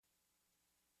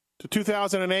The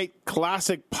 2008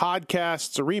 classic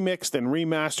podcasts, remixed and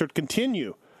remastered,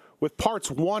 continue with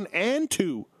parts 1 and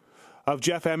 2 of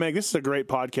Jeff Emig. This is a great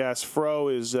podcast. Fro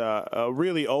is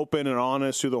really open and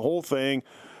honest through the whole thing,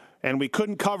 and we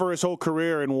couldn't cover his whole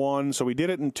career in one, so we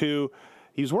did it in 2.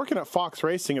 He was working at Fox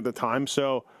Racing at the time,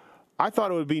 so I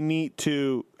thought it would be neat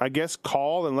to, I guess,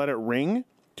 call and let it ring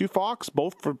to Fox,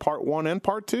 both for part 1 and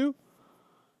part 2.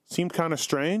 Seemed kind of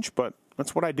strange, but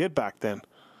that's what I did back then.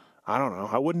 I don't know.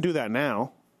 I wouldn't do that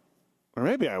now. Or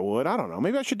maybe I would. I don't know.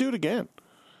 Maybe I should do it again.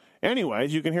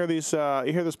 Anyways, you can hear these. You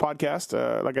hear this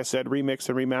podcast, like I said, remixed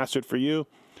and remastered for you.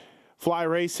 Fly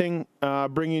Racing,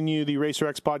 bringing you the Racer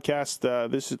X podcast.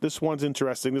 This one's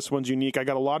interesting. This one's unique. I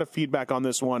got a lot of feedback on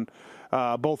this one,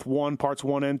 both parts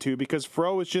 1 and 2, because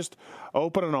Fro is just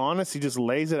open and honest. He just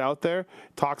lays it out there,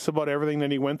 talks about everything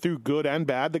that he went through, good and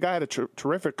bad. The guy had a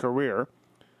terrific career.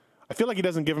 I feel like he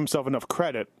doesn't give himself enough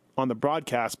credit on the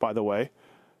broadcast, by the way,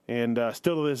 and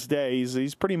still to this day,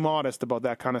 he's pretty modest about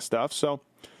that kind of stuff. So,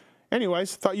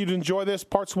 anyways, thought you'd enjoy this,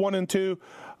 parts 1 and 2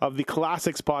 of the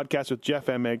Classics podcast with Jeff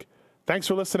Emig. Thanks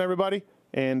for listening, everybody,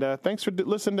 and thanks for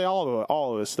listening to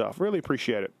all of this stuff. Really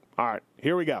appreciate it. All right,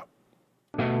 here we go.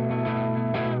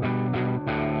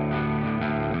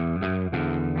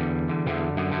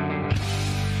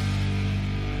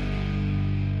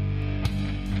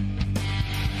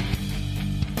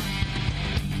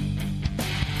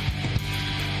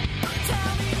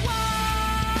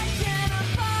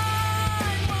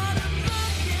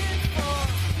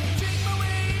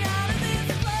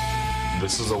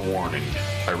 This is a warning.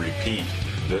 I repeat,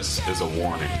 this is a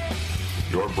warning.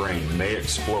 Your brain may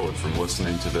explode from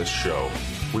listening to this show.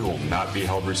 We will not be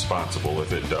held responsible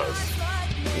if it does.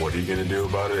 What are you going to do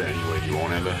about it anyway? You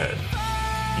won't have a head.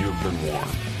 You've been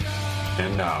warned.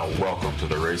 And now, welcome to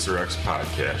the Racer X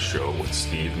Podcast Show with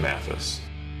Steve Mathis.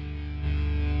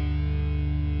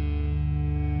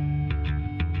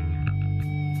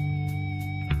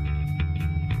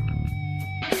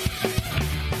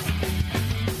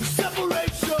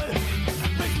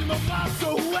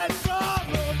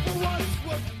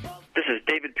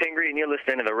 And you're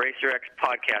listening to the Racer X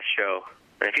Podcast Show.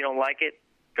 And if you don't like it,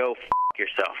 go f***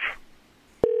 yourself.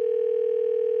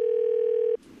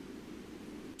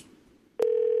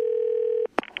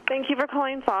 Thank you for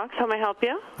calling Fox. How may I help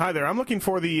you? Hi there. I'm looking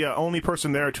for the only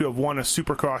person there to have won a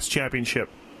Supercross championship.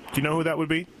 Do you know who that would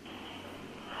be?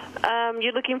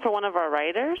 You're looking for one of our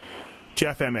writers?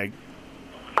 Jeff Emig.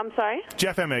 I'm sorry?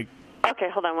 Jeff Emig. Okay,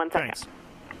 hold on one second. Thanks.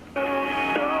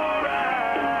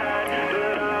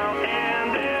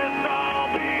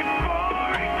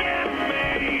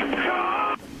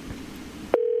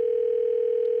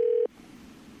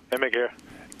 Emig here.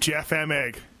 Jeff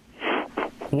Emig.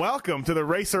 Welcome to the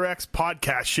Racer X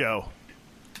Podcast Show.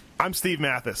 I'm Steve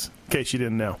Mathis, in case you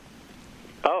didn't know.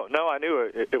 Oh, no, I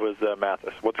knew it was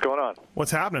Mathis. What's going on?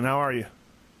 What's happening? How are you?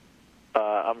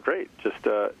 I'm great. Just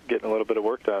getting a little bit of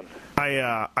work done.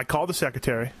 I called the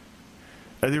secretary,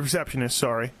 the receptionist,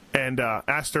 sorry, and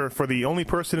asked her for the only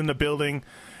person in the building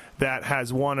that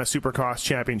has won a Supercross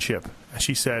championship.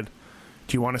 She said,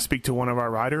 "Do you want to speak to one of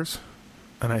our riders?"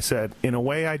 And I said, "In a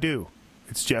way, I do.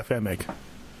 It's Jeff Emig."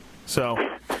 So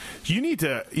you need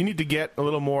to get a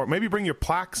little more. Maybe bring your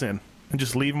plaques in and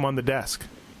just leave them on the desk.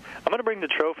 I'm going to bring the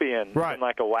trophy in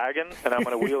like a wagon, and I'm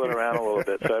going to wheel it around a little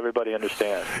bit so everybody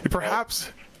understands.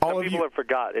 Perhaps some people have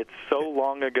forgot. It's so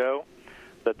long ago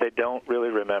that they don't really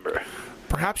remember.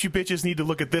 Perhaps you bitches need to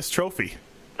look at this trophy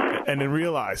and then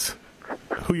realize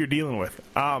who you're dealing with.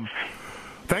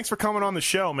 Thanks for coming on the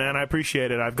show, man. I appreciate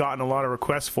it. I've gotten a lot of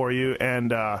requests for you,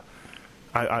 and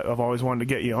I've always wanted to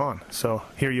get you on. So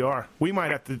here you are. We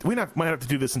might have to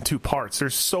do this in 2 parts.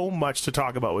 There's so much to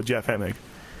talk about with Jeff Emig.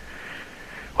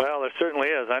 Well, there certainly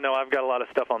is. I know I've got a lot of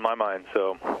stuff on my mind,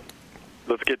 so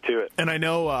let's get to it. And I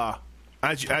know,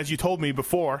 as you told me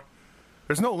before,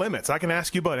 there's no limits. I can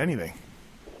ask you about anything.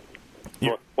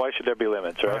 Why should there be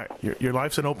limits, right? All right. Your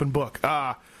life's an open book.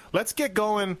 Let's get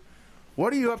going.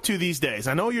 What are you up to these days?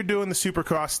 I know you're doing the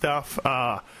Supercross stuff.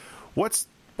 What's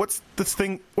the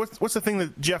thing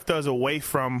that Jeff does away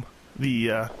from the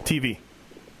TV?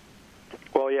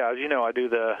 Well, yeah, as you know, I do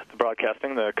the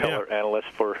broadcasting, the color analyst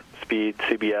for Speed,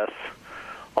 CBS,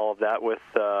 all of that with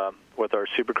our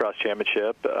Supercross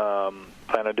championship.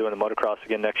 Plan on doing the motocross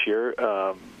again next year.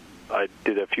 I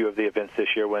did a few of the events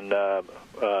this year when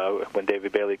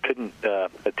David Bailey couldn't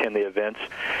attend the events,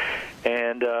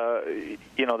 and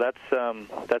that's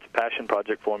a passion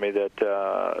project for me that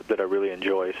I really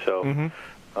enjoy. So, and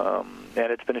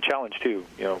it's been a challenge too.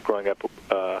 Growing up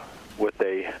with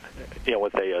a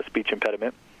speech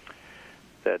impediment.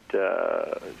 that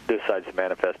decides to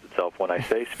manifest itself when I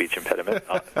say speech impediment,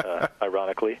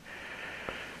 ironically.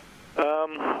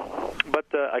 But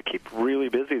I keep really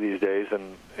busy these days,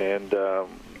 and a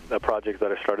project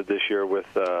that I started this year with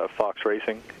Fox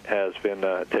Racing has been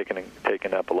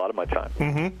taking up a lot of my time.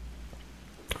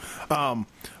 Mm-hmm.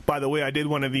 By the way, I did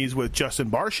one of these with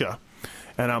Justin Barsha,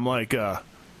 and I'm like, I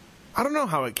don't know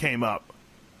how it came up.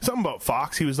 Something about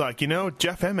Fox. He was like,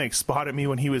 Jeff Emig spotted me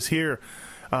when he was here.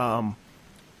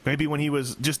 Maybe when he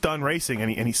was just done racing,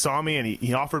 and he saw me, and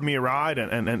he offered me a ride,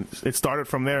 and it started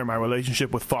from there, my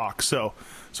relationship with Fox. So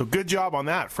good job on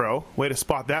that, Fro. Way to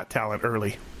spot that talent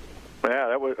early. Yeah,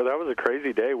 that was a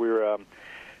crazy day. We were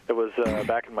it was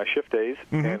back in my shift days,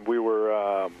 mm-hmm. and we were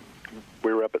up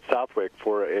at Southwick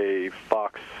for a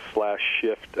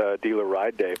Fox/Shift dealer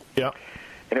ride day. Yeah,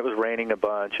 and it was raining a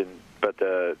bunch, but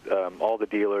all the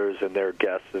dealers and their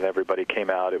guests and everybody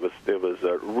came out. It was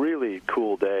a really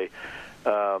cool day.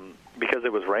 Because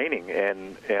it was raining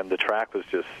and the track was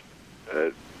just,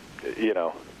 it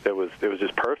was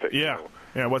just perfect. Yeah,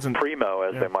 yeah, it wasn't primo,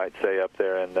 as they might say up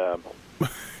there, and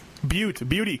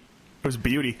beauty. It was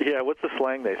beauty. Yeah, what's the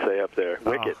slang they say up there?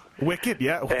 Wicked. Wicked,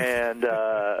 yeah.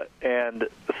 And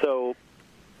so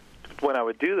when I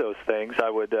would do those things, I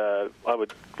would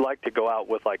like to go out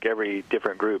with like every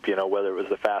different group, whether it was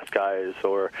the fast guys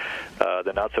or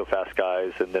the not so fast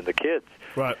guys, and then the kids.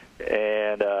 Right.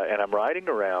 And I'm riding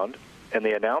around, and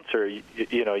the announcer,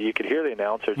 you could hear the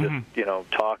announcer just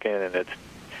mm-hmm. Talking, and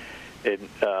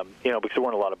because there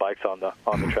weren't a lot of bikes on the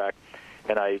track,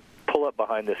 and I pull up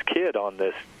behind this kid on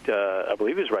this, I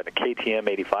believe he was riding a KTM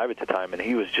 85 at the time, and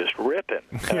he was just ripping.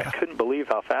 And I couldn't believe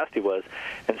how fast he was.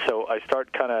 And so I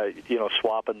start kind of,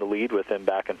 swapping the lead with him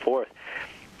back and forth.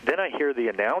 Then I hear the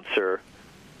announcer,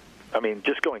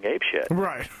 just going apeshit.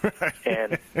 Right.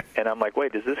 And I'm like,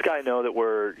 wait, does this guy know that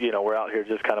we're out here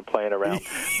just kind of playing around?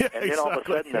 Yeah, and then all of a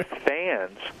sudden the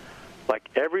fans, like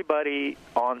everybody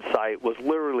on site, was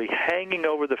literally hanging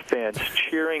over the fence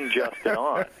cheering Justin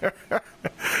on.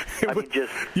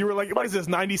 You were like, what is this,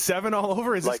 97 all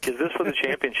over? Is this for the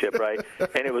championship, right?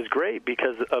 And it was great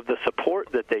because of the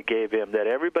support that they gave him, that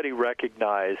everybody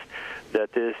recognized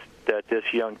that this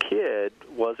young kid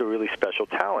was a really special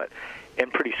talent. And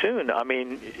pretty soon, I'm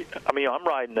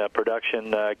riding a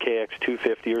production KX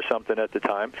 250 or something at the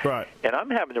time, right? And I'm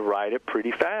having to ride it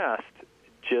pretty fast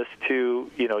just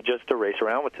to race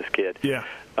around with this kid. Yeah.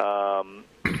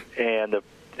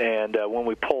 And when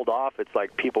we pulled off, it's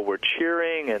like people were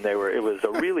cheering, and it was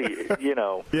a really,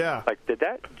 yeah. Like, did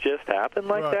that just happen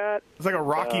like that? It's like a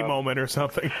Rocky moment or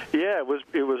something. Yeah, it was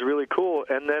really cool.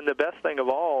 And then the best thing of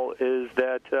all is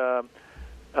that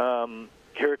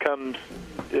here comes,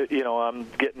 I'm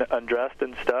getting undressed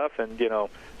and stuff, and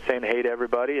saying hey to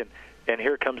everybody, and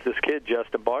here comes this kid,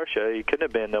 Justin Barsha. He couldn't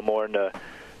have been no more than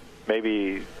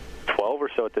maybe 12 or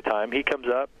so at the time. He comes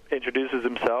up, introduces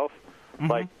himself, mm-hmm.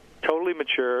 like totally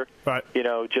mature, right?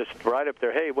 Just right up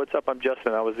there. Hey, what's up? I'm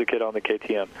Justin. I was the kid on the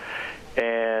KTM,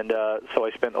 and so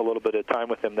I spent a little bit of time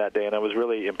with him that day, and I was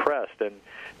really impressed. And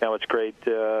now it's great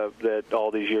that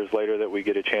all these years later that we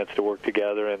get a chance to work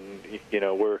together, and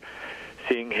we're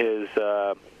seeing his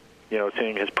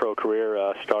pro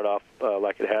career start off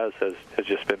like it has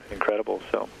just been incredible.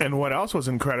 So. And what else was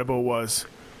incredible was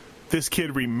this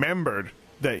kid remembered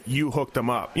that you hooked him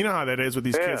up. You know how that is with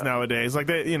these kids nowadays. Like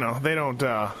they don't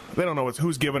know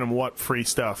who's giving them what free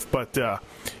stuff. But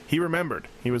he remembered.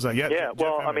 He was like, yeah.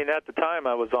 Well, at the time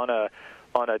I was on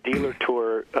a dealer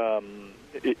tour,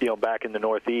 back in the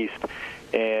Northeast,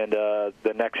 and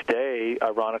the next day,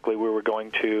 ironically, we were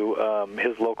going to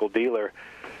his local dealer,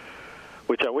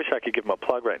 which I wish I could give him a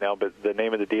plug right now, but the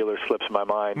name of the dealer slips my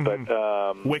mind.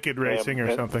 Mm-hmm. But Wicked Racing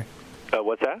or something.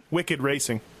 What's that? Wicked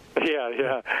Racing.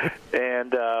 Yeah.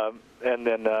 And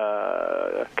then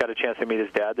got a chance to meet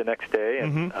his dad the next day,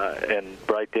 and mm-hmm. And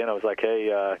right then I was like,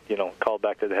 hey, called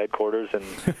back to the headquarters and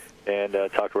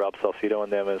talked to Rob Salcido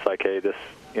and them, and it's like, hey, this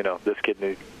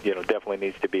kid definitely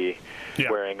needs to be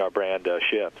wearing our brand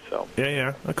shift. So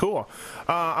yeah, cool.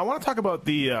 I want to talk about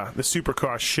the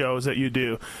Supercross shows that you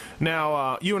do.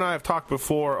 Now, you and I have talked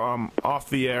before off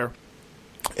the air,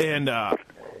 and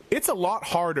it's a lot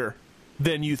harder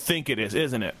than you think it is,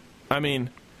 isn't it?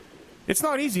 It's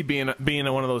not easy being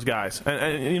one of those guys,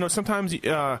 and sometimes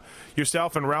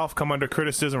yourself and Ralph come under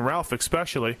criticism, Ralph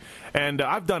especially, and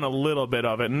I've done a little bit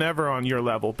of it, never on your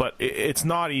level, but it's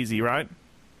not easy, right?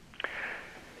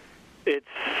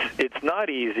 It's not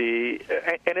easy,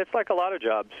 and it's like a lot of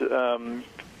jobs.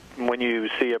 When you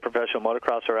see a professional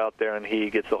motocrosser out there and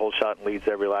he gets the whole shot and leads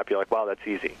every lap, you're like, wow, that's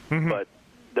easy. Mm-hmm. But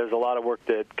there's a lot of work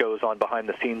that goes on behind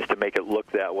the scenes to make it look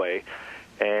that way.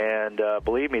 And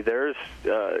believe me, there's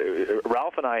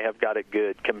Ralph and I have got it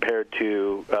good compared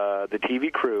to the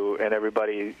TV crew and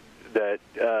everybody that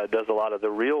does a lot of the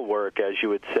real work, as you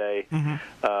would say.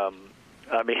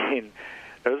 I mean,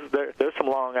 there's some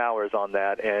long hours on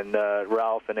that, and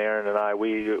Ralph and Aaron and I,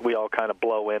 we all kind of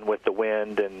blow in with the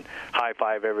wind and high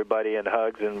five everybody and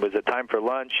hugs, and was it time for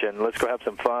lunch and let's go have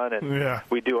some fun, and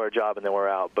we do our job and then we're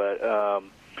out. But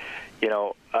you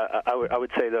know, I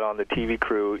would say that on the TV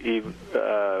crew,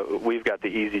 we've got the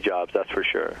easy jobs, that's for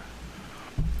sure.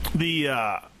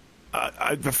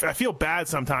 I feel bad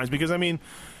sometimes because, I mean,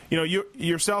 you know,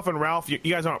 yourself and Ralph, you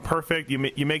guys aren't perfect.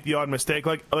 You make the odd mistake,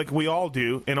 like we all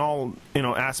do in all, you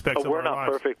know, aspects of our lives. We're not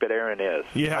perfect, but Aaron is.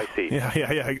 Yeah, I see.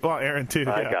 Yeah. Well, Aaron too.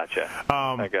 I gotcha.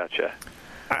 I gotcha.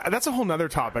 That's a whole nother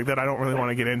topic that I don't really want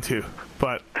to get into.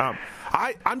 But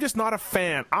I'm just not a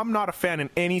fan. I'm not a fan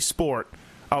in any sport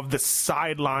of the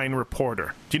sideline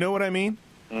reporter. Do you know what I mean?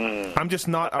 I'm just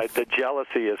not. The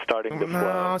jealousy is starting to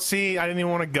flow. No, see, I didn't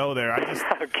even want to go there.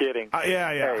 I'm kidding. Yeah.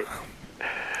 Hey,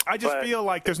 I just feel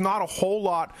like there's not a whole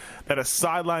lot that a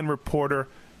sideline reporter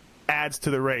adds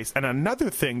to the race. And another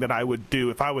thing that I would do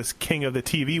if I was king of the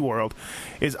TV world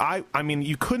is I mean,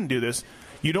 you couldn't do this.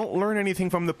 You don't learn anything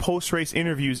from the post-race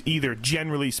interviews either,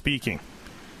 generally speaking.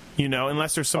 You know,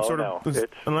 unless there's some sort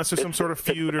of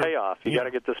feud or payoff. You got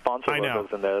to get the sponsor logos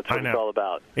in there. That's what it's all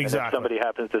about. Exactly. And if somebody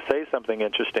happens to say something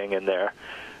interesting in there,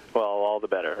 well, all the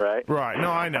better, right? Right. No,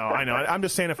 I know. I'm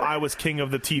just saying if I was king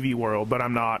of the TV world, but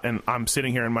I'm not, and I'm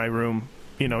sitting here in my room,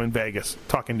 you know, in Vegas,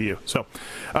 talking to you. So,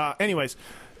 anyways,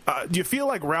 do you feel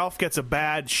like Ralph gets a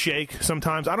bad shake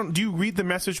sometimes? Do you read the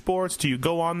message boards? Do you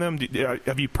go on them?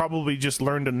 Have you probably just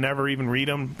learned to never even read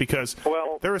them? Because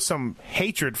there is some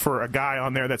hatred for a guy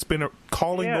on there that's been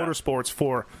calling motorsports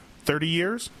for 30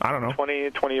 years? I don't know. 20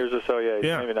 years or so, yeah.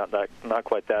 He's maybe not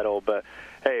quite that old, but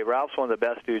hey, Ralph's one of the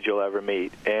best dudes you'll ever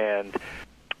meet. And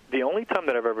the only time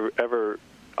that I've ever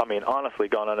I mean, honestly,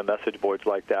 gone on the message boards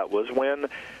like that was when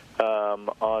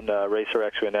on Racer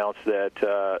X we announced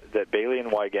that Bailey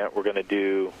and Wygant were going to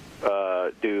do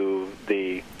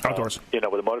the outdoors, with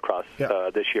the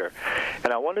motocross this year,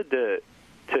 and I wanted to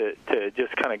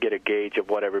just kind of get a gauge of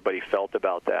what everybody felt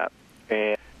about that,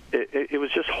 and it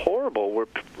was just horrible.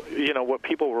 What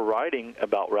people were writing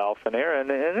about Ralph and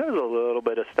Aaron, and there was a little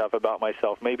bit of stuff about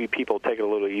myself. Maybe people take it a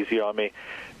little easier on me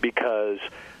because.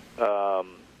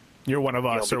 You're one of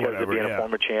us, or whatever. Because of being a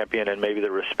former champion and maybe the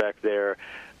respect there.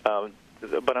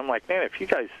 But I'm like, man, if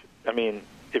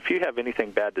you have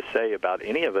anything bad to say about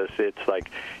any of us, it's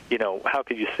like, how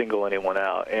could you single anyone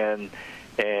out? And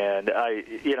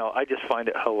I just find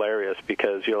it hilarious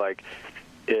because you're like,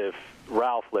 if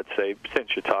Ralph, let's say,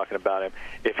 since you're talking about him,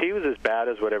 if he was as bad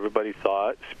as what everybody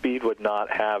thought, Speed would not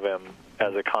have him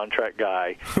as a contract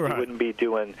guy. Right. He wouldn't be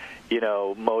doing,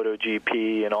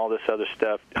 MotoGP and all this other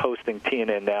stuff, hosting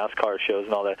TNN NASCAR shows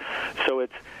and all that. So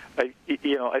it's, I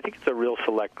think it's a real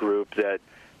select group that,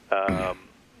 from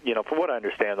what I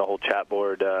understand, the whole chat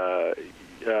board,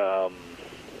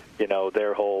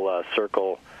 their whole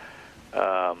circle,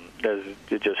 there's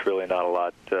just really not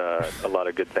a lot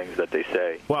of good things that they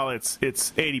say. Well, it's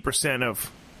 80%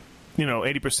 of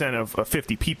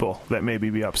 50 people that maybe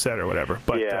be upset or whatever.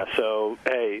 But so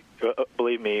hey,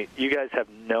 believe me, you guys have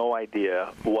no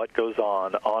idea what goes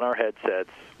on our headsets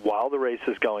while the race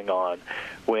is going on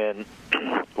when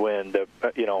the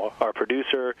our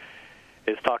producer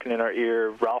is talking in our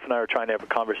ear. Ralph and I are trying to have a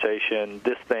conversation,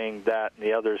 this thing, that, and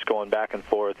the others going back and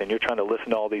forth, and you're trying to listen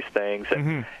to all these things.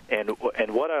 And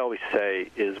what I always say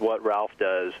is what Ralph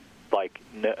does, like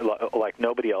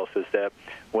nobody else, is that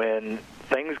when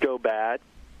things go bad,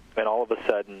 and all of a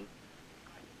sudden,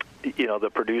 the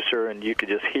producer, and you could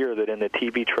just hear that in the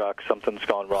TV truck something's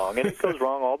gone wrong, and it goes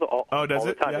wrong all the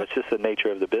time. Yeah. It's just the nature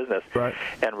of the business. Right.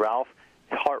 And Ralph,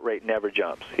 heart rate never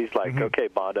jumps. He's like, okay,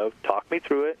 Bondo, talk me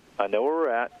through it. I know where we're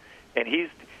at, and he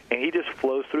just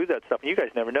flows through that stuff, and you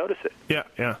guys never notice it.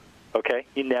 Yeah. Okay,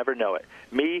 you never know it.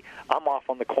 Me, I'm off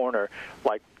on the corner,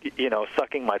 like,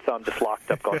 sucking my thumb, just locked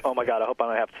up, going, oh my God, I hope I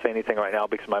don't have to say anything right now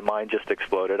because my mind just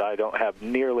exploded. I don't have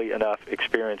nearly enough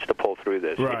experience to pull through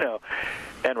this, right.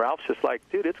 And Ralph's just like,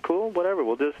 dude, it's cool, whatever.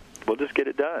 We'll just get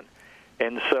it done.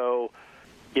 And so,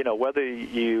 whether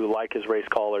you like his race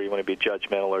call or you want to be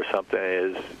judgmental or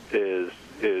something is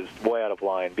way out of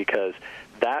line, because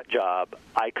that job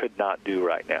I could not do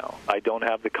right now. I don't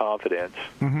have the confidence.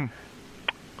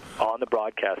 On the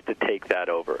broadcast to take that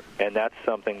over. And that's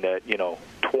something that,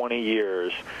 20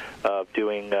 years of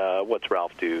doing, what's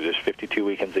Ralph do? There's 52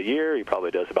 weekends a year. He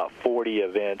probably does about 40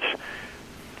 events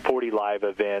 40 live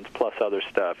events plus other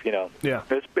stuff. Yeah.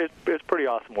 It's pretty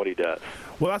awesome what he does.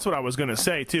 Well, that's what I was going to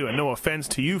say too. And no offense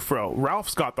to you, Fro,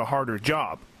 Ralph's got the harder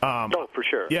job. Oh, for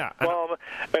sure. Yeah. Well,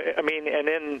 I mean, and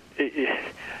then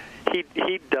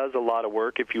he does a lot of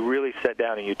work. If you really sit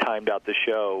down and you timed out the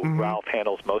show, Ralph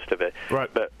handles most of it. Right.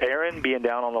 But Aaron being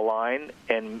down on the line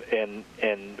and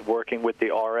working with the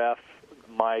RF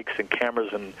mics and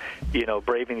cameras and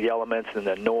braving the elements and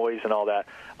the noise and all that,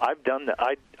 I've done that.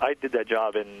 I did that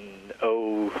job in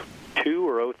 2002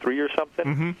 or 2003 or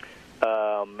something.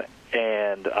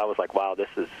 And I was like, wow, this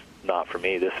is not for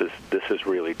me. This is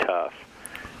really tough.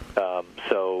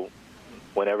 So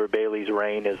whenever Bailey's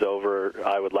reign is over,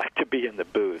 I would like to be in the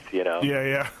booth,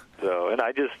 Yeah. So, and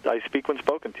I speak when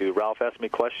spoken to. Ralph asks me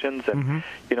questions, and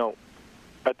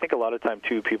I think a lot of time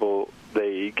too, people,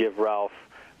 they give Ralph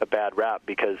a bad rap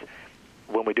because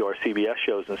when we do our CBS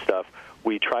shows and stuff,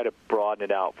 we try to broaden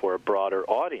it out for a broader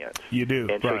audience. You do,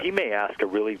 and so he may ask a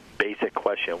really basic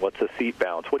question: "What's a seat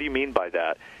bounce? What do you mean by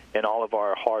that?" And all of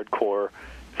our hardcore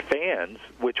fans,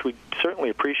 which we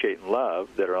certainly appreciate and love,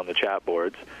 that are on the chat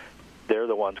boards, they're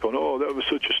the ones going, "Oh, that was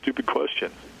such a stupid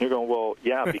question." You're going, "Well,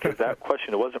 yeah, because that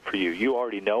question wasn't for you. You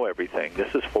already know everything.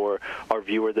 This is for our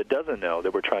viewer that doesn't know,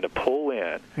 that we're trying to pull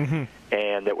in,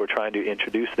 and that we're trying to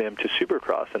introduce them to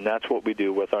Supercross." And that's what we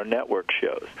do with our network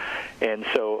shows. And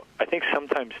so I think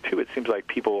sometimes, too, it seems like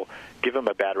people give him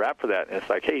a bad rap for that. And it's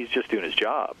like, hey, he's just doing his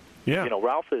job. Yeah.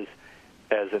 Ralph is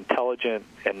as intelligent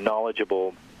and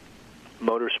knowledgeable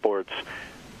motorsports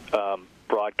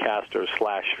broadcaster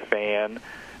 / fan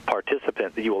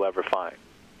participant that you will ever find.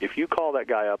 If you call that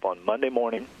guy up on Monday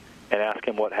morning and ask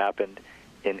him what happened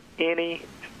in any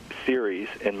series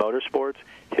in motorsports,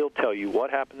 he'll tell you what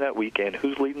happened that weekend,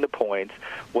 who's leading the points,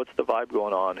 what's the vibe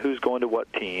going on, who's going to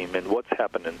what team, and what's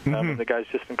happening. I mean, the guy's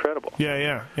just incredible.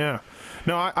 Yeah.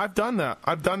 No, I've done that.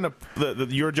 I've done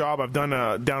your job. I've done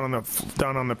down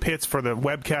on the pits for the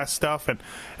webcast stuff, and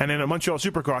then at Montreal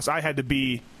Supercross, I had to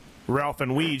be Ralph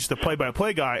and Weege, the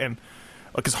play-by-play guy, and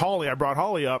because I brought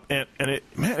Holly up, and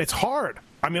it's hard.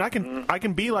 I mean, I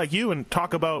can be like you and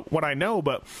talk about what I know,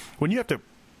 but when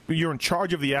you're in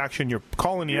charge of the action, you're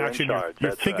calling the action,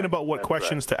 you're thinking about what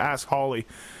questions to ask Holly.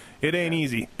 It ain't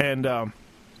easy, and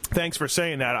thanks for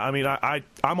saying that. I mean,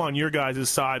 I'm on your guys'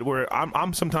 side where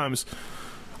I'm sometimes.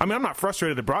 I mean, I'm not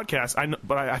frustrated at the broadcast,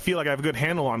 but I feel like I have a good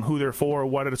handle on who they're for,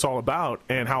 what it's all about,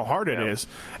 and how hard it is.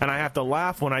 And I have to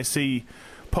laugh when I see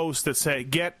posts that say,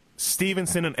 "Get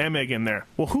Stevenson and Emig in there."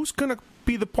 Well, who's going to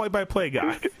be the play-by-play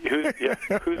guy? Who's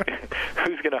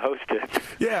going to host it?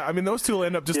 Yeah, I mean, those two will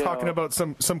end up just talking about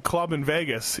some club in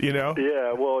Vegas,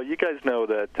 Yeah, well, you guys know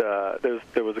that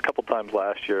there was a couple times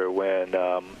last year when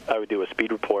I would do a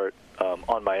speed report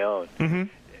on my own. And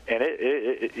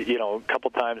it a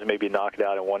couple times maybe knock it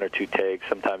out in 1 or 2 takes.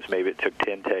 Sometimes maybe it took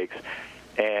 10 takes.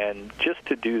 And just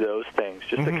to do those things,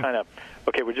 just to kind of,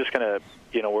 okay, we're just going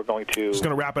to, we're going to... Just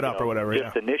going to wrap it up or whatever,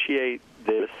 just initiate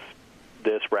this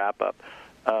wrap-up.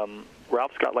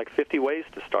 Ralph's got like 50 ways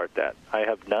to start that. I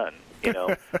have none,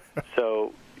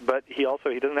 So, but he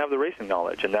doesn't have the racing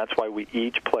knowledge, and that's why we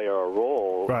each play our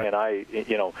role. Right.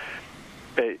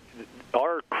 And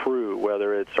our crew,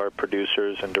 whether it's our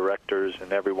producers and directors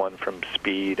and everyone from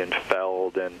Speed and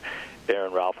Feld and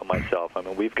Aaron, Ralph, and myself, I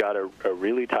mean, we've got a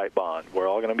really tight bond. We're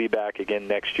all going to be back again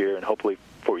next year and hopefully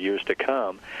for years to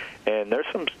come. And there's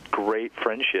some great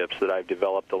friendships that I've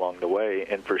developed along the way.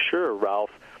 And for sure,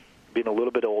 Ralph, being a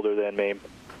little bit older than me,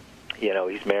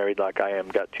 he's married like I am,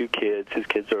 got 2 kids. His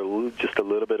kids are just a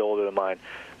little bit older than mine.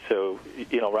 So,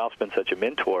 Ralph's been such a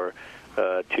mentor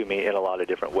to me in a lot of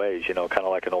different ways, kind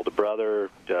of like an older brother,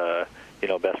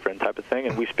 best friend type of thing.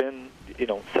 And we spend,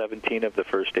 17 of the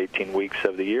first 18 weeks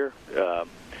of the year,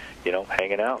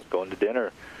 hanging out, going to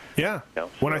dinner. Yeah.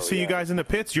 When I see you guys in the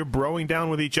pits, you're broing down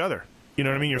with each other. You know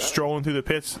what I mean? You're strolling through the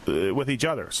pits with each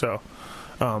other. So,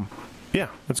 yeah,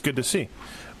 that's good to see.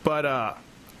 But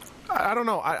I don't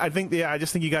know. I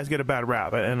just think you guys get a bad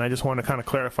rap, and I just want to kind of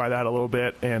clarify that a little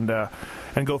bit and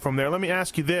go from there. Let me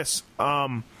ask you this.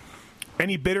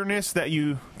 Any bitterness that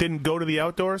you didn't go to the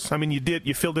outdoors? I mean,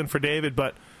 you filled in for David,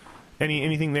 but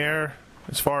anything there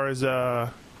as far as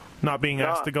not being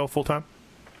asked to go full-time?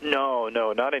 No,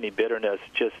 not any bitterness.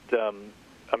 Just,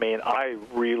 I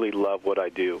really love what I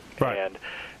do. Right. And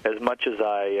as much as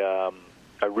I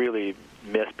really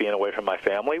miss being away from my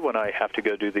family when I have to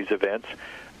go do these events,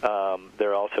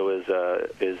 there also is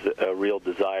a real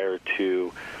desire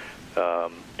to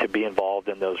be involved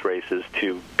in those races,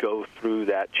 to go through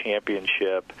that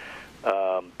championship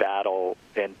battle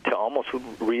and to almost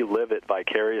relive it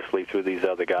vicariously through these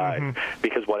other guys.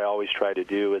 Because what I always try to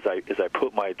do is I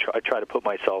try to put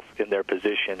myself in their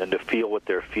position and to feel what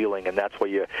they're feeling, and that's why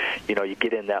you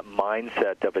get in that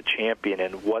mindset of a champion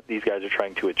and what these guys are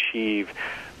trying to achieve.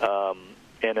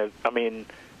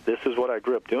 This is what I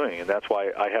grew up doing, and that's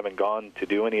why I haven't gone to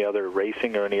do any other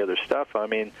racing or any other stuff. I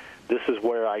mean, this is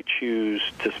where I choose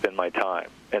to spend my time,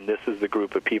 and this is the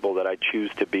group of people that I choose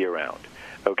to be around.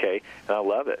 Okay, and I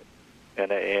love it.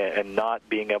 And not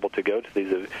being able to go to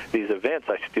these events,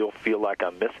 I still feel like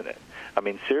I'm missing it. I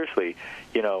mean, seriously,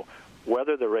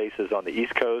 whether the race is on the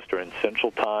East Coast or in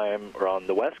Central Time or on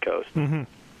the West Coast,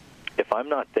 if I'm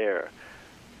not there,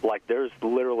 like there's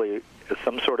literally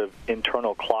some sort of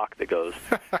internal clock that goes,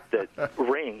 that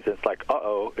rings, and it's like,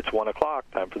 uh-oh, it's 1 o'clock,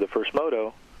 time for the first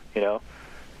moto,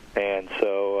 And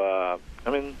so,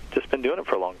 just been doing it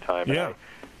for a long time. Yeah.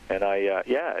 That's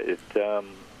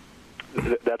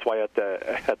why at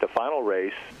the final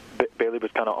race, Bailey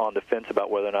was kind of on the fence about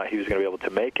whether or not he was going to be able to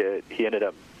make it. He ended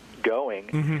up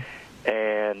going,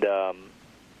 and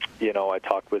I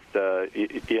talked with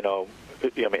everyone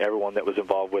that was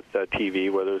involved with TV,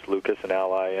 whether it was Lucas and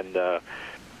Ally, and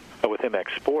with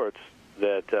Emig Sports.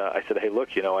 That I said, hey,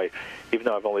 look, even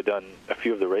though I've only done a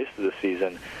few of the races this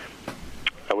season,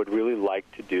 I would really like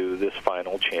to do this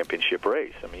final championship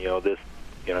race. I mean, this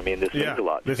means a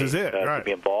lot. This is it, right? To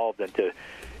be involved and to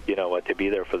be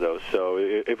there for those. So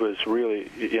it was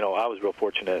really, I was real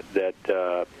fortunate that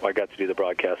I got to do the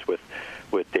broadcast with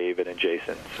David and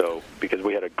Jason. So because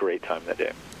we had a great time that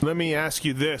day. Let me ask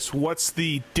you this: what's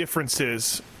the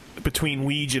differences between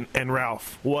Weege and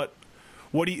Ralph? What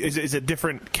do you, is it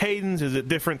different cadence? Is it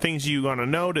different things you want to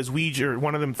know? Does Weege or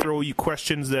one of them throw you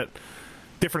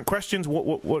different questions?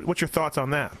 What's your thoughts on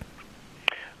that?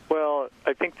 Well,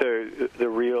 I think the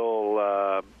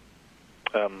real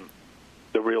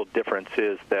difference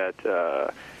is that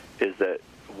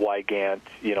Wygant,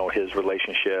 his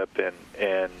relationship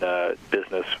and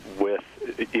business with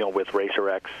Racer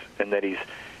X, and that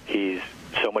he's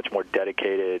so much more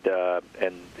dedicated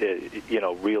and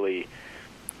really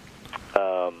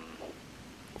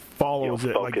follows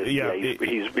it. Focused.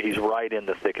 He's right in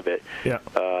the thick of it. Yeah.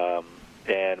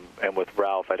 And with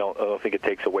Ralph, I don't think it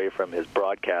takes away from his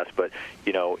broadcast, but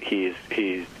he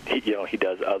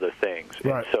does other things.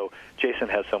 Right. And so Jason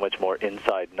has so much more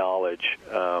inside knowledge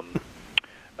of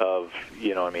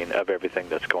everything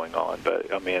that's going on.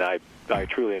 But I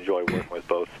truly enjoy working with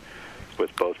both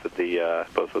of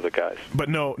the guys. But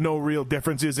no real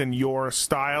differences in your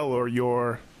style or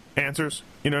your answers.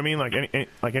 You know what I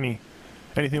mean?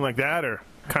 Anything like that, or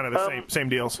kind of the same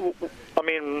deals. I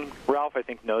mean, Ralph, I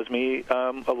think, knows me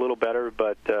a little better,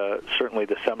 but certainly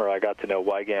this summer I got to know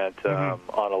Wygant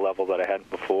on a level that I hadn't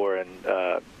before, and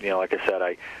like I said,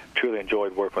 I truly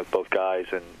enjoyed working with both guys,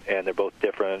 and they're both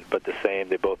different but the same.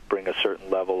 They both bring a certain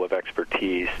level of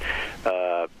expertise,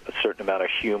 a certain amount of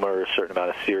humor, a certain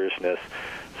amount of seriousness.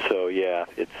 So yeah,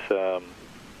 it's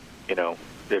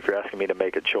if you're asking me to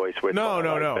make a choice, which no, I'm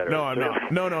not.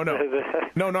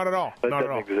 No, not at all. That not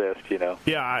doesn't exist,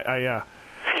 Yeah,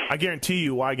 I guarantee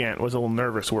you, Wygant was a little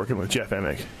nervous working with Jeff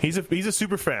Emig. He's a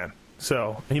super fan,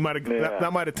 so he might have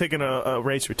that might have taken a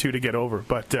race or two to get over.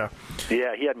 But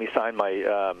yeah, he had me sign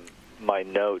my my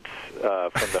notes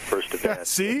from the first event.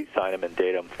 See, sign them and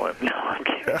date them for him. No, I'm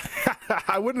kidding.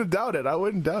 I wouldn't doubt it.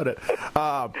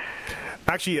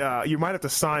 Actually, you might have to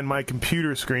sign my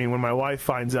computer screen when my wife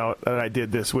finds out that I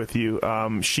did this with you.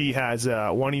 She has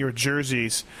one of your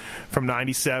jerseys from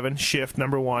 '97, shift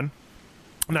number 1,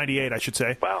 '98, I should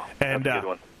say. Wow, and that's a good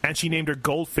one. And she named her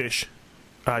Goldfish,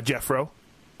 Jeffro,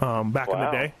 back in the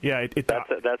day. Yeah,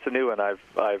 that's a new one. I've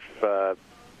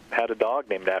had a dog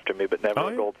named after me, but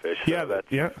never a goldfish. So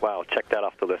wow, check that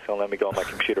off the list. Let me go on my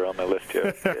computer on my list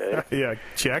here. Yeah,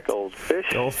 check.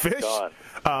 Goldfish. Gone.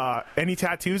 Any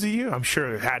tattoos of you? I'm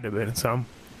sure there had to have been some.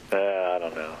 I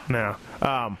don't know.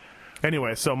 No.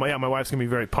 Anyway, so my wife's gonna be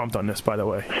very pumped on this. By the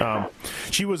way,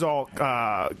 she was all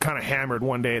kind of hammered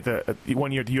one day at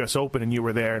one year at the U.S. Open, and you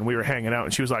were there, and we were hanging out,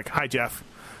 and she was like, "Hi, Jeff,"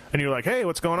 and you were like, "Hey,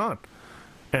 what's going on?"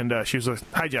 And she was like,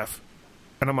 "Hi, Jeff,"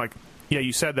 and I'm like, "Yeah,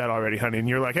 you said that already, honey." And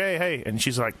you're like, "Hey," and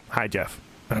she's like, "Hi, Jeff,"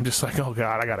 and I'm just like, "Oh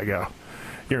God, I gotta go.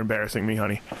 You're embarrassing me,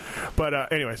 honey."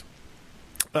 But anyways,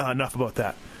 enough about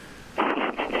that.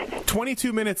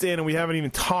 22 minutes in, and we haven't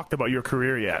even talked about your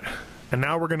career yet. And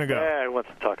now we're going to go. Yeah, who wants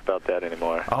to talk about that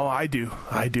anymore? Oh, I do,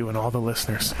 and all the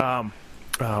listeners. We're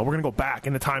going to go back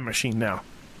in the time machine now.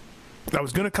 I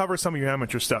was going to cover some of your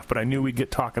amateur stuff, but I knew we'd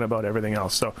get talking about everything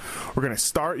else. So we're going to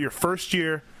start your first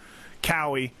year,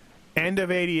 Cowie, end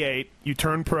of '88. You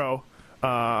turned pro.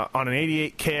 on an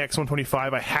 88 KX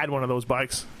 125. I had one of those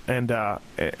bikes, and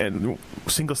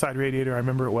single side radiator. I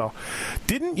remember it well.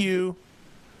 Didn't you?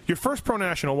 Your first Pro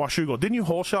National, Washougal, didn't you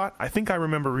hole shot? I think I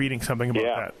remember reading something about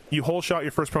that. You hole shot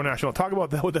your first Pro National. Talk about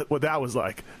that, what that was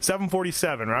like.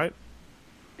 747, right?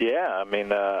 Yeah, I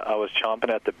mean, I was chomping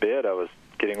at the bit. I was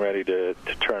getting ready to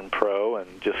turn pro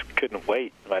and just couldn't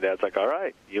wait. My dad's like, all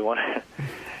right, you want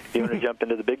to jump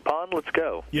into the big pond? Let's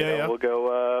go. Yeah. We'll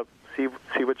go see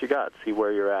what you got, see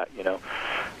where you're at,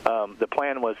 The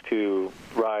plan was to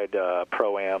ride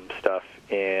Pro-Am stuff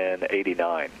in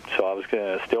 '89. So I was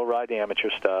going to still ride the amateur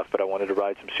stuff, but I wanted to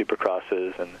ride some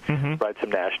supercrosses and ride some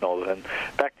nationals. And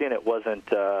back then it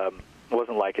wasn't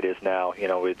like it is now.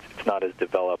 It's not as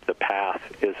developed. The path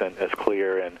isn't as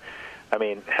clear. And I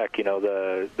mean, heck,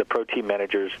 the pro team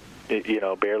managers,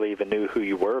 barely even knew who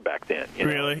you were back then.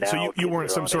 Really? So you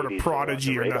weren't some sort of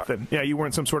prodigy or nothing? Yeah, you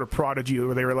weren't some sort of prodigy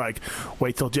where they were like,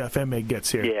 wait till Jeff Emig gets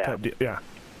here. Yeah.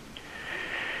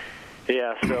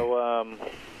 Yeah, so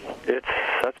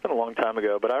that's been a long time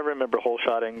ago, but I remember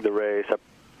hole-shotting the race.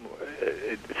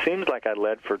 It seems like I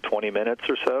led for 20 minutes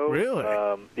or so. Really?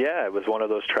 Yeah, it was one of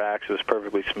those tracks. It was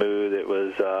perfectly smooth. It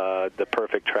was the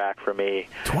perfect track for me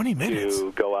 20 minutes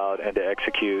to go out and to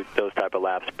execute those type of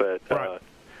laps. But, right.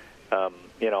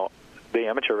 The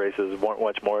amateur races weren't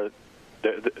much more,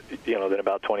 than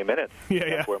about 20 minutes.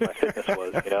 That's where my fitness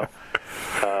was,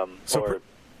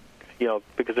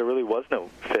 because there really was no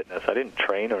fitness. I didn't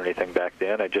train or anything back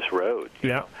then. I just rode.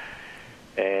 Yeah.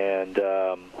 And,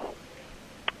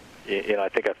 I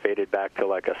think I faded back to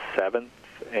like a 7th,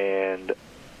 and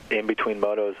in between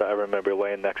motos, I remember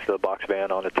laying next to the box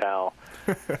van on a towel,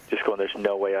 just going, there's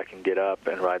no way I can get up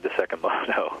and ride the second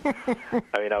moto.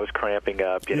 I mean, I was cramping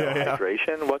up,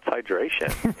 hydration? What's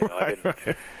hydration?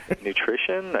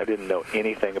 Nutrition? I didn't know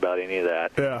anything about any of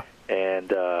that. Yeah.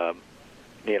 And,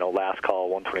 last call,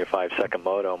 125 second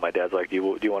moto, my dad's like, do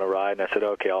you want to ride? And I said,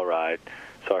 okay, I'll ride.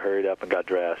 So I hurried up and got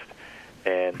dressed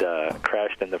and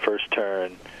crashed in the first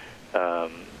turn,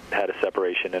 had a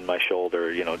separation in my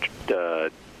shoulder,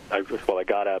 I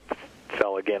got up,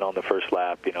 fell again on the first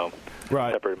lap,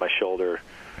 right. Separated my shoulder,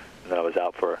 and then I was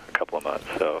out for a couple of months.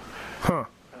 So,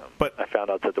 but I found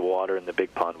out that the water in the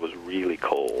big pond was really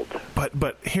cold.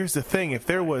 But here's the thing: if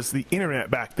there was the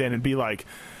internet back then, it'd be like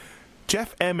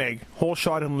Jeff Emig hole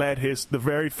shot and led the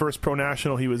very first Pro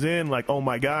National he was in. Like, oh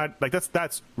my God, like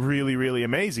that's really, really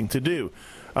amazing to do.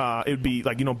 It'd be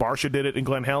like Barsha did it in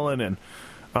Glen Helen, and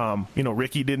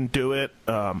Ricky didn't do it.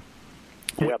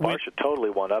 Barsha totally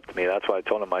won up to me. That's why I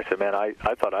told him. I said, man, I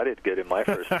thought I did good in my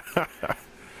first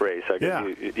race. I guess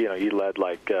he led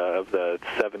of the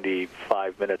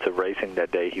 75 minutes of racing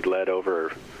that day, he led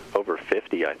over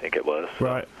 50, I think it was. So.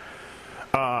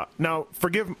 Right. Now,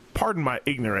 pardon my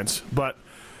ignorance, but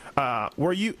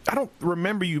were you? I don't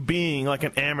remember you being like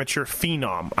an amateur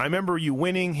phenom. I remember you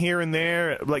winning here and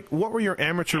there. Like, what were your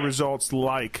amateur results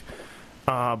like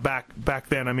back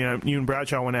then? I mean, you and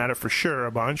Bradshaw went at it for sure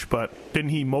a bunch, but didn't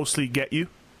he mostly get you?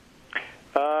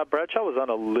 Bradshaw was on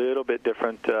a little bit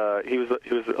different. He was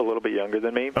a little bit younger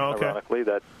than me. Oh, okay. Ironically,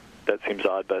 that seems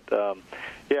odd, but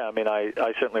I mean, I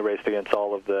certainly raced against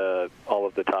all of the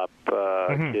top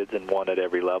kids and won at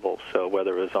every level. So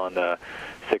whether it was on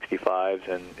 65s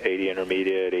and 80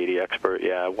 intermediate, 80 expert,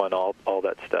 I won all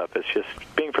that stuff. It's just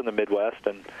being from the Midwest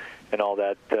and all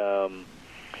that.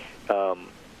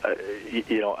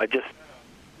 I just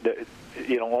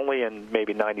only in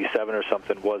maybe 97 or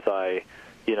something was I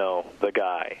the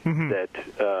guy that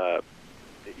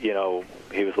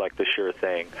he was like the sure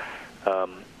thing.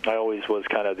 I always was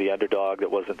kind of the underdog that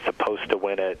wasn't supposed to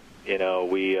win it.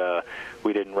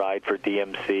 We didn't ride for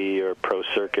DMC or Pro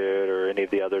Circuit or any of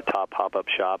the other top hop-up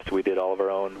shops. We did all of our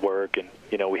own work, and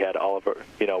we had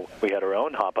we had our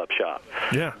own hop-up shop.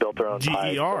 Yeah. Built our own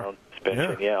pipes, our own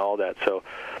suspension, all that. So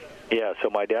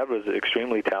my dad was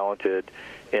extremely talented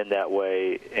in that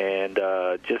way, and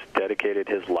just dedicated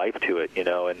his life to it.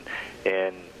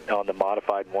 And on the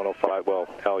modified 105, well,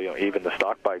 hell, even the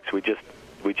stock bikes, we just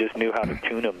knew how to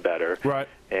tune them better. Right.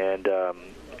 And,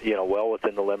 well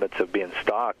within the limits of being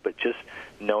stock, but just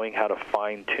knowing how to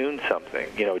fine-tune something,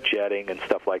 jetting and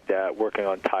stuff like that, working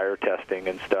on tire testing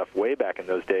and stuff way back in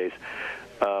those days.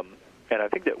 And I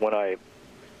think that when I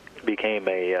became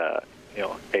a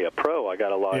pro, I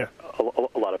got a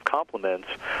lot of compliments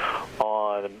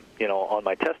on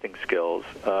my testing skills,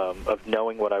 of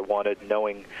knowing what I wanted,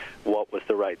 knowing what was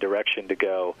the right direction to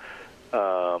go.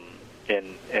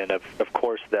 And of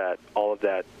course, that all of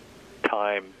that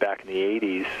time back in the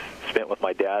 80s spent with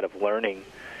my dad of learning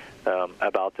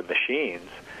about the machines,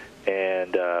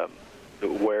 and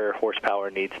where horsepower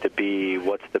needs to be,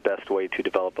 what's the best way to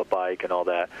develop a bike, and all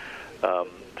that.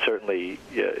 Certainly,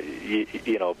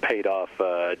 paid off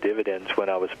dividends when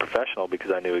I was a professional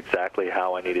because I knew exactly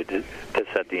how I needed to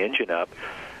set the engine up.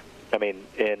 I mean,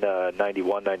 in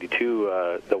 91,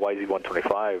 92, the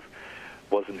YZ125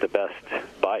 wasn't the best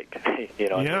bike,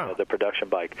 the production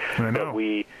bike. I know. But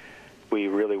we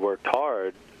really worked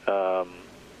hard,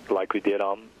 like we did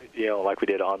on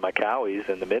my Cowies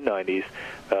in the mid 90s,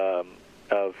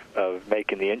 of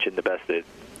making the engine the best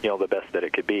that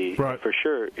it could be. Right. For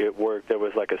sure, it worked. There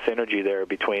was like a synergy there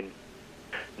between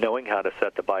knowing how to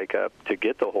set the bike up to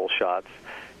get the whole shots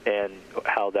and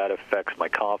how that affects my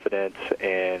confidence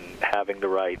and having the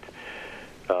right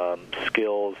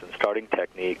skills and starting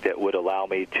technique that would allow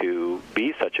me to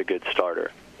be such a good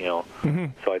starter. Mm-hmm.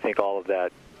 So I think all of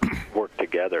that worked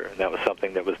together, and that was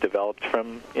something that was developed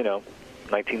from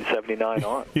 1979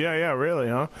 on. Yeah, really,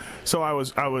 huh? So I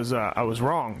was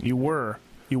wrong. You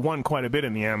won quite a bit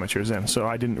in the amateurs then, so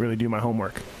I didn't really do my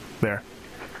homework there.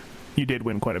 You did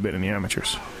win quite a bit in the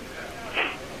amateurs.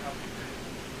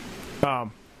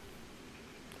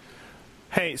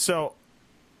 Hey, so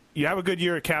you have a good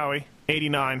year at Cowie,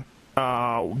 89.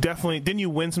 Definitely, didn't you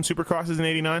win some Supercrosses in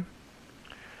 89?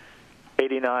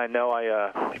 89. No,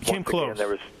 I came close.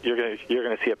 Again, you're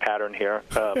gonna see a pattern here.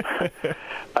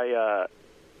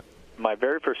 My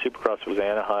very first Supercross was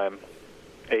Anaheim,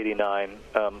 89.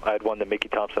 I had won the Mickey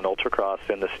Thompson Ultracross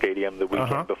in the stadium the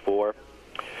weekend before.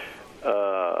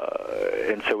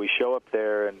 And so we show up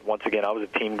there, and once again, I was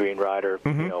a Team Green rider.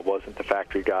 Mm-hmm. Wasn't the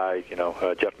factory guy.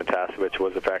 Jeff Matasevich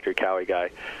was the factory Cowie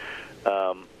guy.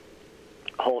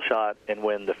 Whole shot and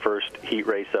win the first heat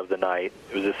race of the night.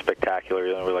 It was just spectacular.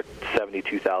 There were like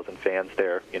 72,000 fans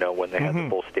there, when they had the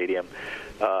full stadium.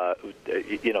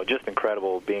 Just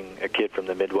incredible being a kid from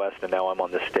the Midwest, and now I'm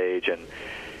on this stage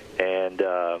and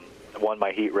won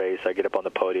my heat race. I get up on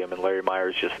the podium, and Larry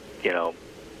Myers just,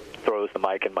 throws the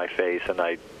mic in my face, and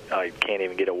I can't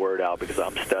even get a word out because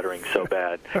I'm stuttering so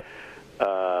bad.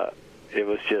 It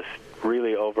was just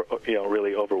really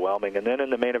overwhelming. And then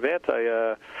in the main event,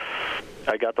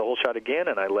 I got the whole shot again,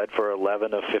 and I led for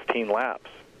 11 of 15 laps.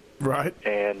 Right.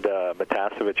 And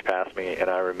Matasevich passed me, and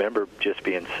I remember just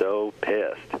being so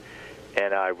pissed.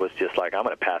 And I was just like, I'm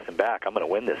going to pass him back. I'm going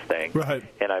to win this thing. Right.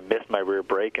 And I missed my rear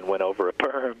brake and went over a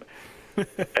berm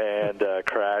and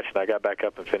crashed, and I got back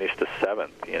up and finished the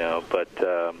 7th, But,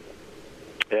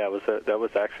 that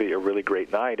was actually a really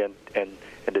great night. And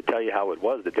to tell you how it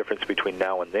was, the difference between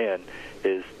now and then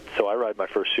is, so I ride my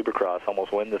first Supercross,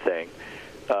 almost win the thing.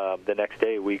 The next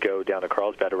day, we go down to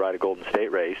Carlsbad to ride a Golden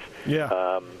State race.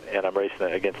 Yeah. And I'm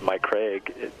racing against Mike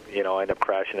Craig. I end up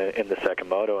crashing in the second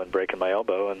moto and breaking my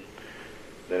elbow, and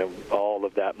then all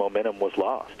of that momentum was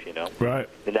lost, Right.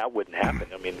 And that wouldn't happen.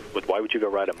 I mean, why would you go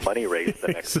ride a money race the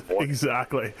next morning?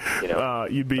 Exactly.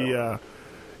 You'd be,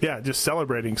 just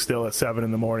celebrating still at 7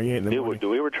 in the morning, 8 in the morning.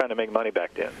 We were trying to make money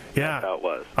back then. Yeah. That's how it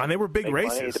was. And they were big make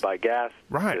races. Money to buy gas,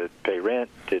 right. to pay rent,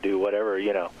 to do whatever,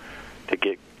 to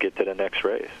get to the next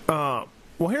race. Well,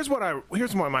 here's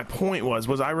what my point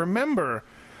was I remember,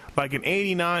 like in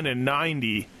 89 and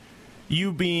 90,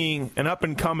 you being an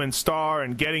up-and-coming star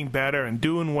and getting better and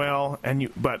doing well,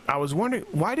 but I was wondering,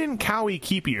 why didn't Cowie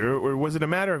keep you, or was it a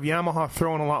matter of Yamaha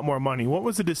throwing a lot more money? What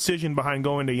was the decision behind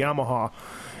going to Yamaha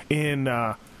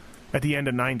at the end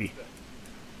of 90?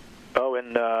 Oh,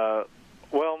 and,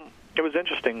 well, it was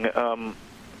interesting.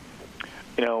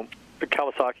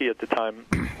 Kawasaki at the time,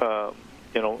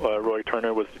 Roy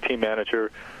Turner was the team manager.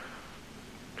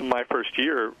 My first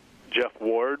year, Jeff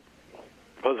Ward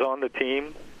was on the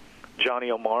team.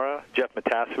 Johnny O'Mara, Jeff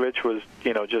Matasevich was,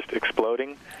 just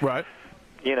exploding. Right.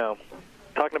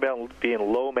 Talking about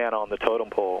being low man on the totem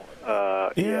pole.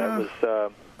 It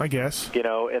was. I guess.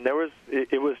 And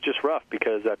it was just rough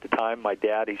because at the time my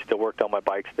dad, he still worked on my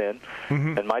bikes then,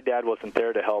 and my dad wasn't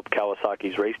there to help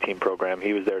Kawasaki's race team program.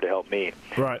 He was there to help me.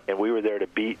 Right. And we were there to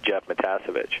beat Jeff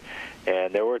Matasevich.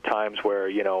 And there were times where,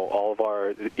 all of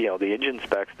our, the engine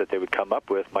specs that they would come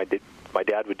up with, my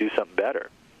dad would do something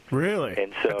better. Really?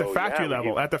 And so, at the factory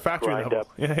level. At the factory level.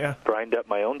 Grind up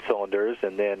my own cylinders,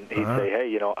 and then he'd say,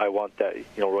 "Hey, I want that."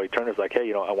 Roy Turner's like,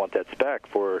 "Hey, I want that spec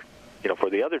for, for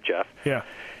the other Jeff." Yeah.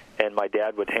 And my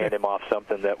dad would hand him off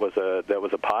something that was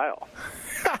a pile,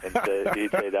 and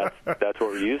he'd say, "That's what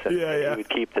we're using." Yeah. He would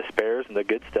keep the spares and the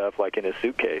good stuff like in his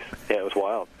suitcase. Yeah, it was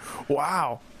wild.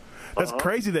 Wow, that's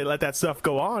crazy. They let that stuff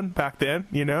go on back then.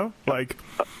 Like.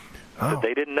 But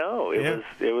they didn't know. It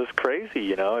was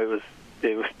crazy.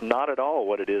 It was not at all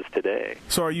what it is today.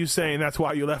 So are you saying that's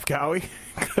why you left Cowie?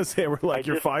 Because they were like,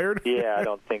 you're fired? Yeah, I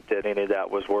don't think that any of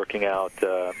that was working out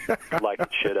like it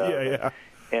should have. Yeah.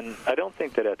 and I don't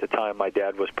think that at the time my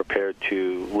dad was prepared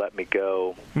to let me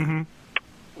go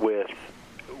with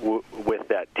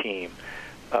that team.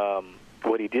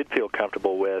 What he did feel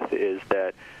comfortable with is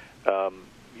that,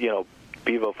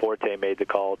 Bevo Forte made the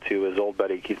call to his old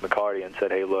buddy Keith McCarty and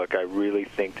said, "Hey, look, I really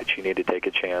think that you need to take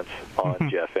a chance on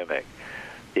Jeff Emig.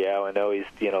 Yeah, I know he's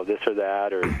this or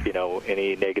that, or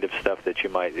any negative stuff that you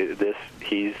might.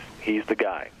 He's the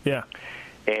guy." Yeah.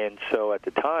 And so at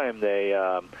the time,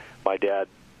 my dad,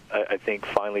 I think,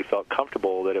 finally felt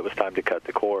comfortable that it was time to cut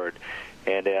the cord,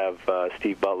 and to have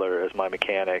Steve Butler as my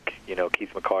mechanic,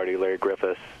 Keith McCarty, Larry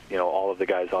Griffiths, all of the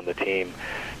guys on the team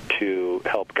to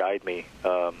help guide me.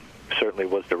 Certainly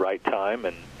was the right time,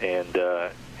 and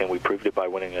we proved it by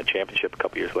winning a championship a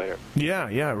couple years later.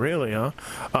 Yeah, really,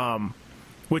 huh?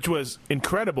 Which was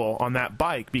incredible on that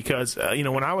bike because,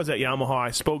 when I was at Yamaha,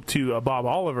 I spoke to Bob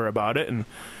Oliver about it, and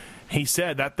he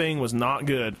said that thing was not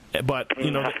good. But,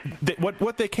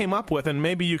 what they came up with, and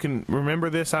maybe you can remember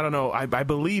this, I don't know, I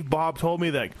believe Bob told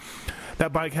me that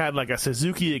that bike had like a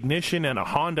Suzuki ignition and a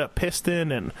Honda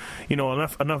piston and,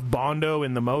 enough Bondo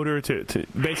in the motor to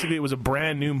basically it was a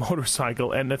brand new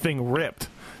motorcycle, and the thing ripped.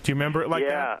 Do you remember it like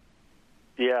that?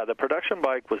 Yeah, the production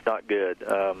bike was not good.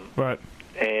 Right.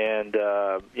 And,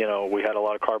 we had a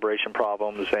lot of carburation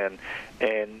problems,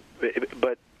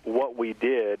 but what we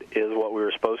did is what we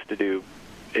were supposed to do,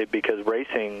 because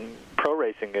pro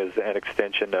racing is an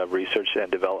extension of research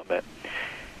and development.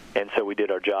 And so we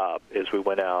did our job is we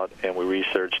went out and we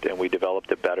researched and we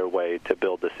developed a better way to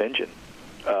build this engine.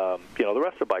 The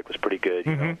rest of the bike was pretty good,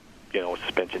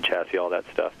 suspension, chassis, all that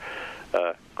stuff.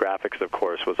 Graphics, of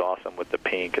course, was awesome with the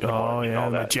pink and the orange and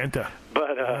all that. Magenta.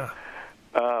 But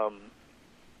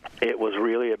it was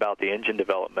really about the engine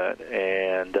development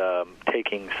and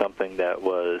taking something that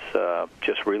was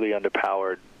just really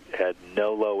underpowered, had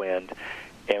no low end,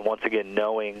 and once again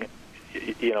knowing,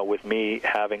 with me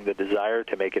having the desire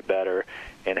to make it better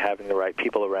and having the right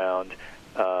people around,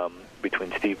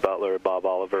 between Steve Butler, Bob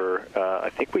Oliver, I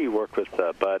think we worked with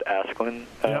Bud Asklin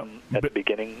at the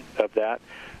beginning of that,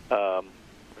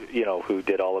 who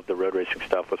did all of the road racing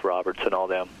stuff with Roberts and all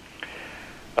them,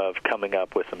 of coming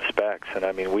up with some specs. And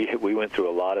I mean, we went through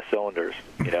a lot of cylinders,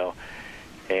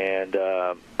 and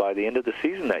by the end of the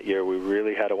season that year, we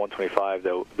really had a 125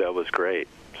 that was great.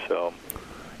 So.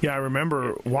 Yeah, I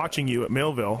remember watching you at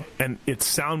Millville, and it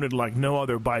sounded like no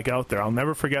other bike out there. I'll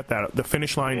never forget that. The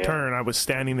finish line turn, I was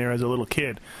standing there as a little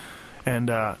kid, and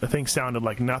the thing sounded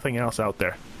like nothing else out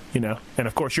there, And,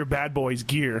 of course, your Bad Boys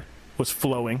gear was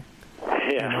flowing,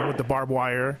 with the barbed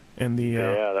wire and the...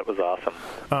 yeah, that was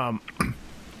awesome.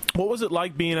 What was it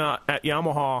like being at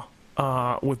Yamaha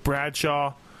with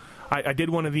Bradshaw? I did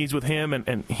one of these with him,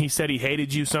 and he said he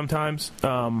hated you sometimes. He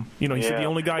said the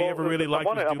only guy he ever really liked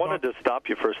was I wanted to stop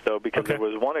you first, though, because there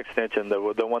was one extension,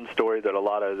 the one story that a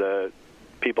lot of the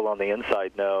people on the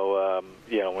inside know,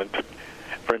 when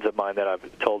friends of mine that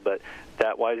I've told, but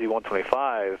that YZ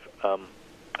 125,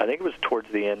 I think it was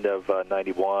towards the end of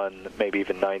 91, maybe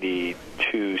even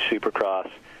 92 Supercross,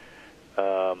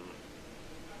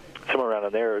 somewhere around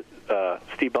in there,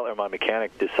 Steve Butler, my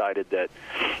mechanic, decided that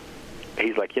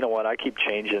he's like, you know what, I keep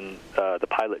changing the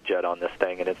pilot jet on this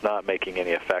thing, and it's not making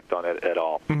any effect on it at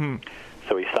all. Mm-hmm.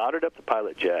 So he soldered up the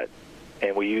pilot jet,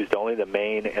 and we used only the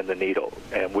main and the needle,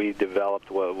 and we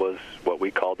developed what we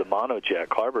called the monojet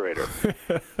carburetor.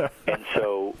 And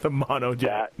so the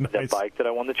monojet, that bike that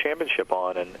I won the championship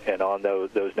on, and on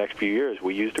those next few years,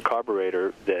 we used a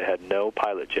carburetor that had no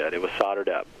pilot jet. It was soldered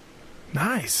up.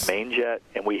 Nice. Main jet,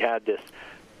 and we had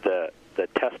the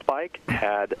test bike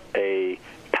had a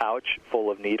pouch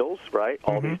full of needles, right?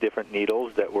 All these different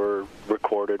needles that were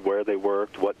recorded, where they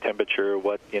worked, what temperature,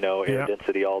 what, air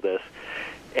density, all this.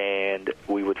 And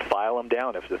we would file them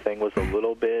down. If the thing was a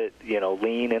little bit,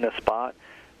 lean in a spot,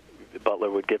 Butler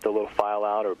would get the little file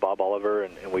out, or Bob Oliver,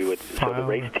 and we would, so the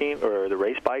race team, or the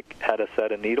race bike had a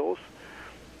set of needles,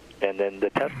 and then the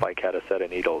test bike had a set of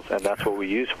needles, and that's what we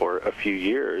used for a few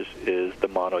years, is the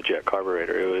monojet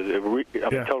carburetor. It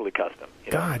was totally custom.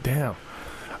 God damn.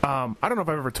 I don't know if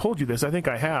I've ever told you this. I think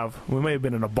I have. We may have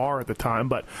been in a bar at the time,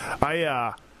 but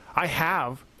I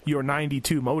have your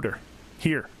 92 motor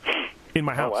here in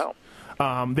my house. Oh,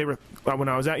 wow. They were, when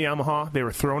I was at Yamaha, they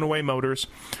were throwing away motors,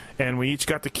 and we each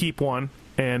got to keep one,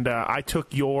 and I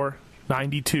took your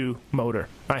 92 motor.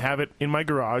 I have it in my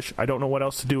garage. I don't know what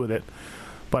else to do with it,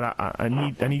 but I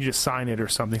need you to sign it or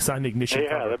something. Sign the ignition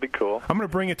cover. Yeah, that'd be cool. I'm going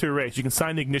to bring it to a race. You can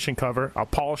sign the ignition cover. I'll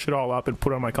polish it all up and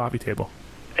put it on my coffee table.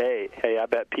 hey, I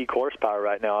bet peak horsepower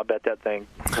right now. I bet that thing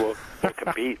will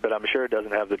compete, but I'm sure it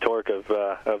doesn't have the torque of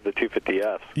the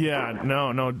 250Fs. Yeah,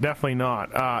 no, definitely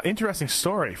not. Interesting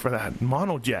story for that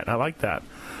monojet. I like that.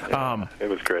 Yeah, it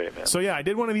was great, man. So yeah, I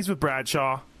did one of these with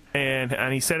Bradshaw,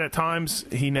 and he said at times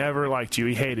he never liked you.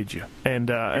 He hated you,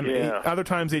 and other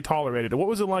times they tolerated it. What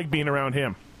was it like being around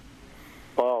him?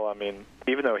 Well, I mean,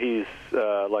 even though he's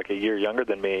like a year younger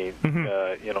than me,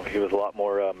 he was a lot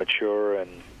more mature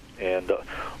and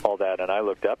all that, and I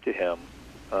looked up to him.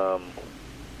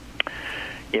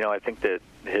 I think that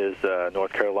his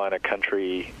North Carolina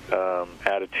country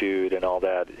attitude and all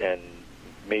that, and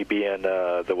me being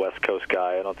the West Coast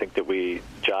guy, I don't think that we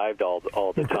jived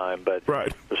all the time, but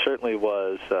right. There certainly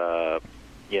was, the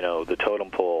totem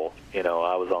pole.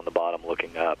 I was on the bottom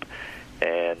looking up,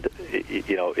 and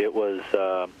it was.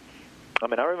 I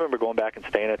remember going back and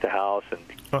staying at the house, and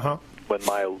when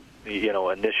my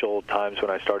initial times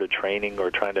when I started training or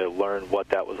trying to learn what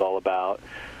that was all about,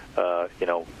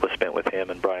 was spent with him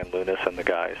and Brian Lunas and the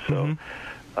guys. So,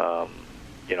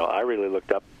 I really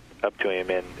looked up to him,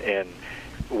 and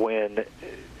when,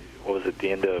 what was it,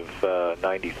 the end of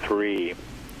 93,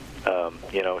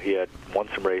 he had won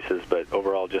some races, but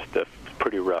overall just a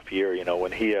pretty rough year.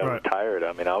 When he retired,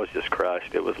 I was just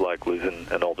crushed. It was like losing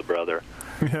an older brother.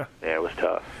 Yeah, it was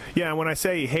tough. Yeah, and when I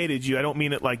say he hated you, I don't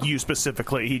mean it like you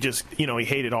specifically. He just, he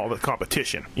hated all the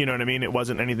competition. You know what I mean? It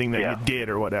wasn't anything that you did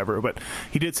or whatever. But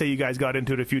he did say you guys got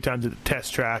into it a few times at the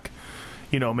test track.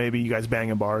 Maybe you guys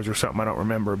banging bars or something. I don't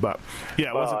remember. But, yeah,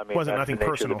 it wasn't nothing the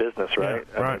nature personal. Of the business, right?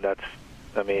 Yeah,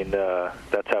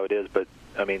 that's how it is. But,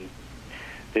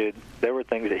 dude, there were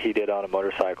things that he did on a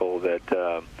motorcycle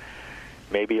that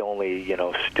maybe only,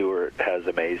 Stewart has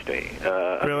amazed me.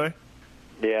 Really?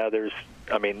 Yeah, there's...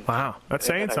 wow, that's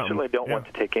saying something. I certainly don't want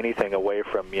to take anything away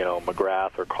from,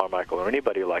 McGrath or Carmichael or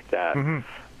anybody like that.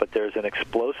 But there's an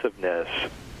explosiveness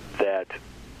that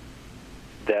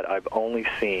I've only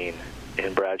seen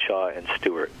in Bradshaw and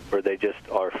Stewart, where they just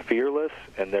are fearless,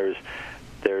 and there's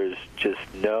just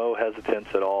no hesitance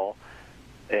at all.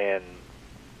 And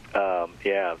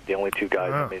the only two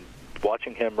guys. Wow.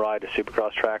 Watching him ride a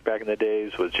Supercross track back in the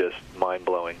days was just mind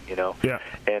blowing. Yeah.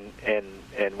 And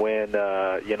when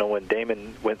when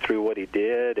Damon went through what he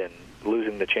did and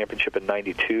losing the championship in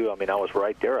 '92, I was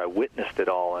right there. I witnessed it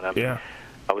all, and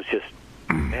I was just,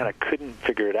 man, I couldn't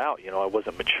figure it out. I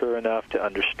wasn't mature enough to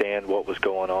understand what was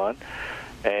going on,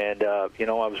 and I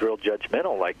was real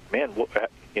judgmental. Like, man,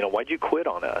 why'd you quit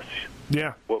on us?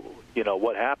 Yeah.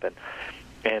 What happened?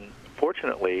 And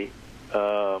fortunately,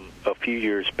 a few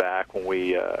years back when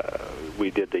we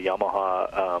did the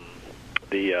Yamaha,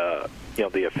 the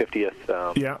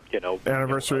 50th,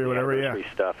 anniversary or whatever,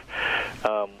 stuff.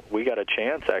 We got a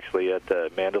chance actually at the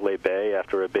Mandalay Bay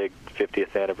after a big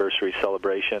 50th anniversary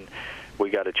celebration. We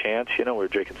got a chance, we were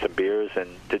drinking some beers, and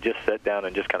to just sit down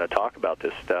and just kind of talk about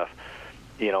this stuff,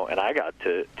 and I got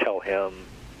to tell him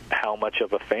how much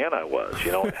of a fan I was,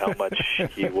 and how much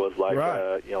he was like,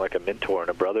 like a mentor and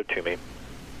a brother to me.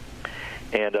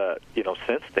 And,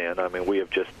 since then, we have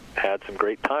just had some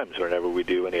great times whenever we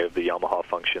do any of the Yamaha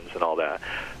functions and all that.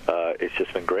 It's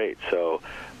just been great. So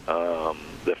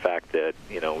the fact that,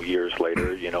 years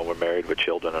later, we're married with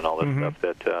children and all this stuff,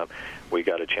 that we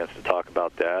got a chance to talk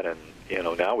about that. And,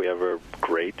 now we have a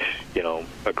great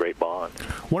bond.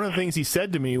 One of the things he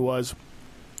said to me was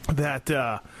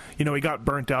that, he got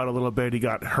burnt out a little bit. He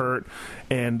got hurt.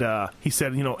 And he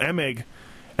said, Emig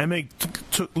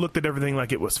looked at everything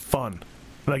like it was fun.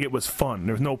 Like it was fun.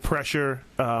 There was no pressure.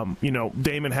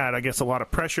 Damon had, I guess, a lot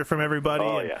of pressure from everybody.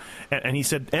 Oh, yeah. And he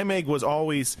said Emig was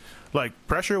always like,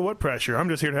 pressure? What pressure? I'm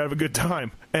just here to have a good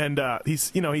time. And he's,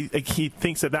 he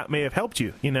thinks that may have helped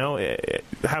you,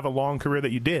 have a long career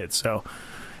that you did. So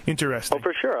interesting. Oh,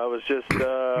 for sure. I was just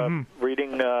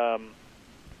reading the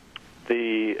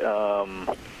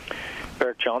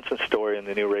Eric Johnson story in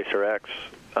the new Racer X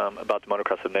about the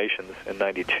Motocross of Nations in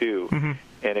 '92.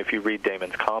 And if you read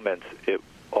Damon's comments, it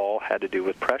all had to do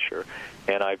with pressure.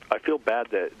 And I feel bad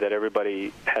that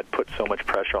everybody had put so much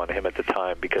pressure on him at the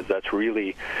time, because that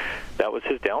was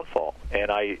his downfall.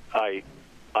 And I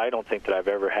don't think that I've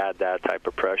ever had that type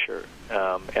of pressure.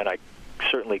 And I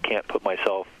certainly can't put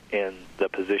myself in the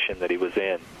position that he was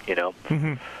in,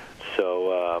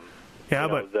 So,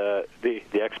 the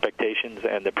expectations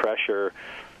and the pressure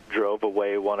drove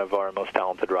away one of our most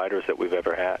talented riders that we've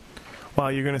ever had.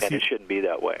 Well, you're going to see, and it shouldn't be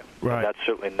that way. Right. And that's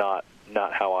certainly not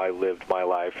how I lived my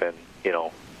life and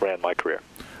ran my career.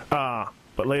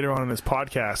 but later on in this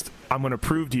podcast, I'm going to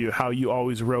prove to you how you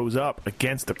always rose up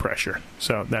against the pressure.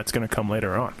 So that's going to come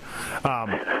later on.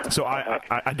 So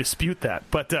I dispute that.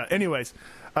 But anyways,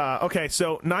 okay,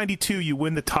 so 92, you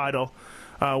win the title.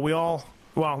 A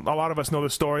lot of us know the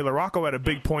story. LaRocco had a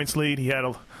big points lead. He had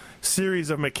a series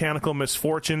of mechanical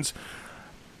misfortunes.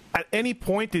 At any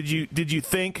point, did you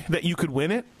think that you could win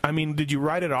it? I mean, did you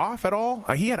write it off at all?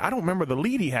 I don't remember the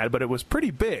lead he had, but it was pretty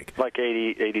big. Like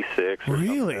 86 or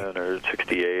really? Or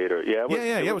 68 or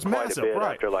it was massive, quite a bit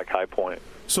right? After like High Point.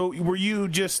 So were you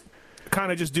just kind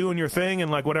of just doing your thing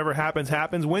and like whatever happens?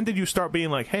 When did you start being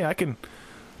like, hey, I can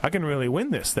really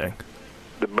win this thing?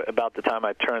 About the time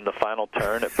I turned the final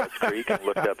turn at Butts Creek and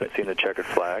looked up and seen the checkered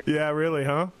flag. Yeah, really,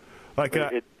 huh? Like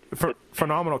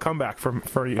phenomenal comeback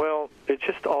for you. Well, it's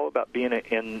just all about being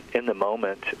in the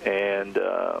moment, and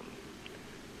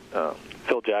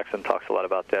Phil Jackson talks a lot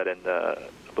about that in I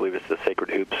believe it's the Sacred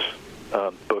Hoops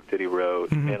book that he wrote.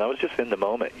 Mm-hmm. And I was just in the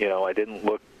moment. I didn't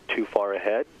look too far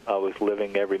ahead. I was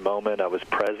living every moment. I was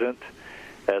present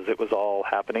as it was all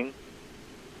happening,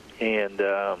 and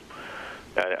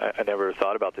I never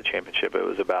thought about the championship. It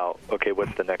was about, okay,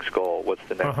 what's the next goal? What's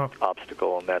the next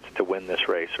obstacle? And that's to win this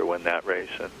race or win that race.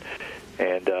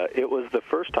 And it was the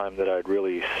first time that I'd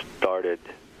really started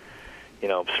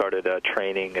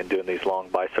training and doing these long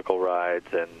bicycle rides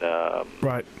and,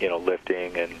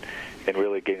 lifting and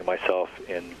really getting myself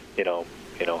in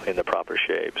the proper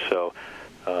shape. So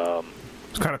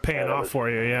it's kind of paying off for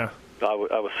you, yeah. I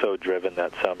was so driven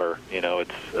that summer.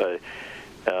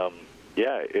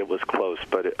 Yeah, it was close,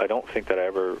 but I don't think that I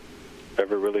ever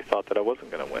really thought that I wasn't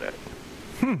going to win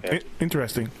it.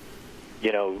 Interesting.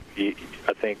 I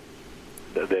think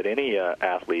that any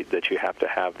athlete that you have to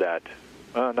have that.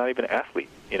 Not even athlete.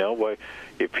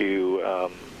 If you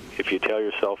tell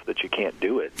yourself that you can't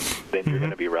do it, then you're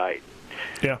going to be right.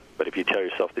 Yeah. But if you tell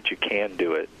yourself that you can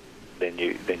do it, then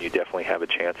you definitely have a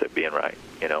chance at being right.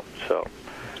 So.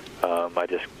 I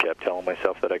just kept telling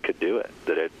myself that I could do it,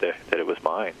 that it was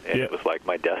mine, and it was like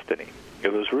my destiny.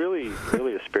 It was really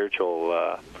a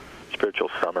spiritual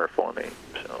summer for me.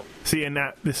 So see, and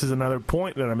this is another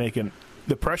point that I'm making.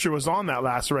 The pressure was on that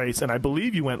last race, and I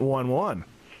believe you went 1-1,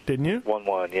 didn't you?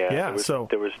 1-1, yeah. Yeah.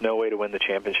 There was no way to win the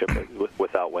championship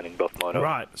without winning both motos.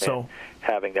 Right. So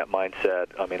having that mindset.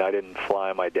 I mean, I didn't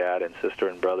fly my dad and sister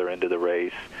and brother into the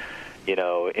race.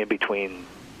 In between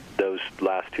those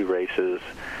last two races.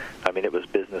 I mean, it was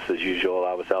business as usual.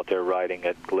 I was out there riding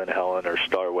at Glen Helen or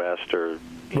Star West or,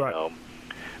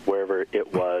 wherever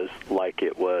it was, like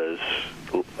there was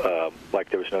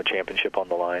no championship on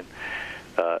the line.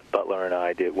 Butler and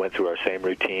I went through our same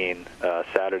routine.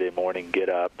 Saturday morning, get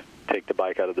up, take the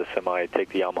bike out of the semi, take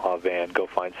the Yamaha van, go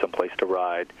find some place to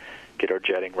ride, get our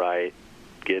jetting right,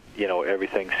 get,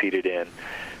 everything seated in.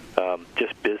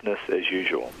 Just business as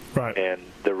usual. Right. And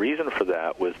the reason for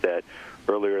that was that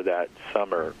earlier that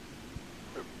summer,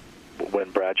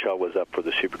 when Bradshaw was up for the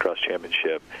Supercross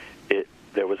Championship,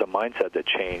 there was a mindset that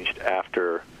changed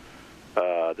after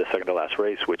the second to last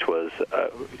race, which was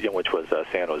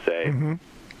San Jose. Mm-hmm.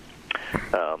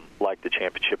 Like the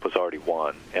championship was already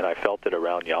won, and I felt it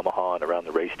around Yamaha and around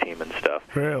the race team and stuff.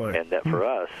 Really? And that for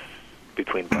us,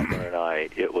 between Butler and I,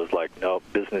 it was like, no,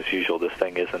 business as usual. This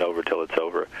thing isn't over till it's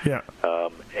over. Yeah.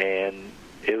 And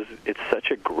it's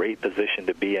such a great position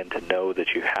to be in, to know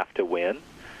that you have to win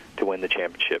the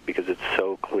championship, because it's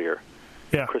so clear,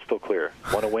 crystal clear.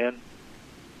 Want to win?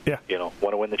 Yeah.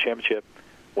 Want to win the championship,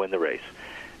 win the race.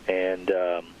 And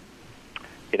that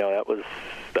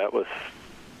was.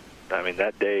 I mean,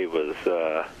 that day was.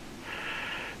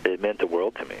 It meant the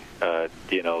world to me. That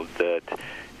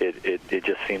it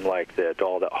just seemed like that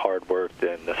all that hard work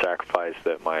and the sacrifice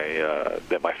that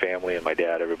my family and my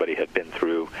dad, everybody had been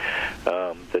through,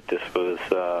 that this was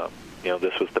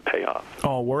the payoff.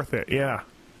 All worth it, yeah.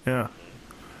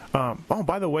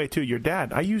 By the way, too, your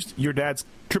dad. I used your dad's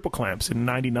triple clamps in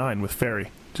 '99 with Ferry.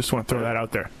 Just want to throw that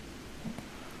out there.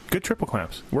 Good triple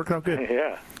clamps, worked out good.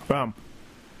 Yeah.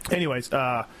 Anyways,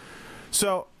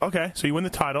 so you win the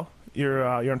title. You're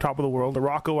on top of the world.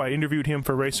 LaRocco, I interviewed him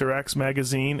for Racer X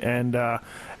magazine and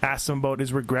asked him about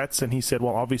his regrets, and he said,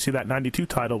 well, obviously that 92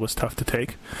 title was tough to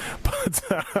take. But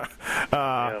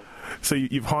so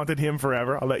you've haunted him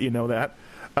forever. I'll let you know that.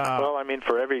 Well, I mean,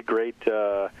 for every great,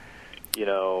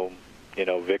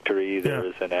 victory, there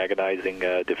is an agonizing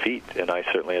defeat, and I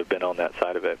certainly have been on that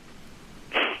side of it.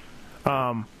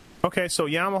 Okay, so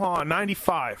Yamaha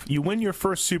 95. You win your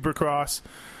first Supercross.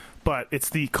 But it's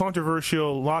the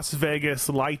controversial Las Vegas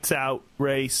lights out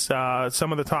race.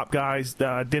 Some of the top guys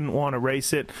didn't want to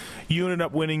race it. You ended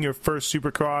up winning your first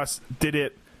Supercross. Did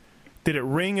Did it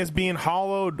ring as being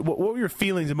hollowed? What were your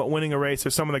feelings about winning a race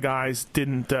if some of the guys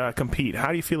didn't compete? How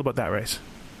do you feel about that race?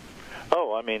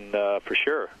 Oh, I mean, for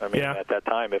sure. I mean, at that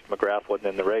time, if McGrath wasn't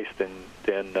in the race, then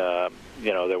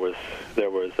there was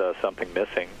something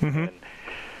missing. Mm-hmm.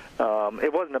 And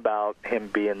it wasn't about him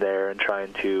being there and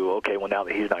trying to, okay, well, now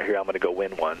that he's not here, I'm going to go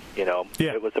win one.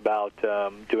 It was about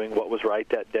doing what was right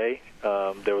that day.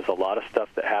 There was a lot of stuff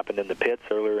that happened in the pits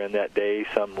earlier in that day.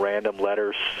 Some random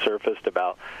letters surfaced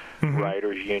about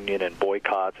riders union and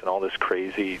boycotts and all this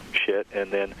crazy shit.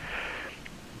 And then,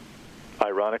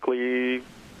 ironically,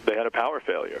 they had a power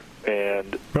failure.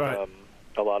 And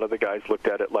a lot of the guys looked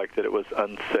at it like that it was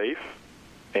unsafe.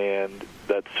 And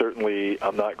that's certainly,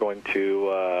 I'm not going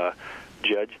to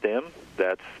judge them.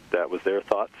 That was their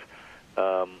thoughts.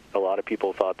 A lot of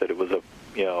people thought that it was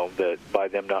that by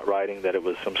them not riding, that it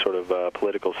was some sort of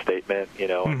political statement. I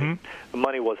mean, the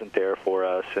money wasn't there for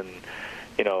us, and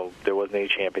there wasn't any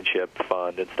championship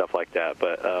fund and stuff like that.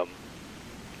 But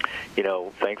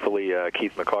thankfully,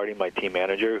 Keith McCarty, my team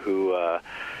manager, who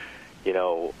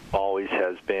always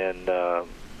has been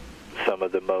some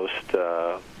of the most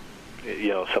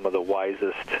some of the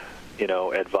wisest,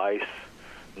 advice,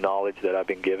 knowledge that I've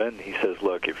been given. He says,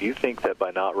 look, if you think that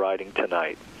by not riding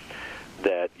tonight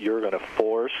that you're going to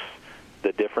force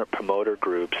the different promoter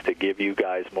groups to give you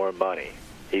guys more money,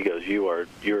 he goes, you're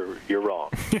wrong.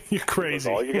 You're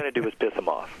crazy. All you're going to do is piss them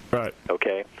off. Right.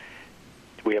 Okay?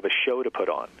 We have a show to put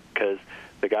on, because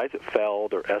the guys at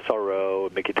Feld or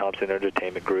SRO, Mickey Thompson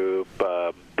Entertainment Group,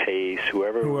 Pace,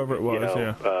 whoever it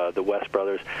was, the West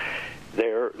Brothers,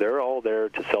 they're all there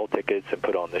to sell tickets and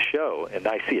put on the show, and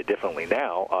I see it differently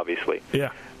now, obviously.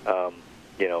 Yeah.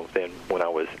 Than when I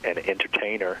was an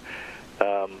entertainer,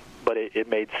 but it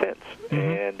made sense.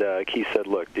 Mm-hmm. And Keith said,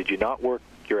 "Look, did you not work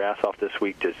your ass off this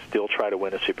week to still try to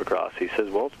win a Supercross?" He says,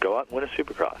 "Well, go out and win a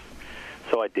Supercross."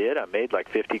 So I did. I made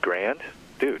like $50,000,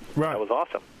 dude. Right. That was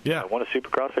awesome. Yeah. I won a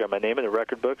Supercross. I got my name in the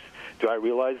record books. Do I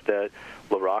realize that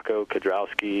LaRocco,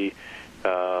 Kudrowski,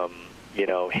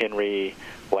 Henry,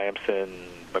 Lamson,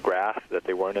 McGrath, that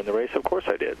they weren't in the race? Of course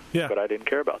I did. Yeah. But I didn't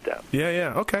care about that.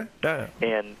 Yeah. Okay. Yeah.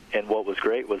 And what was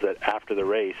great was that after the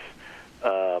race,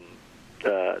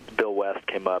 Bill West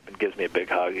came up and gives me a big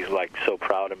hug. He's like so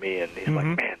proud of me, and he's like,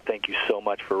 "Man, thank you so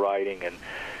much for riding," and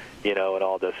and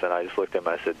all this. And I just looked at him.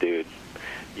 I said, "Dude,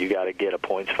 you got to get a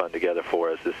points fund together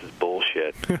for us. This is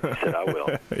bullshit." He said, "I will.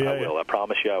 I will. I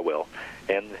promise you, I will."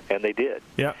 And they did.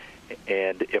 Yeah.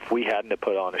 And if we hadn't have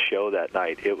put on a show that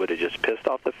night, it would have just pissed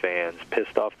off the fans,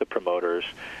 pissed off the promoters.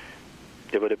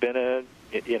 It would have been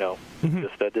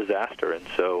just a disaster. And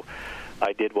so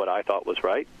I did what I thought was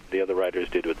right. The other riders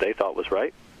did what they thought was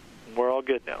right. We're all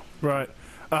good now. Right.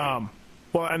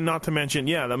 Well, and not to mention,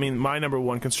 I mean, my number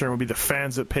one concern would be the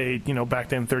fans that paid, back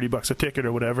then $30 a ticket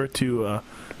or whatever to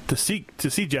see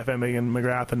Jeff Emig and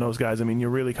McGrath and those guys. I mean, you're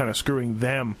really kind of screwing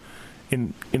them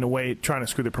in a way, trying to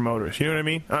screw the promoters. You know what I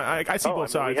mean? I see both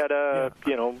sides. We had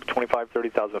 25,000,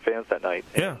 30,000 fans that night.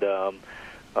 Yeah. And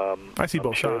I see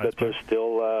both sides. That there's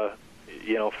still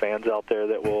fans out there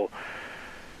that will.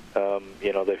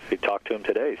 If you talk to them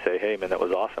today, say, "Hey, man, that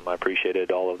was awesome. I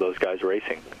appreciated all of those guys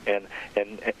racing." And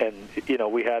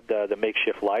we had the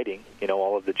makeshift lighting,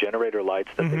 all of the generator lights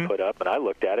that they put up, and I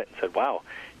looked at it and said, "Wow,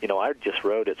 I just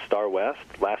rode at Star West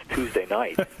last Tuesday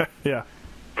night." Yeah.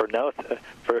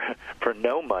 For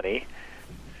no money,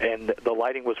 and the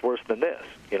lighting was worse than this.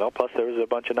 Plus there was a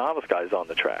bunch of novice guys on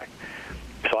the track.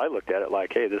 So I looked at it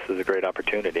like, "Hey, this is a great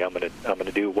opportunity. I'm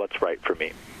gonna do what's right for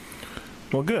me."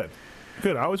 Well, good.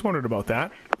 I always wondered about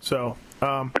that. So,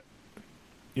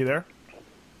 you there?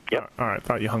 Yep. All right.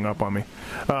 Thought you hung up on me.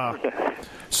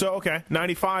 So, okay,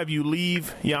 95, you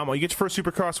leave Yamaha. You get your first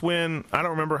Supercross win. I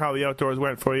don't remember how the outdoors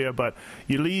went for you, but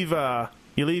you leave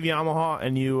Yamaha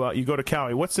and you go to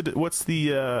Cali. What's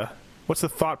the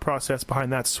thought process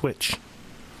behind that switch?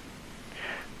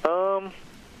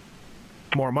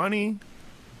 More money?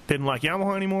 Didn't like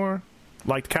Yamaha anymore?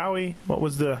 Liked Cowie? What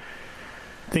was the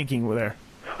thinking there?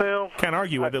 Well, can't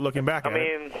argue with it looking back at it. I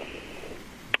mean,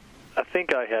 I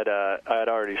think I had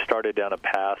already started down a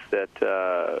path that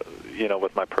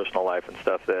with my personal life and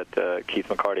stuff that Keith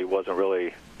McCarty wasn't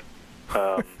really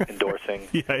endorsing.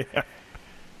 Yeah.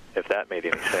 If that made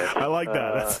any sense. I like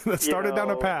that. That started down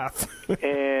a path.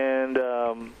 And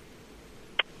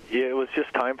it was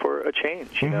just time for a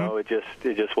change. It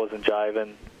just wasn't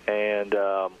jiving. And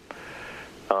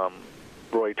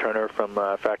Roy Turner from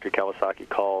Factory Kawasaki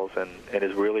calls and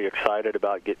is really excited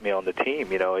about getting me on the team.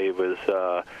 He was,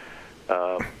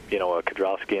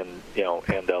 Kudrowski and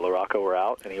LaRocco were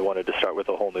out, and he wanted to start with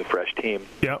a whole new, fresh team.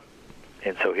 Yep.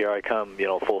 so here I come,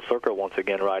 full circle once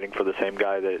again, riding for the same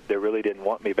guy that really didn't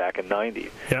want me back in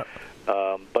 '90. Yep.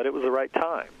 But it was the right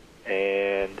time,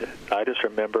 and I just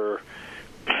remember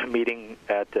meeting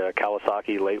at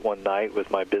Kawasaki late one night with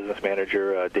my business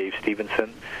manager, Dave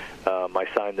Stevenson. I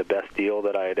signed the best deal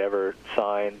that I had ever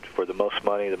signed for the most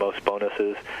money, the most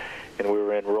bonuses, and we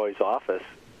were in Roy's office.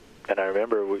 And I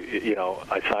remember,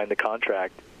 I signed the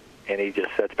contract, and he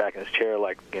just sits back in his chair,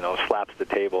 slaps the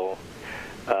table,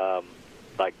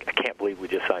 I can't believe we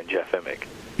just signed Jeff Emig.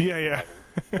 Yeah.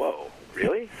 Whoa,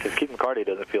 really? Because Keith McCarty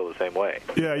doesn't feel the same way.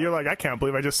 Yeah, you're like, I can't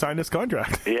believe I just signed this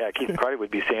contract. Yeah, Keith McCarty would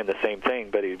be saying the same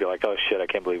thing, but he'd be like, oh, shit, I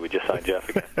can't believe we just signed Jeff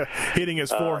again. Hitting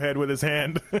his forehead with his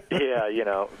hand.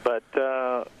 Yeah, but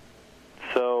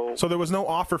So there was no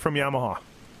offer from Yamaha?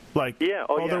 Yeah.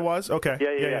 There was? Okay.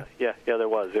 Yeah, there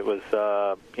was. It was,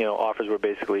 offers were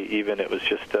basically even. It was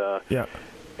just, it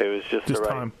was just the right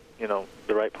time.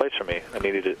 The right place for me. I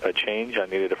needed a change. I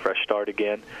needed a fresh start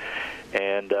again.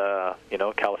 And,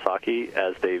 Kawasaki,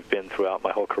 as they've been throughout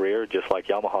my whole career, just like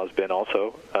Yamaha's been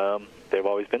also, they've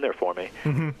always been there for me.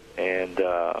 Mm-hmm. And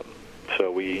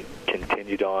so we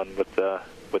continued on with the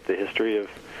history of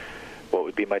what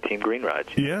would be my Team Green rides.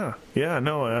 Yeah,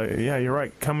 you're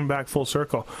right. Coming back full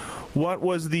circle. What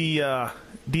was the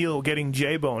deal getting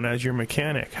J-Bone as your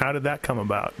mechanic? How did that come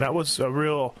about? That was a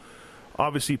real,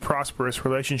 obviously, prosperous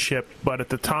relationship, but at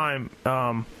the time,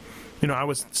 I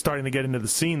was starting to get into the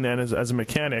scene then as a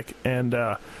mechanic, and,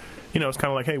 it's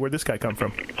kind of like, hey, where'd this guy come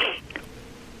from?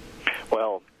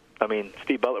 Well,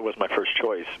 Steve Butler was my first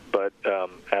choice, but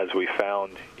as we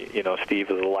found, Steve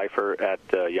is a lifer at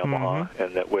Yamaha, mm-hmm.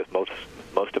 and that with most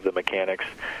of the mechanics,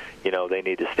 they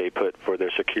need to stay put for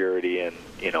their security and,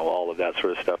 all of that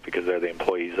sort of stuff because they're the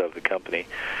employees of the company.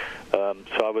 So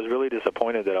I was really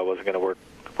disappointed that I wasn't going to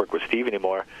work with Steve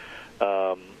anymore.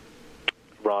 Ron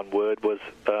Wood was,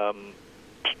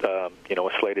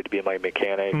 was slated to be my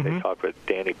mechanic. Mm-hmm. They talked with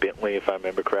Danny Bentley, if I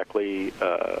remember correctly.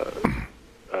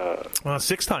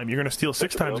 Six time. You're going to steal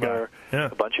six times guy. Yeah.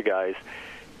 A bunch of guys.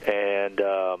 And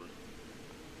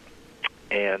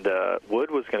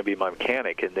Wood was going to be my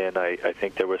mechanic, and then I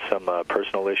think there was some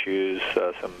personal issues,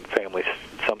 some family,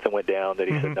 something went down that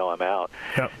he mm-hmm. said, no, I'm out.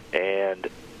 Yep. And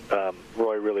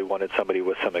Roy really wanted somebody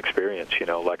with some experience,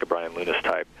 like a Brian Lunas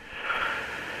type.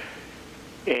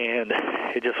 And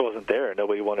it just wasn't there.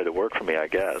 Nobody wanted to work for me, I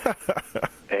guess.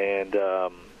 And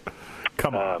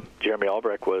come on. Jeremy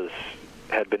Albrecht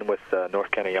had been with North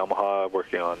County Yamaha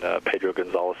working on Pedro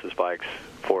Gonzalez's bikes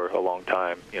for a long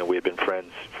time. We had been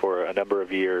friends for a number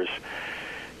of years,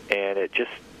 and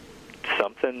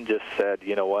something just said,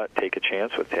 you know what, take a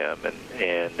chance with him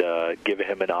and give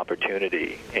him an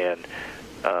opportunity. And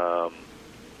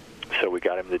so we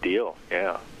got him the deal.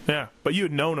 Yeah. Yeah, but you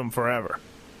had known him forever.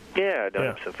 Yeah, I'd known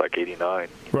him since like '89.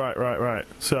 Right.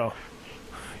 So,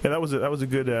 yeah, that was a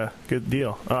good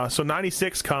deal. So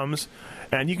 '96 comes.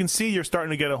 And you can see you're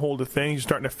starting to get a hold of things. You're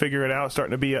starting to figure it out,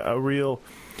 starting to be a real...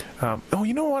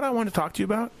 you know what I want to talk to you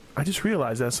about? I just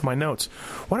realized that's in my notes.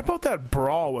 What about that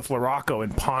brawl with Larocco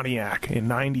in Pontiac in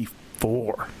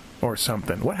 '94 or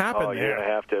something? What happened there? You're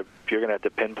going to have to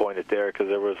pinpoint it there because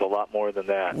there was a lot more than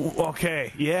that.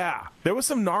 Okay, yeah. There was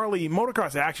some gnarly...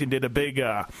 Motocross Action did a big,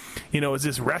 is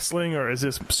this wrestling or is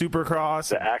this Supercross?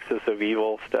 The Axis of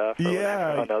Evil stuff.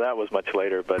 Yeah. Oh, no, that was much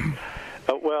later, but...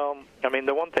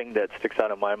 the one thing that sticks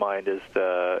out in my mind is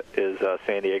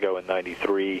San Diego in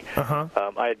 '93.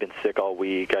 Uh-huh. I had been sick all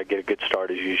week. I get a good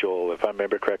start as usual. If I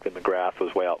remember correctly, McGrath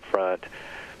was way out front,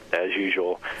 as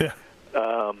usual. Yeah.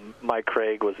 Mike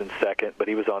Craig was in second, but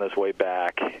he was on his way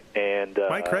back. And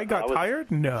Mike Craig got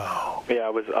tired? No. Yeah, I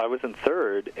was in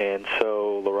third, and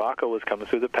so Larocco was coming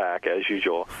through the pack as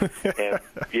usual. And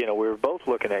we were both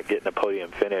looking at getting a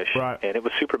podium finish. Right. And it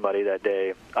was super muddy that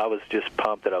day. I was just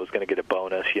pumped that I was going to get a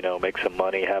bonus, make some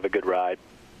money, have a good ride.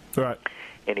 Right.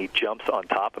 And he jumps on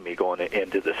top of me going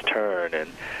into this turn, and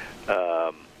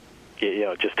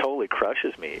just totally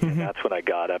crushes me. Mm-hmm. And that's when I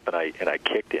got up and I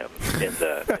kicked him in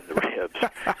the ribs.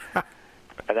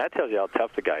 And that tells you how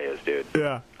tough the guy is, dude.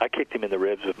 Yeah. I kicked him in the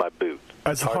ribs with my boot.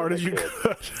 As hard as you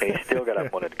could. And he still got up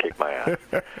and wanted to kick my ass.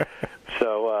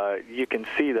 So you can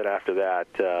see that after that,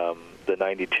 the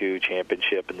 '92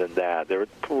 championship and then that, there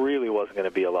really wasn't going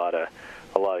to be a lot of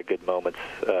good moments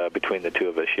between the two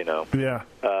of us, Yeah.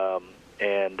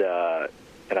 And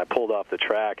I pulled off the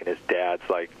track, and his dad's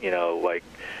like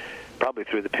probably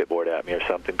threw the pit board at me or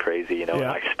something crazy, and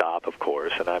I stop, of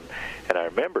course, and I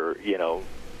remember,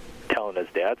 telling his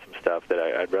dad some stuff that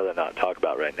I'd rather not talk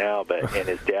about right now, and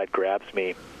his dad grabs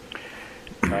me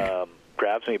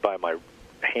by my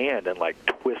hand and like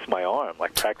twists my arm,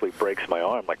 like practically breaks my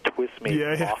arm, like twists me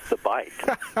off the bike.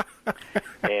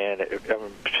 And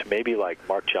maybe like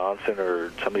Mark Johnson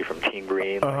or somebody from Team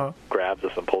Green like, grabs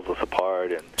us and pulls us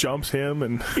apart and jumps him.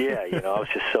 And yeah, I was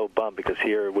just so bummed because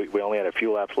here we only had a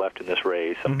few laps left in this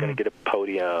race. I'm going to get a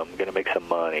podium, I'm going to make some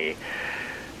money.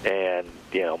 And,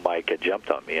 Mike had jumped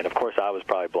on me. And, of course, I was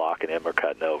probably blocking him or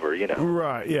cutting over,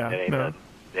 Right, yeah.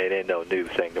 It ain't no new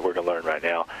thing that we're going to learn right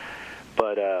now.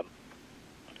 But,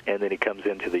 and then he comes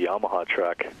into the Yamaha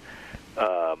truck.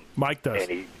 Mike does. And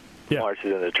he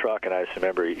marches in the truck, and I just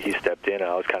remember he stepped in, and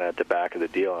I was kind of at the back of the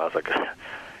deal, and I was like,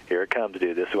 here it comes,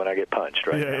 dude. This is when I get punched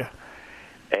now. Yeah.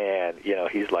 And,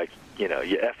 he's like, you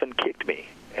effing kicked me.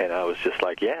 And I was just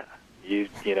like, yeah. You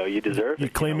deserve it. You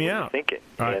clean me out. Thinking.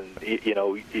 Right. And,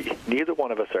 neither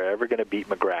one of us are ever going to beat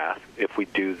McGrath if we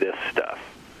do this stuff.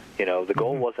 The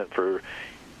goal wasn't for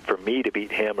me to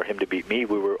beat him or him to beat me.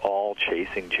 We were all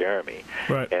chasing Jeremy.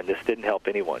 Right. And this didn't help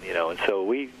anyone, And so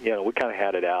we kind of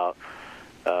had it out.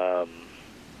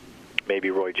 Maybe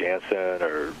Roy Jansen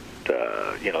or,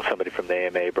 somebody from the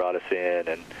AMA brought us in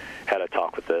and had a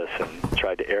talk with us and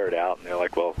tried to air it out. And they're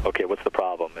like, well, okay, what's the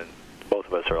problem? And both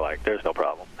of us are like, there's no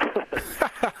problem.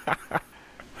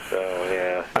 So,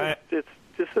 yeah, it's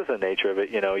just the nature of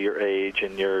it, your age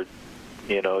and your,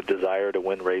 desire to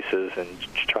win races and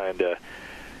trying to,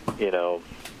 just,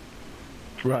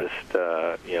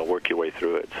 work your way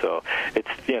through it. So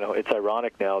it's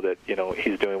ironic now that,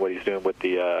 he's doing what he's doing with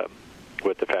the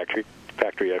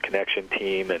factory connection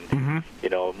team and,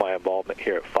 my involvement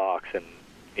here at Fox and,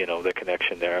 the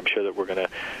connection there. I'm sure that we're going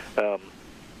to,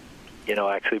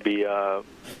 actually be,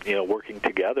 working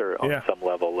together on some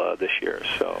level this year.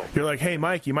 So you're like, hey,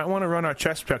 Mike, you might want to run our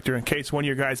chest protector in case one of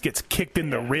your guys gets kicked in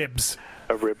the ribs.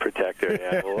 A rib protector,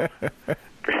 yeah. Well,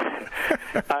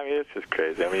 I mean, it's just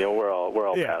crazy. I mean, we're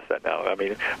all past that now. I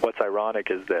mean, what's ironic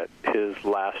is that his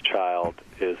last child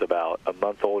is about a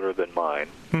month older than mine,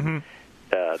 than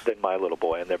my little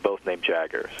boy, and they're both named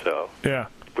Jagger. So yeah.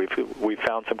 We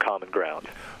found some common ground.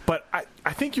 But I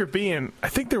think I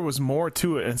think there was more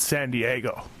to it in San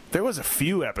Diego. There was a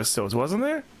few episodes, wasn't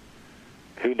there?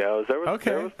 Who knows? There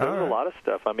was a lot of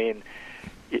stuff. I mean,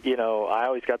 I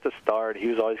always got the start. He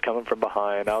was always coming from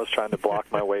behind. I was trying to block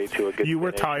my way to a good You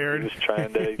were finish. tired. He was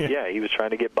trying to, he was trying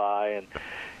to get by. And,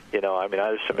 I mean,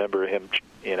 I just remember him,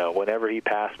 whenever he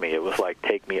passed me, it was like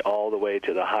take me all the way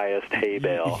to the highest hay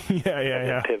bale.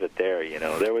 And pivot there,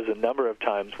 There was a number of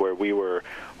times where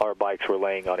our bikes were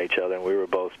laying on each other and we were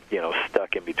both,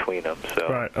 stuck in between them. So,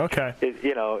 right, okay.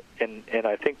 And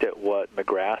I think that what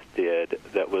McGrath did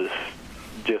that was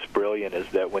just brilliant is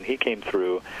that when he came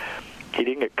through, he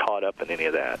didn't get caught up in any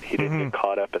of that. He didn't get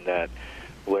caught up in that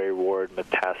Larry Ward,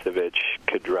 Matasevich,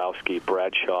 Kudrowski,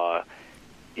 Bradshaw,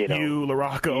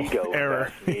 LaRocco ego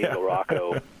error.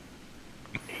 LaRocco.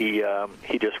 He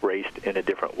just raced in a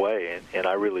different way, and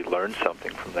I really learned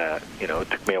something from that. It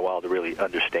took me a while to really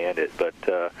understand it, but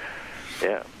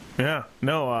yeah. Yeah,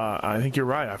 no, I think you're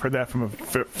right. I've heard that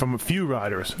from a few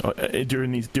riders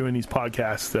during these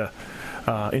podcasts.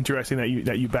 Interesting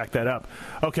that you back that up.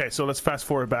 Okay, so let's fast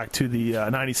forward back to the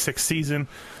 '96 season.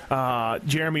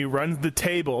 Jeremy runs the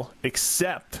table,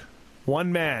 except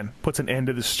one man puts an end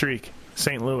to the streak.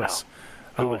 St. Louis.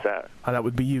 Wow. Who was that? That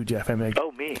would be you, Jeff Emig.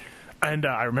 Oh, me. And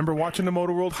I remember watching the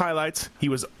Motor World highlights. He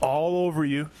was all over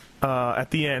you at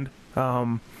the end,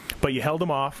 but you held him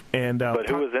off. But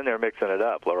who was in there mixing it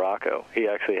up? LaRocco. He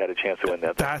actually had a chance to win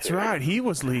that. That's right. He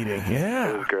was leading.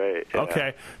 Yeah. It was great. Yeah.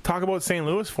 Okay. Talk about St.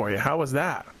 Louis for you. How was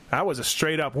that? That was a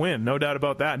straight-up win. No doubt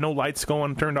about that. No lights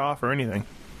turned off or anything.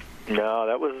 No,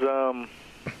 that was...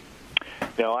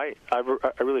 I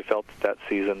really felt that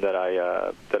season that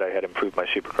I had improved my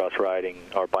Supercross riding.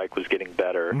 Our bike was getting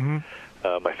better.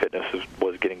 My fitness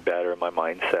was getting better. My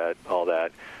mindset, all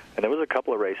that. And there was a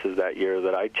couple of races that year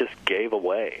that I just gave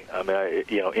away. I mean,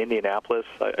 Indianapolis,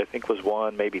 I think was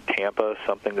one. Maybe Tampa,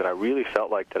 something that I really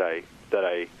felt like that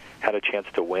I had a chance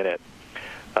to win it,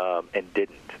 and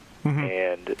didn't.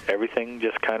 And everything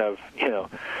just kind of,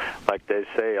 like they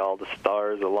say, all the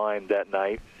stars aligned that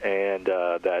night, and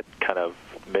that kind of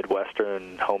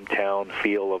Midwestern hometown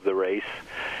feel of the race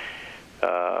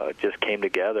just came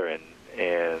together, and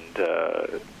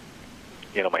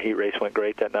my heat race went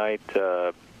great that night.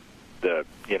 The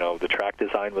track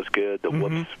design was good. The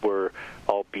whoops were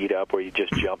all beat up where you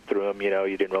just jumped through them. You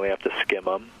didn't really have to skim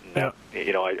them. I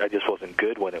just wasn't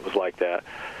good when it was like that.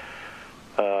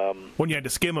 When you had to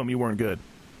skim them, you weren't good.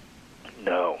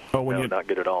 No, not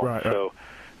good at all. Right, so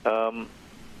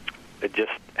it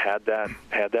just had that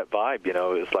vibe. It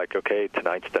was like, okay,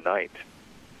 tonight's the night,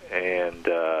 and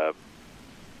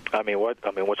I mean, what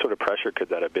sort of pressure could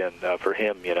that have been for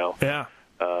him? Yeah.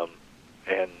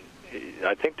 And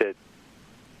I think that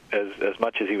as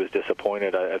much as he was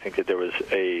disappointed, I think that there was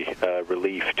a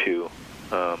relief too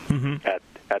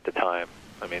at the time.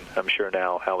 I mean, I'm sure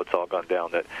now how it's all gone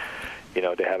down that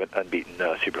to have an unbeaten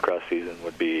Supercross season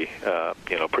would be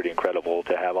pretty incredible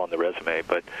to have on the resume.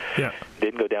 But it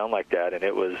didn't go down like that, and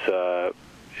it was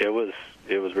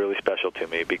really special to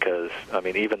me because I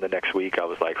mean, even the next week I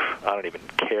was like, I don't even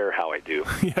care how I do.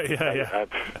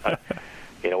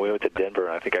 We went to Denver,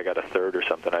 and I think I got a third or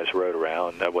something. I just rode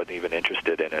around. I wasn't even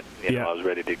interested in it. I was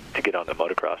ready to get on the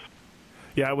motocross.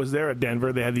 Yeah, I was there at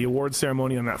Denver. They had the award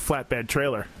ceremony on that flatbed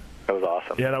trailer. That was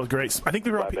awesome. Yeah, that was great. I think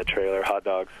they brought flatbed trailer, hot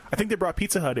dogs. I think they brought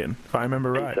Pizza Hut in, if I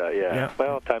remember right. Pizza, yeah.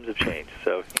 Well, times have changed,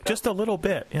 so just a little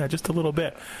bit. Yeah, just a little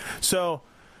bit. So,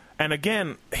 and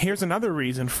again, here's another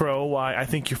reason, Fro, why I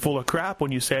think you're full of crap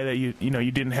when you say that you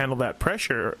didn't handle that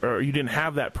pressure or you didn't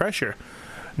have that pressure.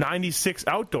 96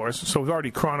 outdoors, so we've already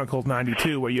chronicled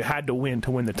 92 where you had to win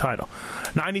the title.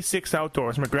 96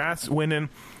 outdoors, McGrath's winning,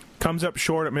 comes up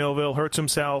short at Millville, hurts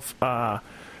himself.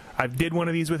 I did one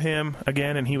of these with him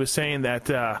again, and he was saying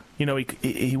that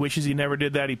he wishes he never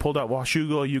did that. He pulled out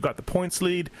Washougal, you got the points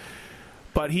lead,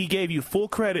 but he gave you full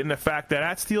credit in the fact that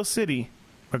at Steel City,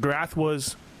 McGrath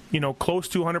was close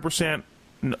to 100%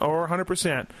 or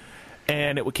 100%.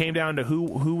 And it came down to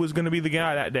who was going to be the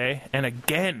guy that day. And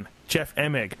again, Jeff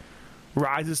Emig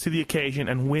rises to the occasion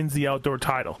and wins the outdoor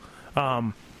title.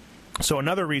 So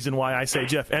another reason why I say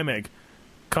Jeff Emig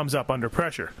comes up under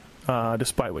pressure,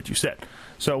 despite what you said.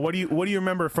 So what do you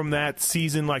remember from that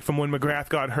season, like from when McGrath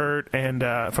got hurt and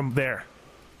from there?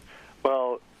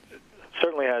 Well,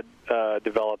 certainly had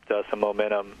developed some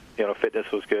momentum. Fitness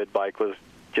was good. Bike was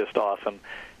just awesome.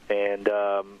 And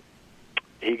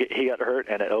he got hurt,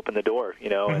 and it opened the door,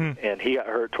 and he got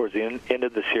hurt towards the end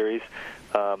of the series.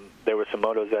 There were some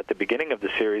motos at the beginning of the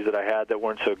series that I had that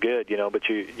weren't so good, but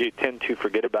you tend to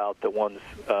forget about the ones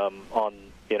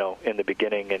in the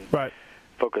beginning and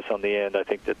focus on the end. I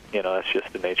think that, that's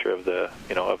just the nature of the,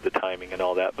 of the timing and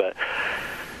all that. But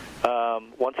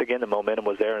once again, the momentum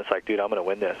was there, and it's like, dude, I'm going to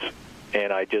win this.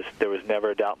 And there was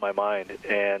never a doubt in my mind.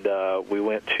 And we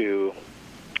went to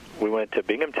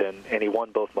Binghamton, and he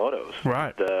won both motos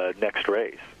the next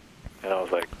race. And I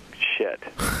was like, shit,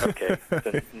 okay.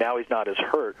 So now he's not as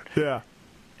hurt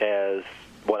as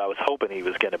what I was hoping he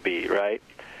was going to be, right?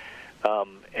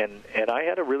 And I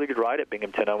had a really good ride at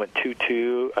Binghamton. I went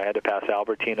 2-2. I had to pass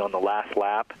Albertine on the last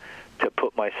lap to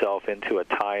put myself into a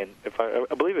tie-in.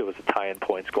 I believe it was a tie-in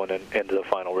points going into the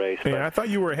final race. Yeah, but I thought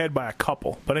you were ahead by a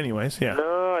couple. But anyways, yeah.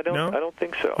 No, I don't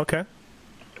think so. Okay.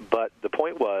 But the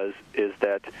point is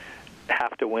that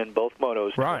have to win both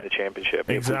motos to win the championship.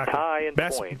 Exactly. If we tie in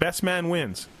points, best man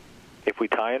wins. If we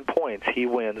tie in points, he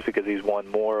wins because he's won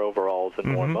more overalls and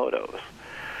more motos.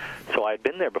 So I'd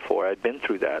been there before. I'd been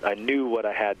through that. I knew what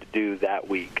I had to do that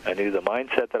week. I knew the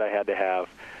mindset that I had to have,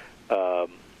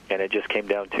 and it just came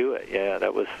down to it. Yeah,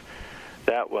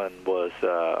 that one was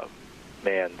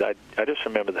man. I just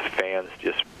remember the fans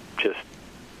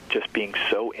just being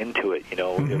so into it. It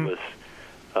was.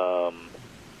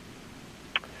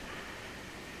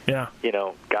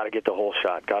 Got to get the whole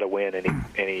shot, got to win, and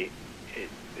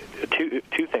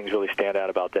two things really stand out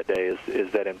about that day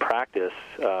is that in practice,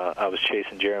 I was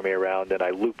chasing Jeremy around, and I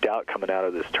looped out coming out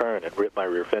of this turn and ripped my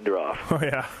rear fender off. Oh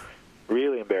yeah,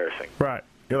 really embarrassing. Right.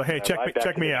 You're like, hey,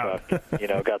 check me out.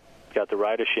 Got the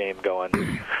ride of shame going.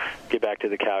 Get back to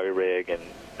the Cowie rig, and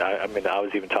I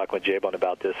was even talking with Jabon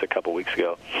about this a couple weeks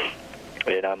ago,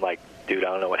 and I'm like, dude,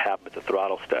 I don't know what happened with the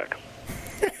throttle stack.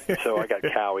 So I got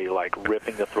Cowie like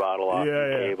ripping the throttle off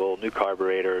the cable, new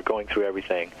carburetor, going through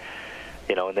everything,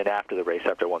 and then after the race,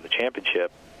 after I won the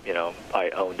championship, I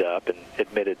owned up and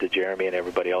admitted to Jeremy and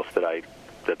everybody else that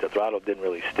the throttle didn't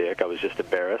really stick. I was just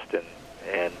embarrassed and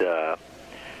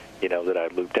that I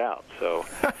looped out. So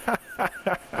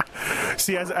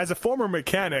see, as a former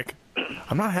mechanic,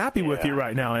 I'm not happy with you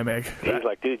right now, Emig. He's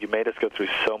like, dude, you made us go through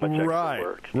so much extra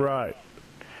work. Right.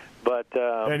 But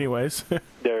anyways,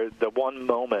 the one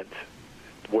moment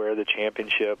where the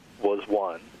championship was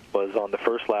won was on the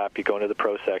first lap. You go into the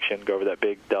pro section, go over that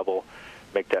big double,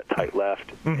 make that tight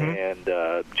left, and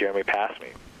Jeremy passed me.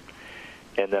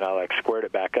 And then I squared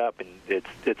it back up, and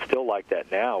it's still like that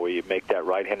now, where you make that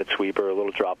right-handed sweeper, a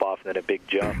little drop off, and then a big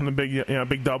jump, and a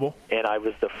big double. And I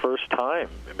was the first time,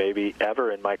 maybe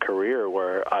ever in my career,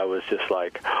 where I was just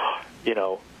like, oh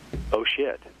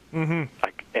shit. And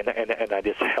I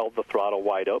just held the throttle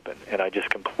wide open, and I just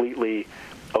completely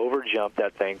overjumped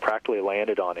that thing, practically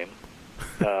landed on him,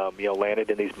 landed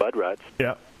in these mud ruts.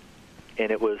 Yeah.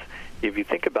 And it was, if you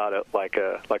think about it like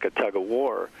a tug of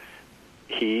war,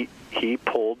 he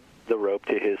pulled the rope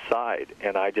to his side,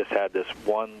 and I just had this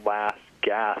one last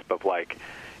gasp of like,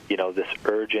 this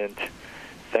urgent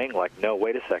thing, like, no,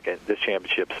 wait a second, this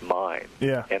championship's mine.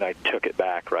 Yeah. And I took it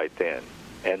back right then.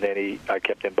 And then I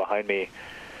kept him behind me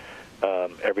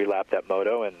every lap that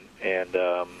moto and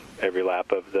every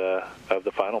lap of the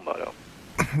final moto.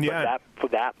 Yeah.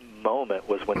 But that moment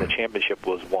was when the championship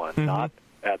was won, not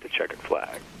at the checkered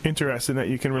flag. Interesting that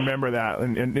you can remember that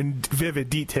in vivid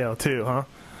detail too, huh?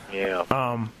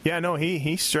 Yeah. Yeah. No,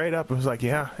 he straight up was like,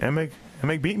 yeah, Emig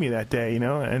beat me that day,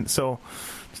 and so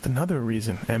just another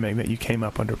reason, Emig, that you came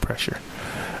up under pressure.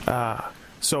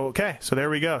 So there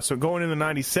we go. So going into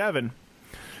 '97.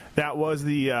 That was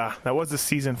the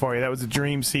season for you. That was the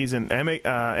dream season.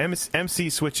 MC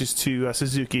switches to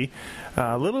Suzuki,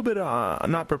 a little bit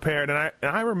not prepared, and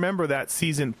I remember that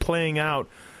season playing out.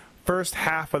 First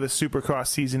half of the Supercross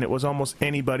season, it was almost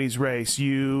anybody's race.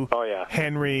 You,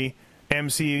 Henry,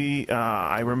 MC.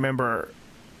 I remember,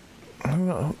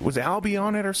 was Albie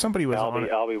on it or somebody was on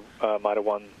it? Albie might have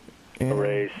won. A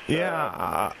race.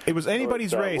 Yeah, it was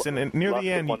anybody's race, and near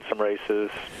the end, won some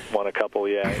races, won a couple.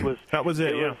 Yeah, it was. That was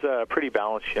it. It was pretty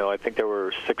balanced. I think there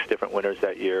were 6 different winners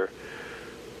that year.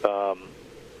 I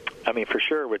mean, for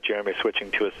sure, with Jeremy switching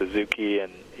to a Suzuki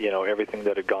and everything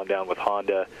that had gone down with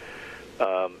Honda,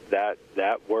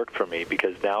 that worked for me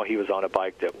because now he was on a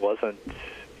bike that wasn't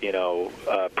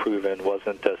proven,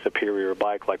 wasn't a superior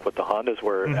bike like what the Hondas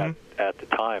were at the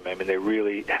time. I mean, they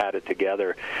really had it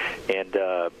together, and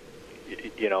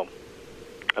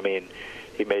I mean,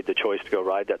 he made the choice to go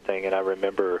ride that thing, and I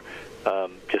remember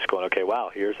just going, okay, wow,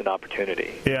 here's an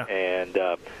opportunity. Yeah. And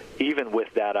even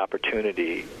with that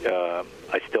opportunity,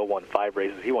 I still won 5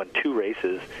 races. He won 2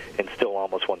 races and still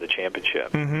almost won the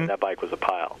championship. And that bike was a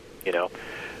pile,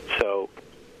 So,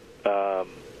 there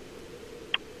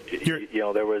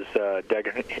was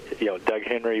Doug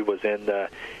Henry was in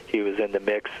the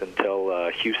mix until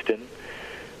Houston.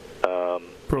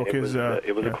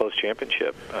 It was a close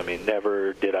championship. I mean,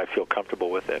 never did I feel comfortable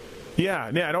with it. Yeah,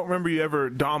 I don't remember you ever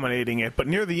dominating it, but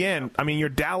near the end, I mean, your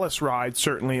Dallas ride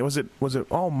certainly was it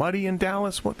all muddy in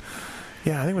Dallas? What?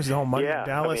 Yeah, I think it was all muddy in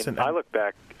Dallas. I mean, I look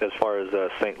back as far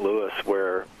as St. Louis,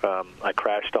 where I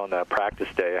crashed on the practice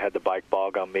day. I had the bike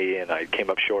bog on me, and I came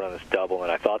up short on this double,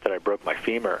 and I thought that I broke my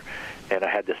femur, and I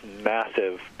had this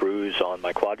massive bruise on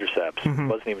my quadriceps.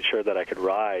 Wasn't even sure that I could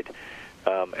ride.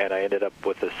 And I ended up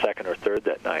with a 2nd or 3rd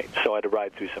that night, so I had to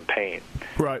ride through some pain.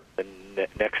 Right. The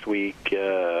next week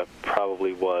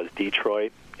probably was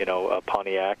Detroit,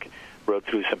 Pontiac. Rode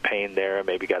through some pain there,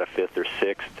 maybe got a 5th or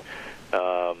 6th.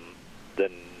 The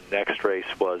next race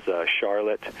was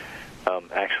Charlotte.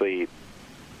 Actually,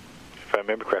 if I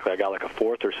remember correctly, I got like a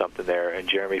 4th or something there, and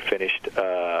Jeremy finished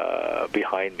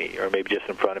behind me, or maybe just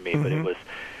in front of me. But it was,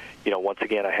 once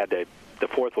again, I had to. The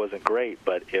 4th wasn't great,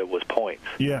 but it was points.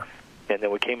 Yeah. And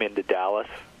then we came into Dallas,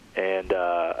 and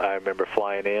I remember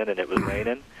flying in, and it was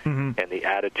raining, and the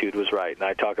attitude was right. And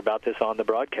I talk about this on the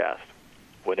broadcast.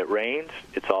 When it rains,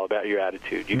 it's all about your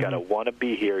attitude. You got to want to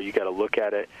be here. You got to look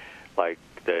at it like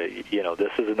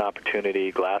this is an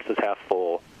opportunity, glass is half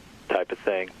full type of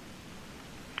thing.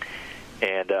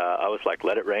 And I was like,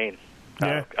 let it rain.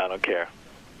 Yeah. I don't care.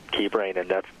 Keep raining.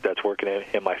 That's working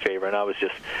in my favor. And I was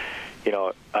just,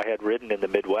 I had ridden in the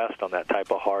Midwest on that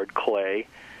type of hard clay.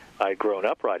 I'd grown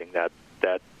up riding that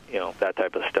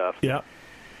type of stuff. Yeah.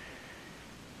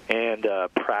 And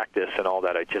practice and all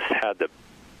that. I just had the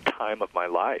time of my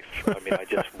life. I mean, I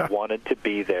just wanted to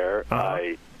be there.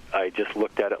 I just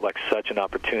looked at it like such an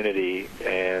opportunity,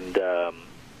 and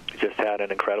just had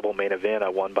an incredible main event. I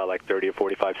won by like 30 or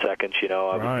 45 seconds. I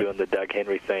was doing the Doug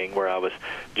Henry thing where I was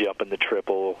jumping the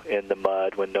triple in the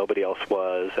mud when nobody else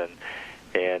was,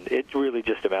 and it really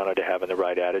just amounted to having the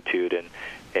right attitude,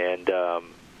 and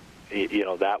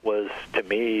that was, to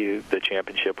me, the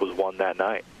championship was won that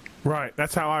night. Right.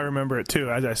 That's how I remember it,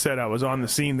 too. As I said, I was on the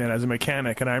scene then as a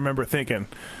mechanic, and I remember thinking,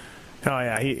 oh,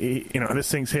 yeah, he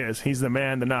this thing's his. He's the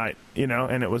man tonight,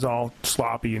 and it was all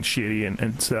sloppy and shitty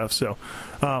and stuff. So,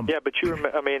 yeah, but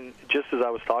I mean, just as I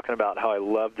was talking about how I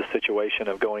loved the situation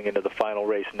of going into the final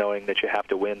race knowing that you have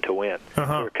to win to win,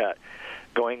 clear cut.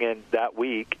 Going in that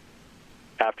week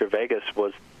after Vegas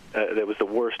was the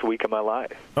worst week of my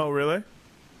life. Oh, really?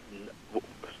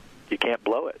 You can't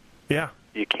blow it. Yeah.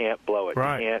 You can't blow it.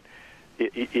 Right. You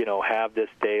can't, have this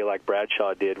day like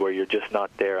Bradshaw did where you're just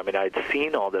not there. I mean, I'd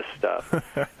seen all this stuff,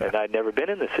 and I'd never been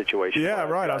in this situation. Yeah,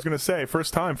 right. I was going to say,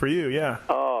 first time for you, yeah.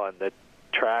 Oh, and the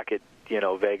track at,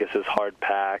 Vegas is hard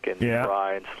pack and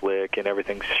dry and slick, and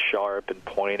everything's sharp and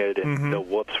pointed, and the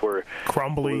whoops were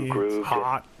crumbly, grooved,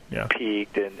 hot.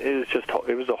 peaked, and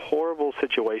it was a horrible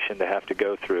situation to have to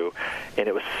go through, and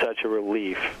it was such a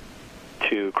relief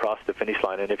to cross the finish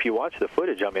line. And if you watch the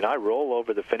footage, I mean, I roll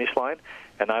over the finish line,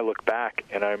 and I look back,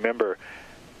 and I remember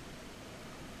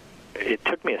it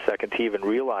took me a second to even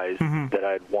realize that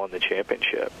I'd won the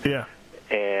championship. Yeah.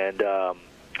 And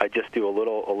I just do a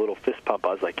little fist pump.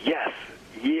 I was like, yes,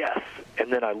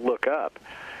 and then I look up,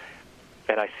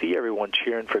 and I see everyone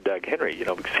cheering for Doug Henry,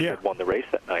 because he had won the race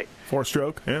that night.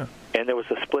 4-stroke, yeah. And there was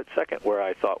a split second where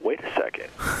I thought, wait a second,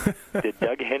 did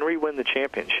Doug Henry win the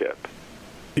championship?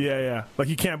 Yeah. Like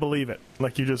you can't believe it.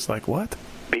 Like you're just like, what?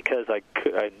 Because I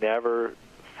never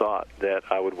thought that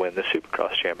I would win the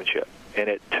Supercross championship. And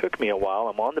it took me a while.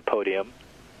 I'm on the podium.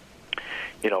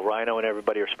 Rhino and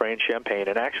everybody are spraying champagne.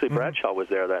 And actually, Bradshaw was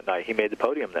there that night. He made the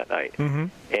podium that night.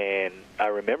 And I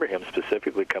remember him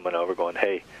specifically coming over going,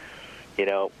 hey, I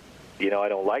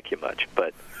don't like you much,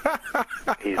 but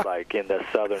he's like in the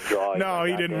southern draw. No,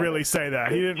 he didn't really say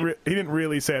that. He didn't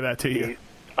really say that to you.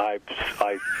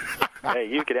 Hey,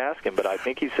 you could ask him, but I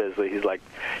think he says that he's like,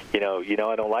 I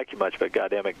don't like you much, but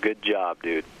goddamn it, good job,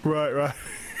 dude. Right.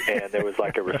 And there was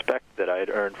like a respect that I had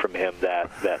earned from him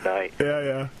that night.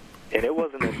 Yeah. And it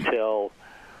wasn't until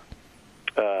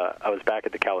I was back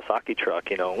at the Kawasaki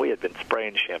truck, and we had been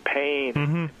spraying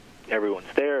champagne. Everyone's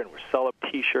there, and we're selling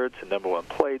T-shirts and #1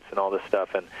 plates and all this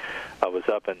stuff. And I was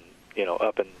up in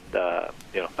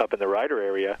the rider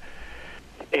area,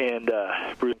 and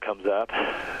Bruce comes up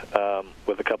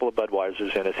with a couple of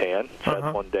Budweisers in his hand,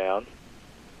 sets one down,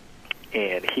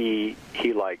 and he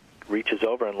like reaches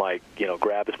over and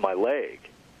grabs my leg,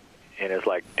 and is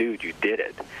like, dude, you did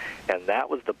it. And that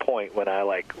was the point when I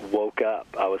woke up.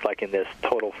 I was in this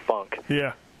total funk.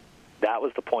 Yeah. That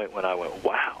was the point when I went,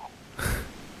 wow.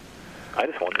 I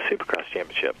just won the Supercross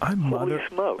championship. Holy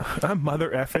smoke! I'm mother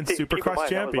effing Supercross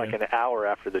champion. That was an hour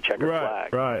after the checkered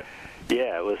flag. Right.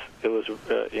 Yeah, it was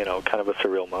kind of a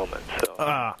surreal moment.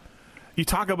 So. You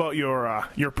talk about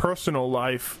your personal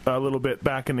life a little bit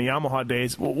back in the Yamaha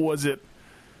days. Was it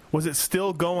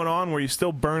still going on? Were you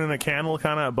still burning a candle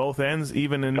kind of at both ends,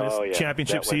 even in this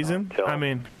championship season?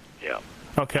 Yeah.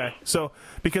 Okay, so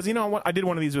because I did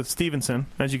one of these with Stevenson.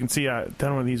 As you can see, I've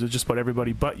done one of these with just about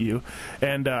everybody but you.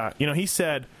 And he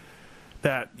said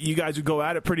that you guys would go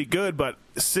at it pretty good, but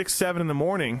 6, 7 in the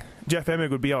morning, Jeff Emig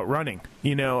would be out running.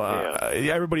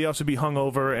 Everybody else would be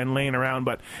hungover and laying around.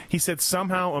 But he said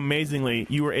somehow, amazingly,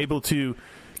 you were able to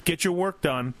get your work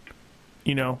done,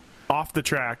 off the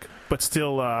track, but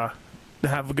still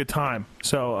have a good time.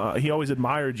 So he always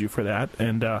admired you for that.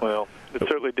 And well, it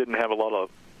certainly didn't have a lot of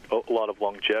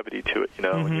longevity to it,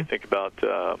 when you think about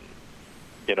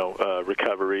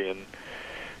recovery and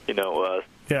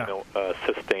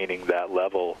sustaining that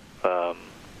level.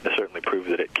 It certainly proves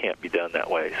that it can't be done that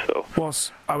way. So, well,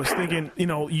 I was thinking,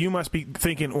 you must be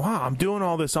thinking, wow, I'm doing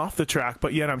all this off the track,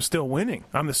 but yet I'm still winning.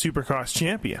 I'm the Supercross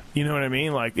champion. You know what I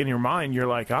mean? Like in your mind, you're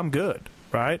like, I'm good,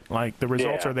 right? Like the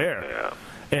results are there. Yeah.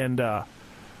 And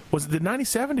was it the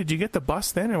 97? Did you get the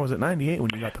bus then, or was it 98 when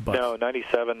you got the bus? No,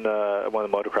 97. I won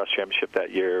the motocross championship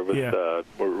that year. We're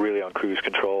really on cruise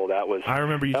control. That was. I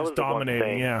remember you just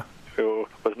dominating. Yeah. It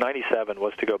was 97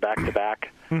 was to go back to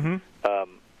back,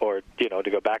 or to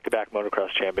go back to back motocross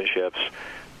championships,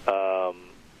 Supercross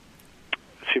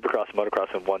and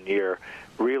motocross in 1 year.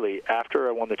 Really, after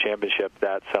I won the championship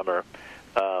that summer,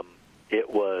 I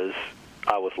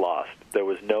was lost. There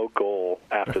was no goal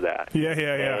after that. Yeah.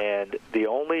 And the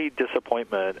only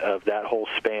disappointment of that whole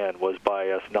span was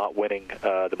by us not winning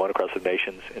the Motocross of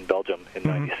Nations in Belgium in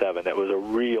 97. That was a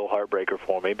real heartbreaker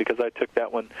for me because I took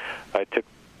that one.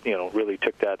 Really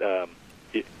took that.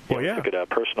 Took it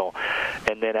personal.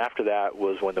 And then after that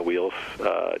was when the wheels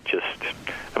I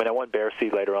won Bear Sea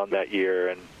later on that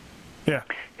year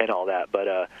and all that, but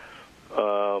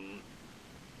I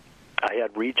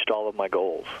had reached all of my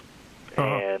goals.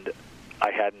 And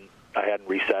I hadn't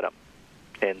reset them,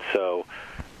 and so.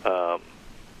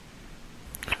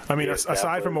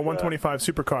 Aside from a 125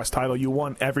 Supercross title, you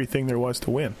won everything there was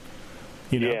to win.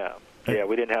 Yeah,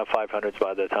 we didn't have 500s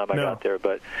by the time I got there,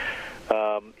 but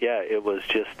it was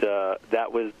just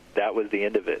that was the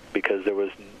end of it because there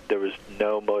was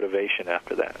no motivation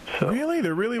after that. So, really?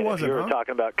 There really wasn't, if you were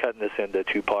talking about cutting this into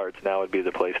 2 parts, now would be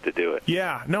the place to do it.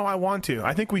 Yeah. No, I want to.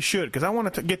 I think we should because I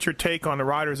want to get your take on the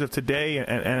riders of today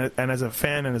and as a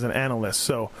fan and as an analyst.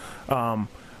 So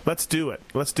let's do it.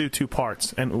 Let's do 2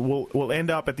 parts. And we'll end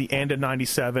up at the end of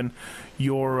 97.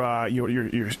 You're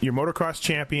motocross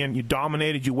champion. You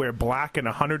dominated. You wear black in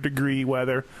 100-degree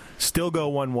weather. Still go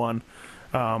 1-1.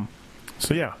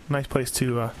 Nice place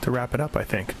to wrap it up, I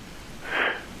think.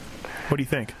 What do you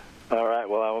think? All right.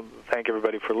 Well, I want to thank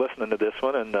everybody for listening to this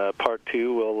one, and part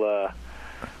 2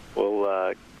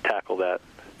 we'll tackle that.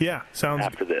 Yeah, sounds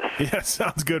after this. Yeah,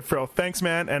 sounds good, Fro. Thanks,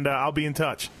 man, and I'll be in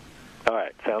touch. All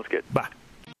right, sounds good. Bye.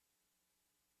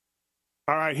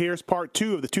 All right, here's part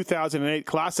 2 of the 2008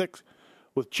 Classics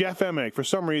with Jeff Emig. For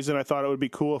some reason, I thought it would be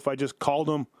cool if I just called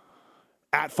him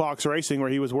at Fox Racing, where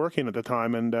he was working at the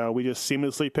time, and we just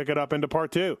seamlessly pick it up into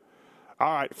part 2.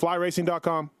 All right,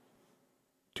 flyracing.com,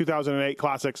 2008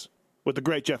 Classics with the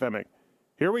great Jeff Emig.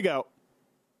 Here we go.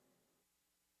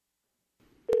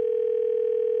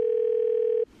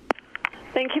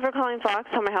 Thank you for calling Fox.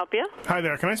 How may I help you? Hi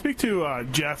there. Can I speak to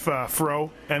Jeff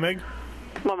Fro Emig?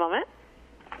 One moment.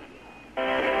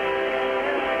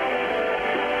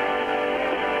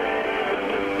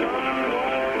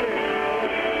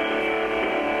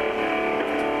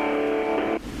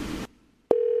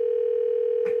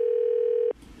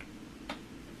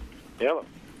 Yellow.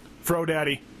 Fro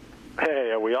Daddy.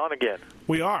 Hey, are we on again?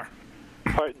 We are.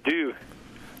 Part 2.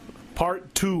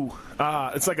 Part 2.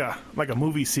 It's like a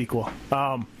movie sequel.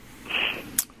 Well,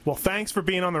 thanks for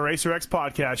being on the Racer X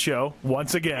podcast show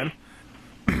once again.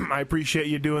 I appreciate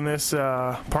you doing this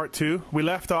part 2. We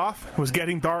left off. It was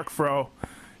getting dark, Fro.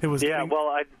 It was. Yeah.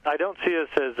 Well, I don't see us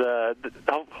as.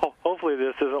 Hopefully,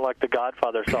 this isn't like the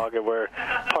Godfather saga where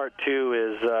part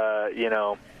 2 is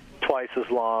twice as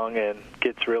long and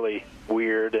gets really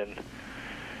weird and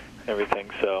everything.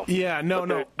 So yeah,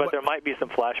 but there might be some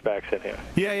flashbacks in here.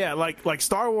 Yeah, like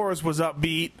Star Wars was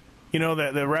upbeat. You know,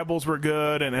 the rebels were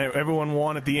good and everyone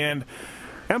won at the end.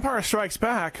 Empire Strikes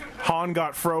Back, Han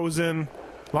got frozen.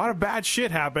 A lot of bad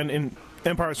shit happened in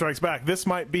Empire Strikes Back. This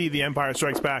might be the Empire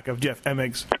Strikes Back of Jeff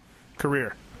Emig's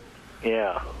career.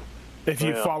 Yeah. If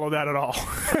you follow that at all.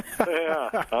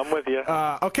 Yeah, I'm with you.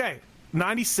 Okay,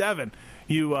 97.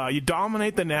 You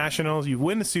dominate the Nationals. You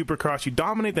win the Supercross. You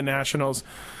dominate the Nationals.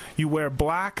 You wear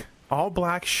all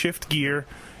black shift gear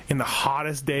in the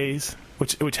hottest days,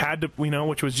 which had to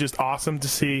which was just awesome to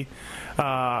see.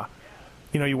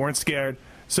 You weren't scared.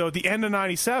 So at the end of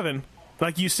 97,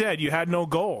 like you said, you had no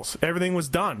goals. Everything was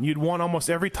done. You'd won almost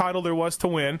every title there was to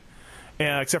win,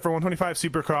 except for 125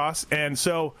 Supercross. And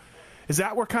so, is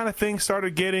that where kind of things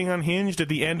started getting unhinged at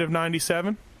the end of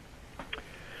 97?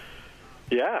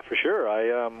 Yeah, for sure.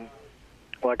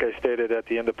 Like I stated at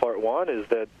the end of part 1, is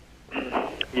that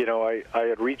I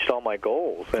had reached all my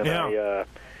goals, and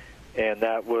and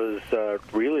that was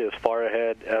really as far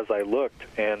ahead as I looked.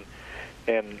 And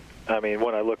I mean,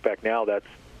 when I look back now, that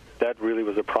really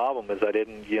was a problem, is I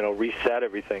didn't reset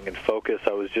everything and focus.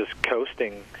 I was just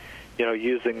coasting,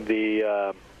 using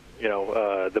the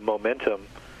momentum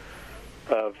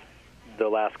of the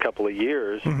last couple of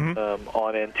years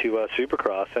on into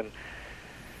Supercross. And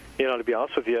to be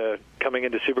honest with you, coming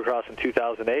into Supercross in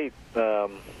 2008,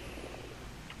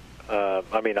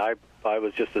 I mean, I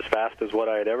was just as fast as what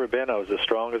I had ever been. I was as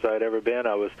strong as I had ever been.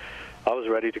 I was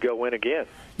ready to go win again.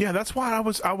 Yeah, that's why I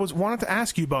was wanted to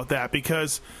ask you about that,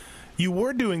 because you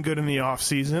were doing good in the off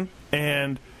season,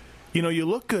 and you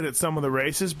look good at some of the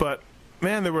races, but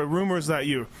man, there were rumors that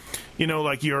you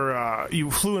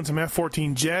flew in some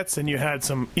F-14 jets and you had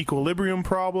some equilibrium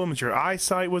problems. Your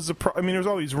eyesight was I mean, there's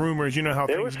all these rumors. You know how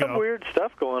things go. There was some weird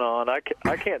stuff going on. I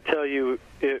can't tell you.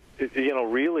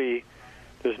 Really,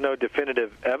 there's no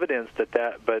definitive evidence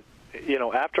that. But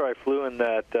after I flew in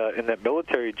that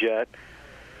military jet,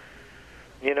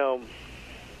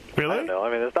 Really? I don't know. I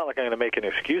mean, it's not like I'm going to make an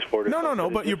excuse for it. No.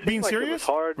 But you're being serious? It was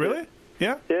hard. Really?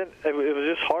 Yeah. It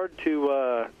was just hard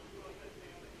to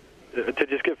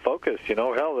just get focused.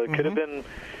 Hell, it could have been,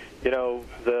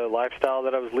 the lifestyle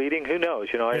that I was leading. Who knows?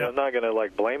 I'm not going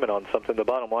to blame it on something. The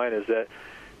bottom line is that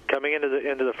coming into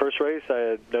the first race, I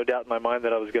had no doubt in my mind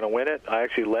that I was going to win it. I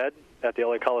actually led at the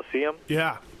LA Coliseum.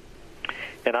 Yeah.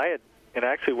 And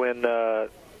actually when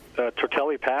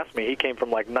Tortelli passed me, he came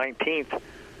from 19th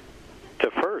to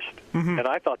first, and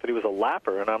I thought that he was a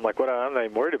lapper, and I'm like, I'm not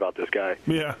even worried about this guy,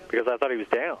 because I thought he was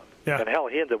down, and hell,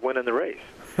 he ended up winning the race,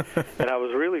 and I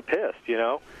was really pissed,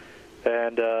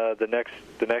 and the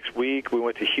next week we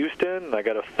went to Houston, and I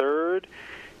got a third,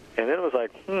 and then it was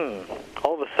like,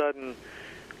 all of a sudden,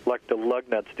 like the lug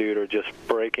nuts, dude, are just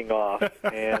breaking off,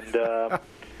 and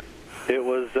it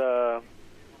was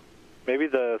maybe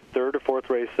the third or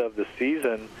fourth race of the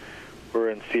season.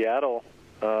 We're in Seattle.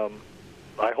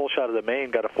 I whole shot of the main,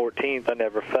 got a 14th. I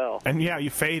never fell. And you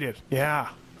faded. Yeah,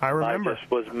 I remember. I just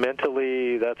was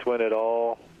mentally. That's when it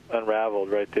all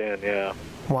unraveled right then. Yeah.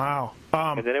 Wow.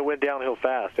 And then it went downhill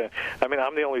fast. I mean,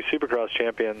 I'm the only Supercross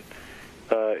champion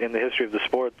in the history of the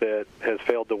sport that has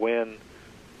failed to win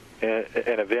an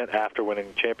event after winning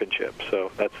the championship.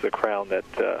 So that's the crown that.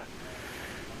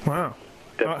 Wow.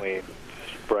 definitely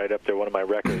right up there, one of my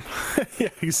records. Yeah,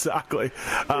 exactly.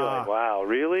 You're like, wow,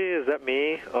 really? Is that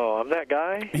me? Oh, I'm that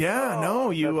guy? Yeah,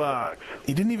 no, you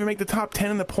didn't even make the top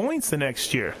 10 in the points the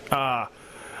next year.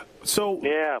 So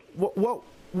yeah, what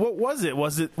was it?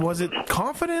 Was it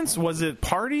confidence? Was it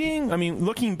partying? I mean,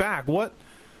 looking back, what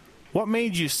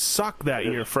made you suck that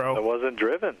year, Fro? I wasn't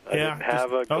driven. I didn't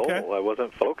have a goal. Okay. I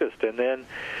wasn't focused. And then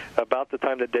about the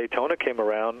time that Daytona came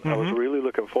around, I was really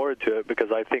looking forward to it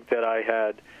because I think that I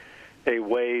had a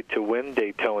way to win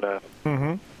Daytona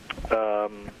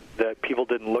that people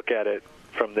didn't look at it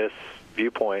from this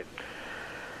viewpoint.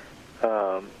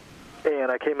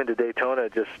 And I came into Daytona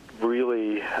just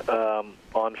really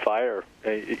on fire.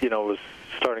 It was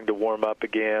starting to warm up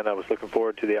again. I was looking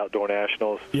forward to the Outdoor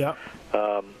Nationals. Yeah.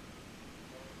 And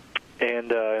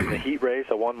in the heat race,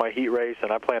 I won my heat race,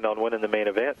 and I planned on winning the main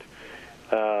event.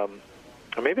 Or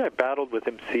maybe I battled with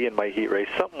MC in my heat race,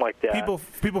 something like that.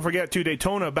 People forget, too,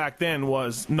 Daytona back then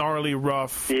was gnarly,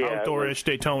 rough, outdoor-ish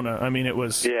Daytona. I mean, it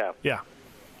was... Yeah.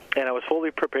 And I was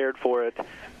fully prepared for it.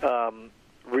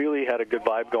 Really had a good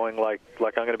vibe going, like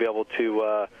I'm going to be able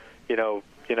to, to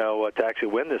actually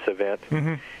win this event.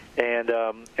 And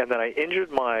then I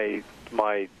injured my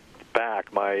back,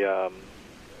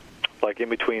 like in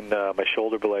between my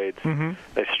shoulder blades.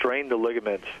 I strained the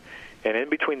ligaments, and in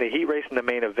between the heat race and the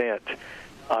main event,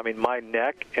 I mean, my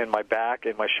neck and my back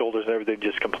and my shoulders and everything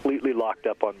just completely locked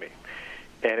up on me.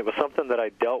 And it was something that I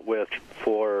dealt with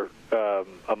for a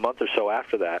month or so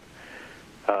after that.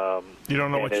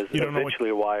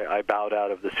 Eventually why I bowed out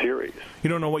of the series. You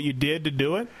don't know what you did to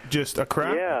do it? Just a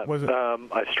crack? Yeah, Was it?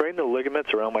 I strained the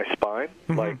ligaments around my spine,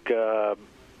 and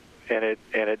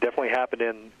it definitely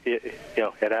happened it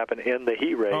happened in the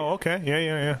heat race. Oh, okay,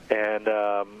 yeah. And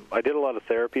I did a lot of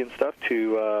therapy and stuff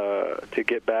to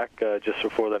get back just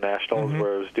before the Nationals,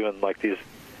 where I was doing like these,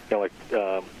 what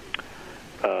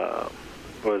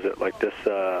is it, like this?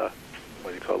 What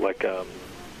do you call it? Like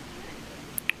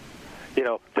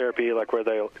therapy, like where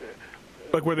they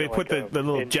put the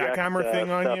little jackhammer thing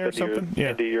on you or something,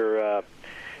 into your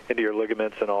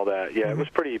ligaments and all that. Yeah, it was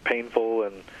pretty painful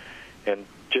and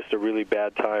just a really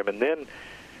bad time. And then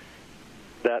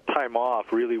that time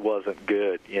off really wasn't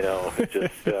good. It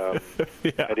just I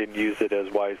didn't use it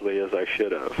as wisely as I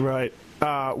should have. Right.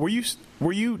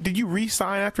 Did you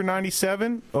re-sign after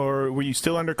 97, or were you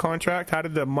still under contract? How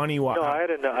did the money work? No, I had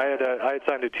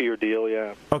signed a 2-year deal.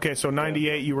 Yeah. Okay, so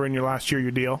 98, you were in your last year of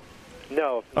your deal.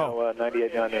 No,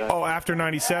 98, 99. Oh, after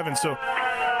 97. So,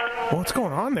 what's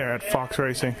going on there at Fox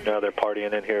Racing? No, they're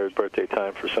partying in here. It's birthday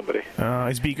time for somebody.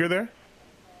 Is Beaker there?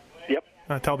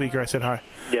 Yep. Tell Beaker I said hi.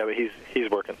 Yeah, but he's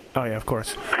working. Oh yeah, of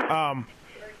course.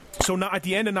 So now at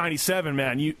the end of 97,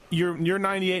 man, your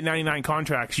 98, 99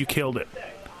 contracts, you killed it.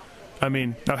 I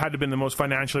mean, that had to have been the most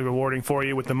financially rewarding for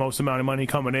you with the most amount of money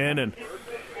coming in, and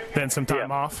then some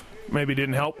time off. Maybe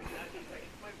didn't help.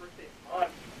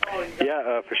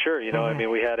 Yeah, for sure. I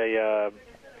mean, we had the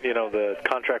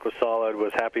contract was solid.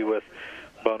 Was happy with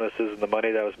bonuses and the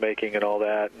money that I was making and all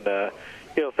that, and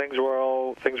things were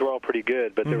all pretty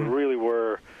good. But there really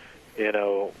were,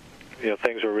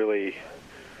 things were really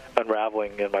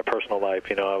unraveling in my personal life.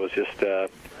 I was just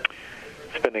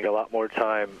spending a lot more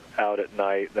time out at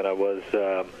night than I was,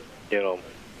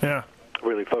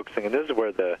 really focusing. And this is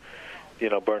where the,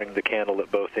 burning the candle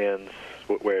at both ends,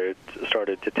 where it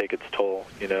started to take its toll.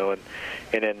 And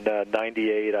in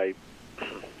 '98,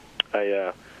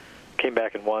 I came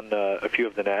back and won a few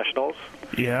of the Nationals.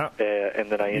 Yeah. And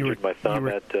then I injured my thumb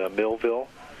at Millville.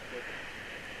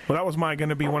 Well, that was going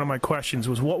to be one of my questions,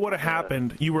 was what would have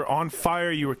happened? You were on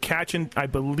fire. You were catching, I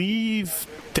believe,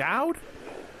 Dowd?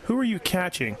 Who were you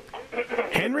catching?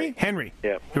 Henry? Henry.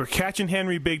 Yeah. You were catching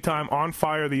Henry big time, on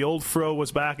fire. The old Fro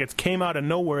was back. It came out of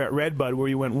nowhere at Redbud where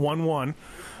you went 1-1.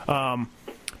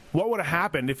 What would have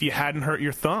happened if you hadn't hurt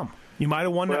your thumb? You might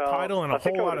have won that title, and a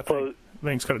whole lot of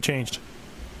things could have changed.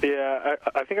 Yeah,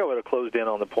 I think I would have closed in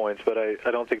on the points, but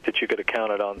I don't think that you could have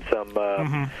counted on some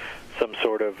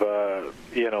sort of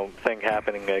thing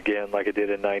happening again like it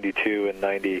did in '92 and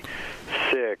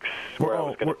 '96, where I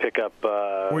was going to pick up.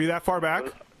 Were you that far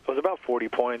back? I was about 40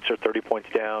 points or 30 points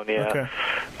down. Yeah. Okay.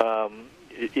 I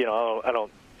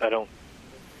don't.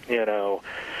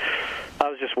 I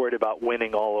was just worried about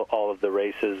winning all of the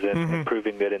races and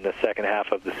proving that in the second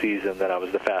half of the season that I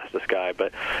was the fastest guy.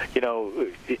 But I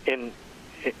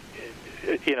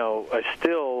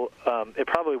still, it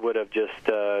probably would have just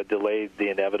delayed the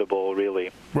inevitable, really,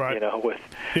 right. With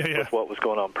what was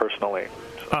going on personally.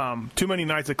 Too many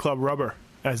nights at Club Rubber,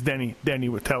 as Denny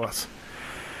would tell us.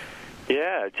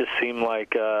 Yeah, it just seemed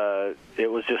like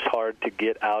it was just hard to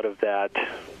get out of that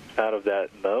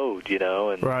mode,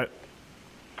 and right.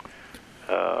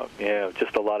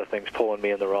 just a lot of things pulling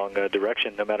me in the wrong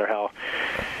direction. No matter how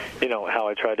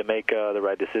I tried to make the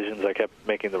right decisions, I kept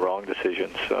making the wrong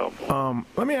decisions. So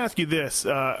let me ask you this: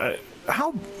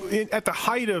 how at the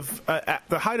height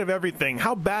of everything,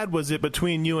 how bad was it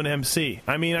between you and MC?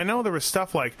 I mean, I know there was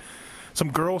stuff like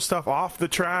some girl stuff off the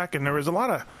track, and there was a lot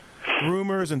of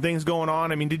rumors and things going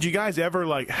on. I mean, did you guys ever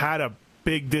had a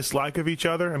big dislike of each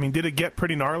other? I mean, did it get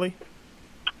pretty gnarly?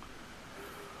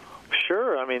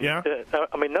 Sure. I mean,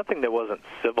 nothing that wasn't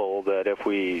civil. That if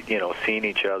we, seen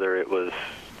each other, it was,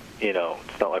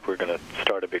 it's not like we're going to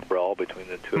start a big brawl between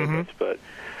the two of us. But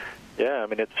yeah, I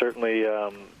mean, it certainly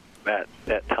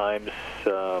at times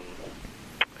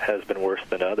has been worse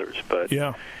than others. But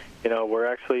yeah. We're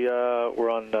actually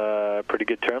we're on pretty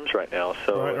good terms right now.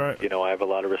 So right. I have a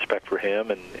lot of respect for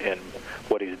him and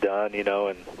what he's done. And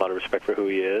a lot of respect for who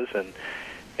he is, and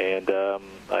he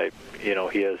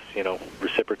has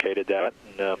reciprocated that.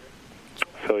 And,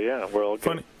 so yeah, we're all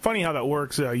good. Funny how that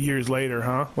works years later,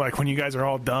 huh? Like when you guys are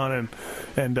all done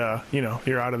and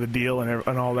you're out of the deal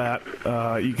and all that.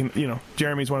 You can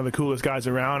Jeremy's one of the coolest guys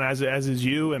around, as is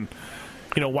you, and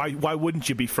why wouldn't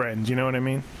you be friends? You know what I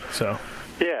mean? So.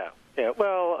 Yeah.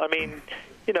 Well, I mean,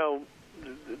 the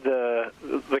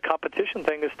competition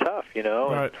thing is tough,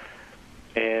 Right.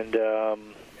 And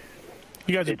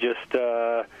you guys. It just,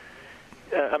 I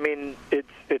mean,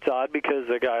 it's odd because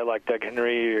a guy like Doug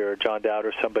Henry or John Dowd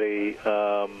or somebody,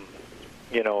 had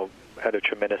a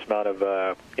tremendous amount of,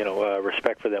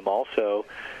 respect for them also,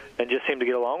 and just seemed to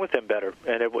get along with them better.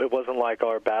 And it wasn't like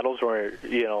our battles were,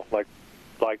 like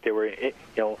they were,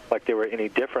 like they were any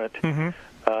different.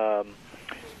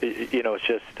 It's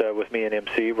just with me and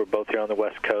MC, we're both here on the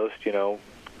West Coast,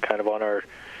 kind of on our,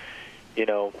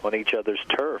 on each other's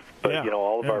turf. But,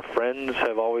 all of our friends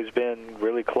have always been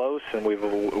really close, and we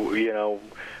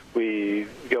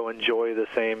go enjoy the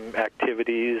same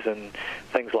activities and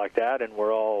things like that, and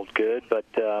we're all good. But,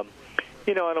 I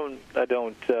don't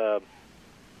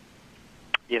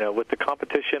with the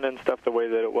competition and stuff, the way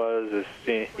that it was,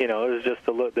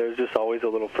 there's just always a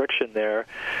little friction there.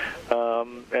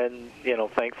 And,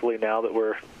 thankfully now that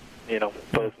we're,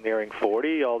 both nearing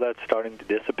 40, all that's starting to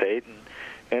dissipate,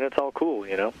 and it's all cool,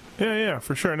 Yeah,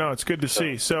 for sure. No, it's good to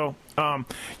see. So,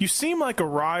 you seem like a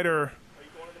rider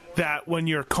that when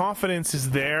your confidence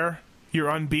is there, you're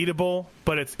unbeatable,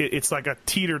 but it's like a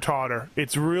teeter-totter.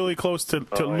 It's really close to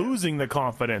losing the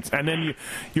confidence, and then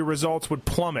your results would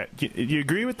plummet. You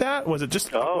agree with that? Was it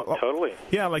just... totally.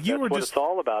 Yeah, like you that's were what just... it's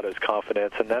all about is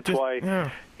confidence, and that's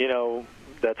why,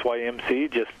 that's why MC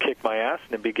just kicked my ass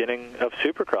in the beginning of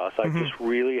Supercross. I just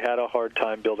really had a hard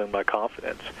time building my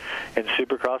confidence. And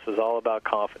Supercross is all about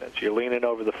confidence. You're leaning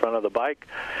over the front of the bike.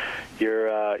 You're,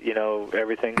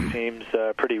 everything seems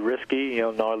pretty risky,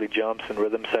 gnarly jumps and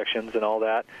rhythm sections and all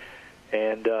that.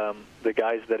 And the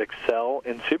guys that excel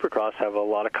in Supercross have a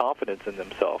lot of confidence in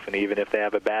themselves. And even if they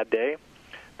have a bad day,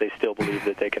 they still believe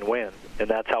that they can win. And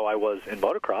that's how I was in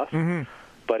motocross.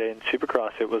 But in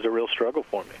Supercross, it was a real struggle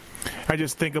for me. I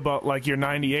just think about like your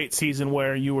 98 season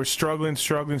where you were struggling.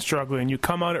 You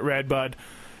come out at Redbud,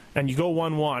 and you go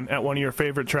 1-1 at one of your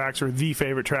favorite tracks or the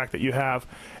favorite track that you have,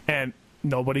 and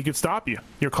nobody could stop you.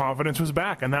 Your confidence was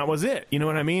back, and that was it. You know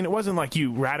what I mean? It wasn't like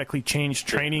you radically changed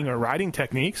training or riding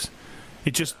techniques.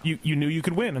 It just, you knew you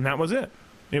could win, and that was it.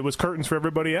 It was curtains for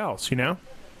everybody else,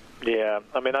 Yeah,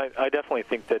 I mean, I definitely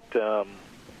think that,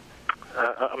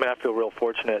 I feel real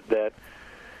fortunate that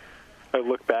I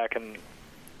look back and,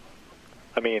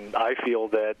 I feel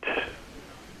that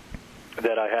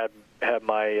I had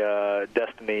my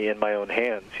destiny in my own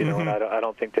hands, and I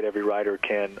don't think that every rider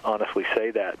can honestly say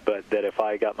that, but that if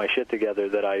I got my shit together,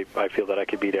 that I feel that I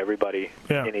could beat everybody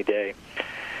any day.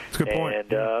 That's a good point. And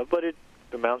but it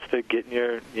amounts to getting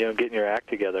your act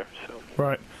together. So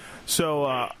right.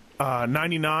 So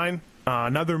 99,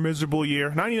 another miserable year.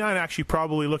 99, actually,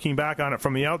 probably looking back on it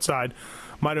from the outside,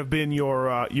 might have been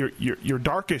your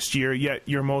darkest year, yet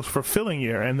your most fulfilling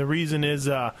year. And the reason is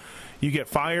you get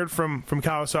fired from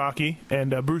Kawasaki,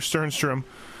 and Bruce Sternstrom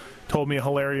told me a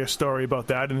hilarious story about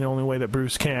that in the only way that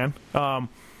Bruce can.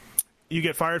 You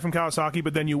get fired from Kawasaki,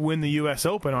 but then you win the U.S.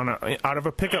 Open out of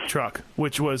a pickup truck,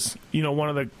 which was a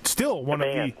rented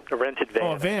van.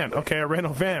 Oh, a van. Okay, a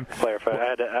rental van. Clarify.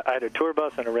 I had a tour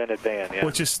bus and a rented van. Yeah.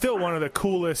 Which is still one of the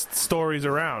coolest stories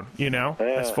around.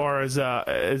 As far as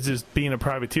just being a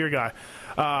privateer guy.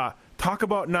 Talk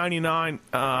about 99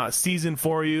 season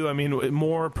for you. I mean,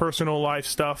 more personal life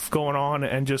stuff going on,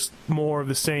 and just more of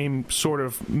the same sort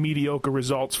of mediocre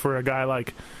results for a guy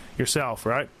like yourself,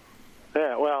 right?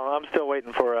 Yeah, well, I'm still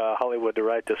waiting for Hollywood to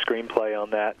write the screenplay on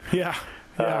that. Yeah,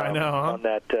 I know. On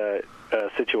that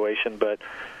situation, but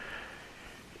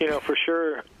For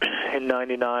sure, in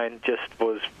 '99, just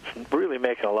was really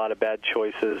making a lot of bad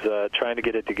choices, trying to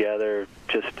get it together.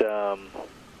 Just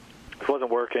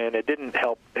wasn't working. It didn't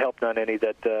help none any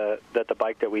that the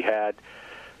bike that we had,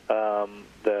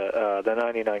 the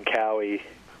 '99 Cowie,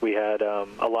 we had a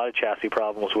lot of chassis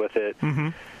problems with it,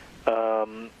 and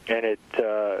it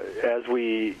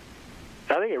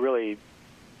I think it really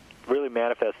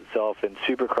manifests itself in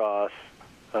Supercross.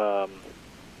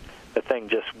 The thing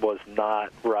just was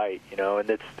not right, and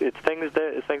it's things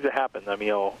that happen. I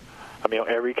mean,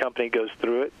 every company goes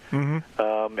through it.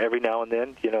 Every now and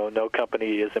then, no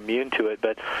company is immune to it.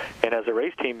 And as a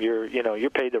race team, you're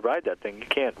paid to ride that thing. You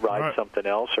can't ride something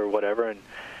else or whatever.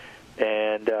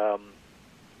 And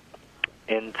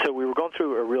so we were going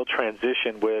through a real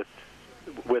transition with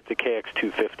the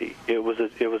KX250. It was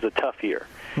a tough year.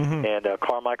 And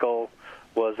Carmichael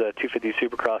was a 250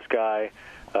 Supercross guy.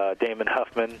 Damon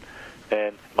Huffman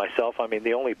and myself. I mean,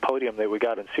 the only podium that we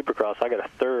got in Supercross, I got a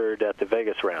third at the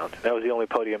Vegas round. That was the only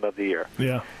podium of the year.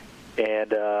 Yeah.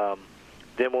 And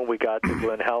then when we got to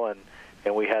Glen Helen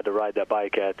and we had to ride that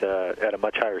bike at a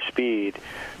much higher speed,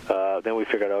 then we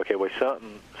figured, okay, well,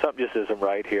 something just isn't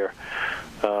right here.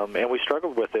 And we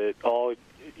struggled with it all.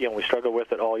 We struggled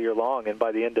with it all year long. And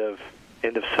by the end of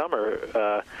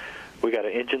summer, we got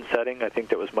an engine setting, I think,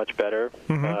 that was much better.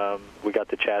 We got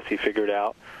the chassis figured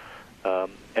out.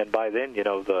 And by then,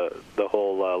 the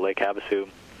whole Lake Havasu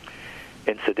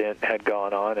incident had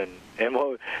gone on. And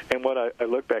what I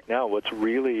look back now, what's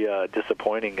really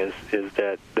disappointing is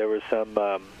that there was some,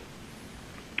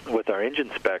 with our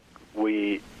engine spec,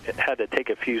 we had to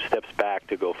take a few steps back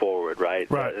to go forward, right?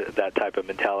 That type of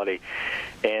mentality.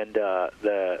 And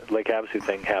the Lake Havasu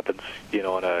thing happens,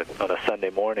 on a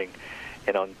Sunday morning.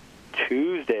 And on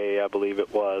Tuesday, I believe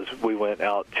it was, we went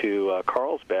out to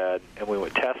Carlsbad and we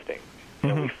went testing,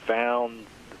 and we found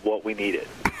what we needed.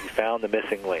 We found the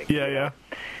missing link. And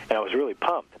I was really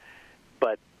pumped.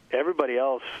 But everybody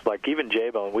else, like even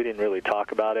J-Bone, we didn't really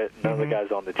talk about it. None of the guys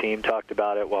on the team talked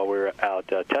about it while we were out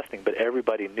testing. But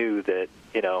everybody knew that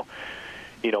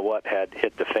what had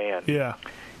hit the fan. Yeah.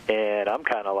 And I'm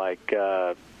kind of like,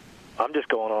 I'm just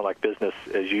going on like business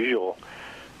as usual.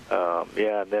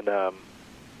 And then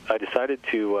I decided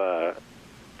to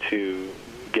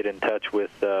get in touch with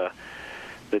the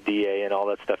DA and all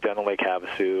that stuff down in Lake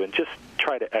Havasu and just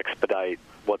try to expedite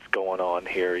what's going on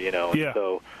here,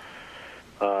 So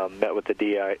met with the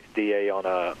DA on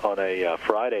a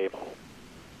Friday,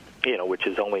 which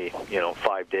is only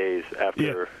 5 days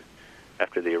after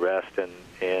the arrest,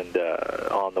 and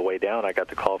on the way down, I got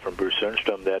the call from Bruce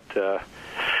Sundstrom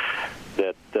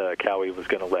that Cowie was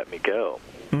going to let me go.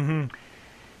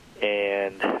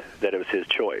 And that it was his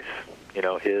choice,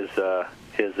 his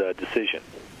decision.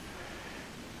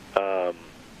 That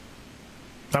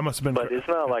must have been. But it's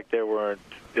not like there weren't.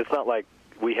 It's not like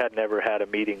we had never had a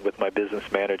meeting with my business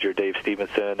manager Dave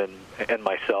Stevenson and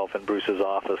myself in Bruce's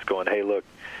office, going, "Hey, look,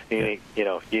 you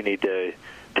need to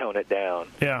tone it down."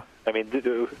 Yeah. I mean,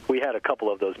 we had a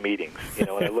couple of those meetings, and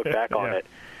I look back on it,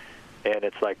 and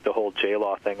it's like the whole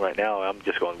J-Law thing right now. I'm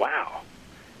just going, "Wow."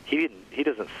 He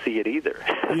doesn't see it either.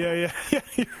 Yeah.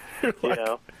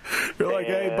 You're like,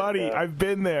 hey, buddy, I've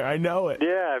been there. I know it.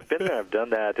 Yeah, I've been there. I've done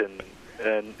that, and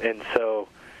so,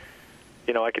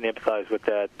 I can empathize with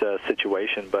that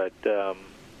situation. But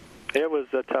it was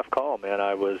a tough call, man.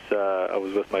 I was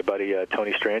with my buddy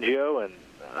Tony Strangio, and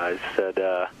I said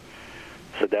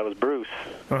that was Bruce.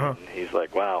 And he's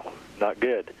like, wow, not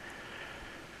good.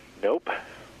 Nope.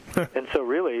 And so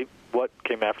really, what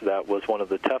came after that was one of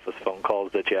the toughest phone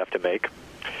calls that you have to make.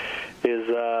 Is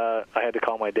I had to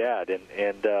call my dad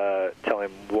and tell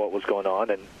him what was going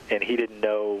on, and he didn't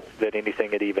know that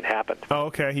anything had even happened. Oh,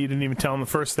 okay. He didn't even tell him the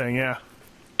first thing. Yeah.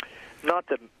 Not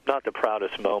the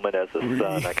proudest moment as a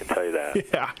son, I can tell you that.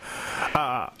 Yeah.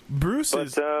 Bruce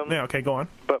is. Yeah. Okay, go on.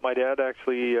 But my dad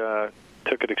actually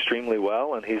took it extremely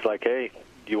well, and he's like, "Hey,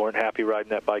 you weren't happy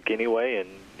riding that bike anyway, and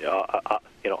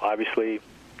obviously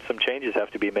some changes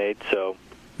have to be made, so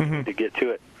you need to get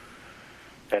to it."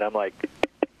 And I'm like,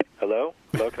 Hello,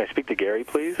 can I speak to Gary,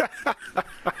 please?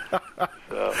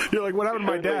 You're like, what happened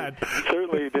to my dad?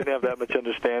 Certainly didn't have that much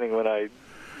understanding when I,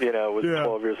 was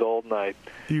 12 years old and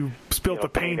you spilt the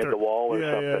paint at the wall or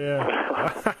something.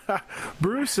 Yeah.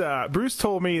 Bruce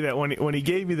told me that when he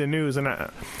gave me the news, and I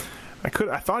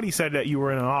thought he said that you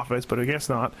were in an office, but I guess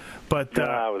not. But no,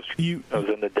 I was in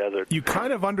the desert. You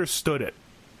kind of understood it.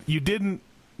 You didn't.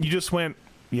 You just went,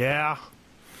 yeah.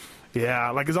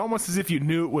 Like it's almost as if you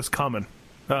knew it was coming.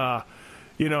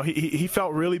 He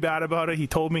felt really bad about it. He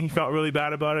told me he felt really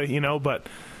bad about it, but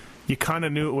you kind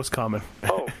of knew it was coming.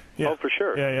 Oh, Yeah. Oh, for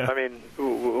sure. Yeah. I mean,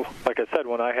 like I said,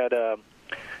 when I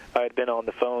had been on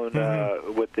the phone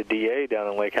with the DA down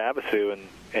in Lake Havasu,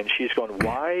 and she's going,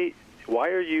 why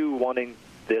are you wanting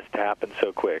this to happen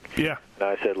so quick? Yeah. And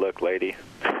I said, look, lady,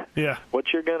 yeah,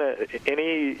 what you're gonna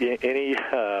any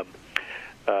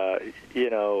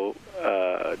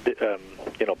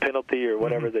penalty or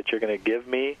whatever that you're going to give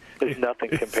me is nothing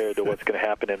compared to what's going to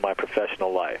happen in my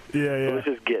professional life. Yeah. So let's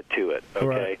just get to it, okay?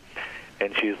 Right.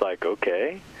 And she's like,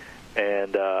 okay.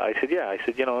 And I said, yeah. I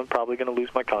said, I'm probably going to lose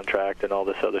my contract and all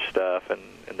this other stuff, and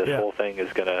this whole thing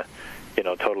is going to,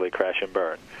 totally crash and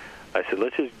burn. I said,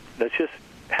 let's just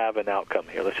have an outcome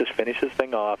here. Let's just finish this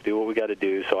thing off, do what we got to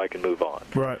do, so I can move on.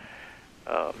 Right.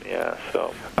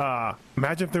 So.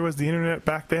 Imagine if there was the internet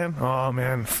back then. Oh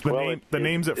man, the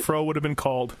names that Fro would have been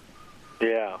called.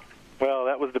 Yeah. Well,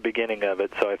 that was the beginning of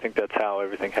it, so I think that's how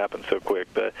everything happened so quick.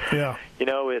 But yeah,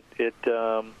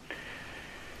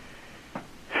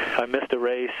 I missed a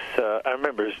race. I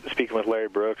remember speaking with Larry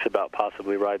Brooks about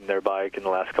possibly riding their bike in the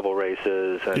last couple of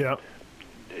races, and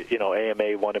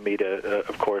AMA wanted me to,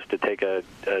 of course, to take a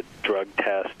drug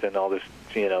test and all this,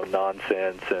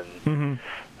 nonsense, and.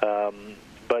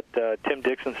 But Tim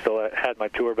Dixon still had my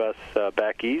tour bus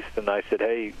back east, and I said,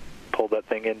 "Hey, pull that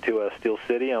thing into Steel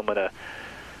City. I'm gonna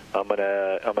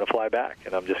fly back,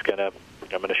 and I'm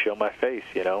gonna show my face.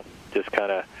 Just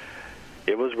kind of."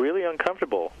 It was really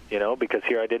uncomfortable, because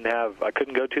here I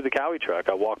couldn't go to the Cowie truck.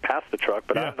 I walked past the truck,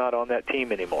 but I'm not on that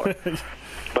team anymore.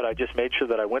 But I just made sure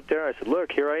that I went there. I said,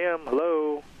 "Look, here I am.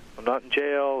 Hello. I'm not in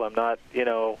jail. I'm not,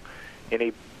 how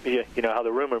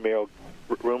the rumor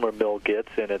mill gets,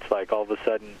 and it's like all of a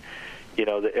sudden,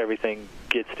 that everything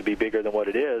gets to be bigger than what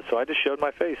it is." So I just showed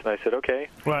my face, and I said, "Okay,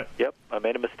 right. Yep, I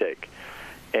made a mistake."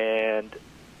 And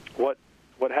what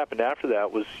happened after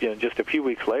that was, just a few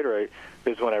weeks later,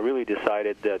 is when I really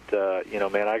decided that,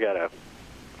 man, I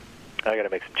gotta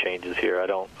make some changes here. I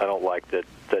don't like the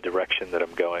direction that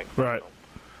I'm going. Right.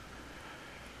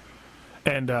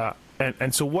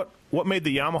 And so what made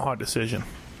the Yamaha decision?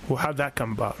 Well, how did that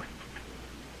come about?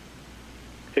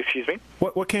 Excuse me?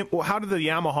 How did the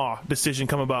Yamaha decision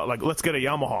come about? Like, let's get a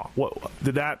Yamaha. What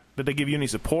did they give you any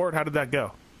support? How did that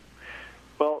go?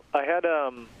 Well, I had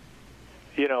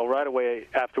right away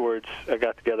afterwards, I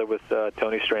got together with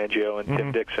Tony Strangio and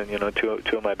Tim Dixon,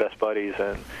 two of my best buddies,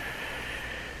 and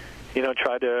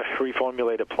tried to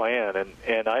reformulate a plan.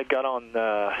 And I got on.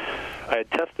 I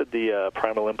had tested the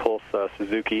Primal Impulse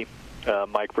Suzuki.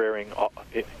 Mike Rearing,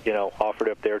 offered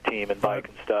up their team and bike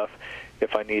and stuff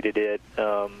if I needed it.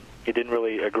 It didn't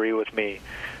really agree with me.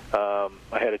 I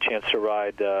had a chance to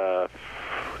ride, I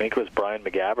think it was Brian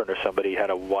McGavern or somebody had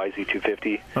a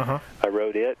YZ250. I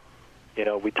rode it.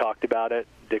 We talked about it.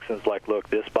 Dixon's like, look,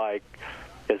 this bike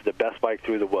is the best bike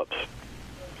through the whoops.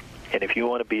 And if you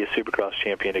want to be a Supercross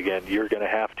champion again, you're going to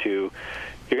have to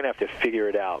figure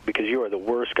it out, because you are the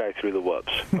worst guy through the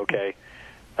whoops, okay?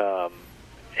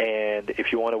 And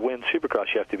if you want to win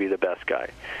Supercross, you have to be the best guy.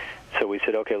 So we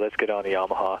said, okay, let's get on the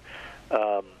Yamaha.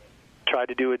 Tried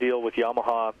to do a deal with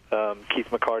Yamaha. Keith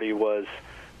McCarty was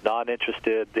not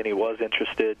interested. Then he was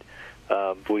interested.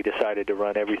 We decided to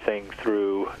run everything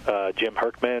through Jim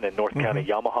Herkman and North County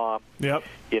Yamaha. Yep.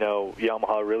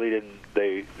 Yamaha really didn't.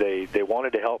 They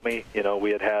wanted to help me.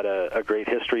 We had a great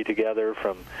history together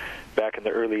from back in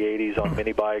the early '80s on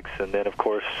mini bikes, and then of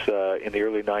course in the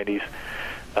early '90s.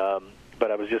 But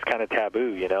I was just kind of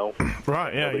taboo,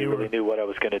 Right. Yeah. Nobody really knew what I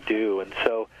was going to do, and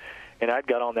I'd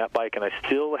got on that bike, and I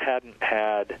still hadn't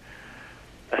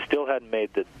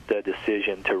made the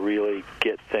decision to really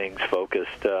get things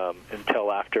focused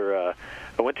until after I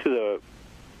went to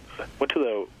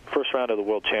the first round of the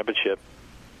World Championship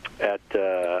at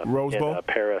Rose Bowl in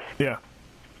Paris. Yeah,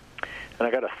 and I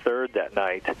got a third that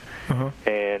night,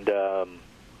 and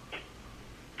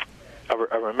I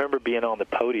remember being on the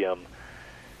podium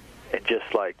and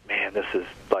just like, man, this is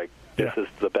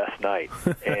the best night.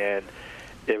 And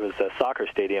it was a soccer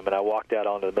stadium, and I walked out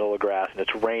onto the middle of the grass, and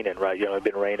it's raining, right? It'd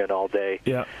been raining all day.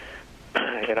 Yeah.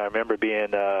 And I remember being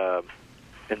in the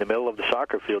middle of the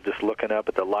soccer field, just looking up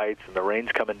at the lights, and the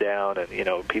rain's coming down, and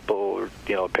people,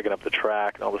 picking up the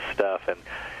track and all this stuff,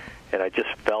 and I just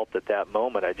felt at that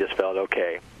moment,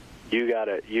 okay, you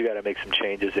gotta make some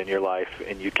changes in your life,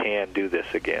 and you can do this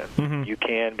again. You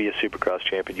can be a Supercross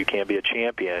champion, you can be a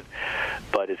champion,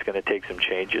 but it's going to take some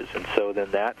changes. And so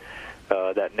then that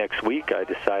next week, I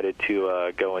decided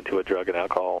to go into a drug and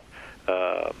alcohol,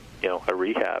 a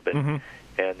rehab, and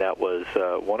that was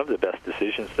one of the best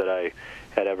decisions that I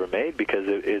had ever made, because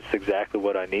it's exactly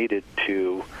what I needed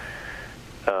to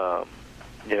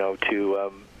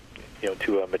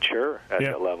mature at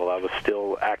that level. I was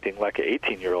still acting like an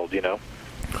 18-year-old,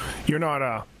 You're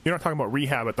not talking about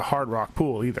rehab at the Hard Rock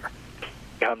pool either.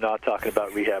 I'm not talking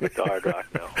about rehab at the Hard Rock,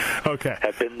 no. Okay.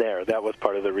 I've been there. That was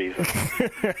part of the reason.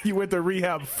 You went to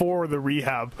rehab for the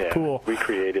rehab pool.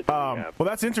 Recreated the rehab. Well,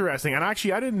 that's interesting. And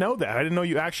actually, I didn't know that. I didn't know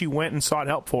you actually went and sought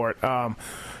help for it.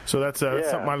 So that's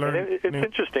something I learned. And it's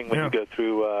interesting when you go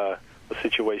through a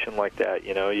situation like that.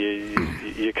 You know,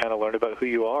 you kind of learn about who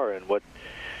you are and what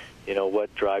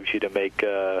drives you to make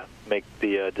the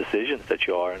decisions that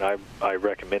you are. And I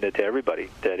recommend it to everybody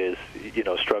that is,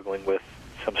 struggling with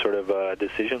some sort of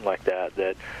decision like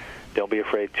that don't be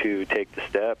afraid to take the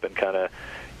step and kind of,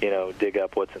 dig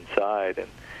up what's inside. And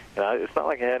it's not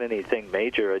like I had anything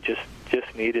major. I just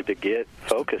needed to get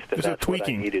focused, and that's what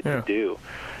I needed to do.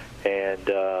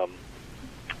 And, I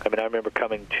remember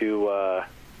coming to,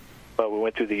 we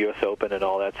went through the U.S. Open and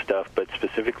all that stuff, but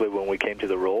specifically when we came to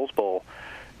the Rose Bowl,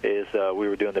 we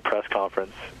were doing the press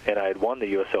conference, and I had won the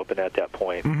U.S. Open at that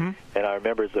point. Mm-hmm. And I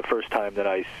remember it's the first time that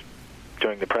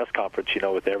during the press conference,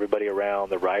 with everybody around,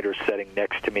 the writers sitting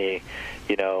next to me,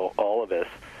 all of us,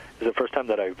 it was the first time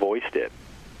that I voiced it.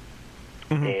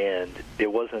 Mm-hmm. And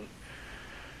it wasn't,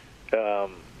 I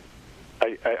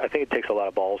think it takes a lot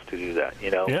of balls to do that,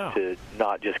 to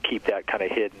not just keep that kind of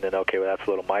hidden and, okay, well, that's a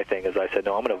little my thing. As I said,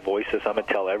 no, I'm going to voice this. I'm going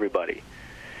to tell everybody.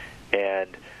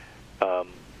 And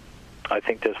I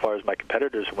think as far as my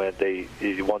competitors went,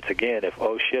 once again, if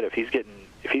he's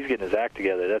getting his act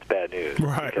together, that's bad news.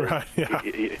 Right, yeah.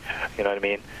 You know what I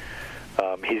mean?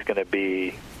 He's going to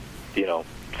be,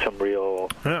 some real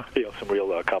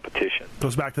competition.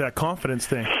 Goes back to that confidence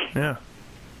thing. Yeah.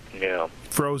 Yeah.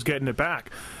 Fro's getting it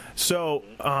back. So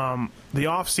the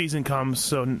off season comes.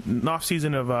 So off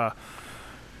season of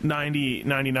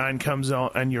 99 comes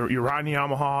out, and you're riding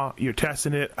Yamaha. You're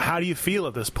testing it. How do you feel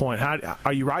at this point?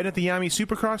 Are you riding at the Yami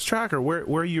Supercross track, or where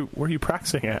are you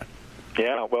practicing at?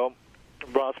 Yeah. Well,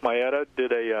 Ross Maeda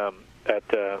did at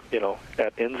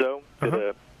Enzo did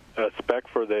a spec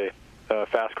for the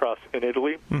fast cross in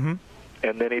Italy, mm-hmm.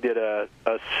 and then he did a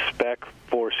spec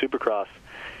for Supercross,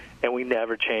 and we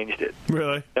never changed it.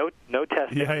 Really? No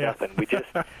testing, nothing. We just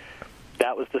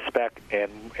that was the spec,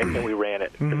 and we ran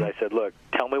it because I said, look,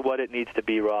 tell me what it needs to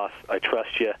be, Ross. I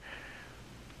trust you.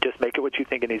 Just make it what you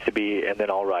think it needs to be, and then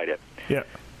I'll ride it. Yeah.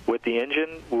 With the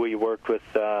engine, we worked with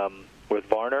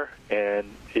Varner and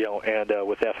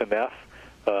with FMF.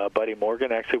 Buddy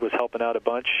Morgan actually was helping out a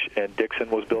bunch, and Dixon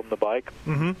was building the bike.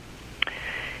 Mm-hmm.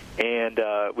 And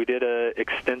we did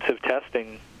extensive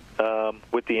testing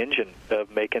with the engine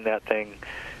of making that thing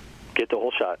get the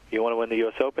whole shot. You want to win the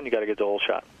U.S. Open, you got to get the whole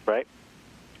shot, right?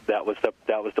 That was the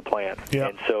plan. Yeah.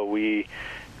 And so we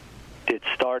did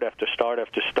start after start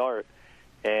after start,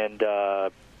 and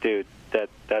dude,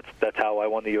 that's how I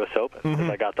won the U.S. Open, because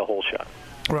I got the whole shot.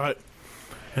 Right.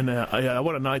 And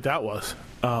what a night that was.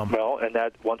 Well, and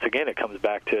that once again, it comes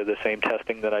back to the same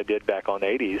testing that I did back on the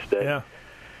 80s. That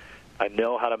I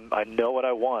know what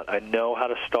I want. I know how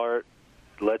to start.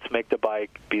 Let's make the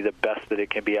bike be the best that it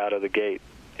can be out of the gate.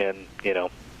 And I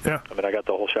got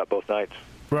the whole shot both nights.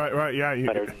 Right, yeah.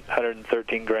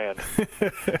 113 grand.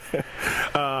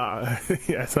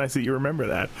 It's nice that you remember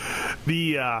that.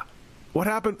 What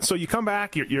happened? So you come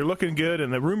back, you're looking good,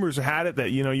 and the rumors had it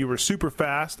that you were super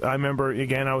fast. I remember,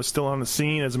 again, I was still on the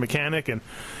scene as a mechanic, and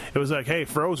it was like, hey,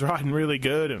 Fro's riding really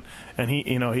good, and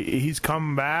he's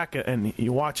coming back, and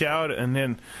you watch out, and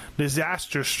then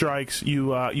disaster strikes.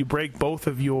 You break both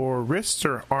of your wrists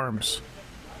or arms.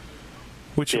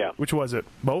 Which was it?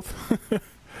 Both?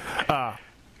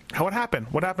 What happened?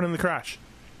 What happened in the crash?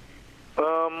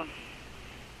 What's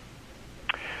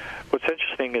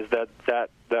interesting is that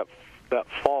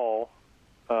fall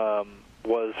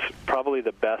was probably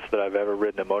the best that I've ever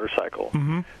ridden a motorcycle.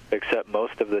 Mm-hmm. Except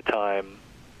most of the time,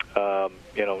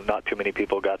 not too many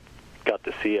people got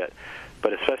to see it.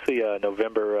 But especially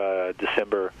November,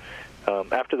 December,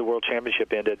 after the World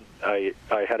Championship ended, I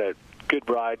had a good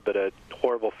ride, but a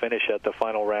horrible finish at the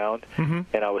final round,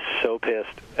 and I was so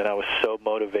pissed, and I was so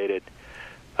motivated.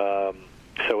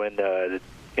 So in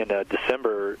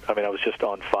December, I was just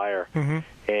on fire,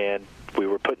 and we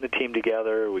were putting the team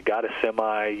together. We got a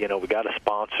semi, we got a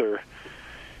sponsor.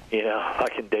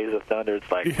 Like in Days of Thunder, it's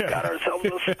like, got ourselves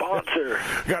a sponsor.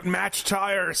 Got match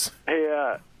tires.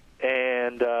 Yeah,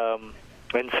 and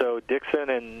so Dixon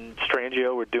and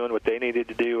Strangio were doing what they needed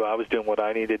to do. I was doing what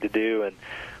I needed to do, and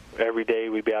every day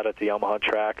we'd be out at the Yamaha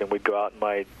track, and we'd go out in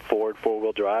my Ford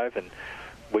four-wheel drive, and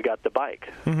we got the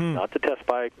bike. Not the test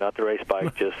bike, not the race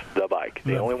bike, just the bike.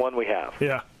 The only one we have.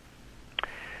 Yeah.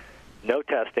 No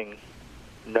testing,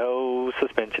 no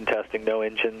suspension testing, no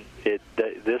engine. This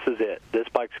is it. This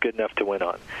bike's good enough to win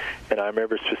on. And I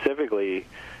remember specifically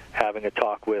having a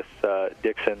talk with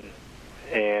Dixon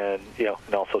and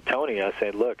and also Tony. I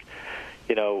said, look,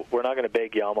 we're not going to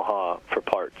beg Yamaha for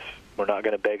parts. We're not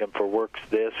going to beg them for works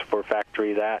this, for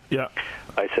factory that. Yeah.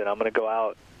 I said, I'm going to go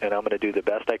out and I'm going to do the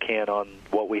best I can on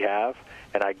what we have,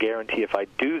 and I guarantee if I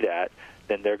do that,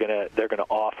 then they're going to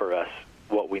offer us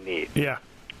what we need. Yeah.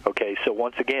 Okay, so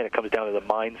once again, it comes down to the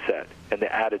mindset and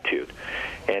the attitude.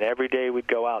 And every day we'd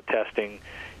go out testing,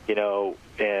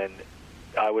 and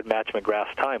I would match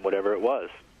McGrath's time, whatever it was.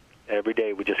 Every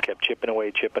day we just kept chipping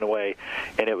away,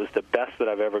 and it was the best that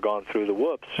I've ever gone through the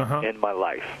whoops in my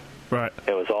life. Right.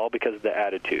 It was all because of the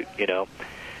attitude,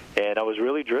 And I was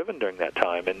really driven during that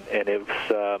time, and it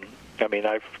was.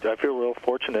 I feel real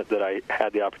fortunate that I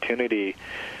had the opportunity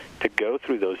to go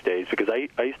through those days, because I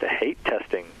used to hate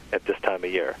testing at this time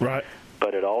of year. Right.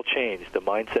 But it all changed. The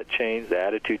mindset changed, the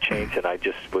attitude changed, and I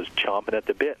just was chomping at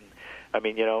the bit. And,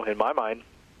 in my mind,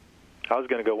 I was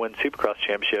going to go win Supercross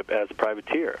championship as a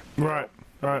privateer. Right.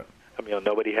 Right.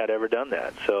 Nobody had ever done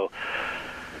that. So,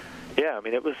 yeah,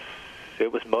 it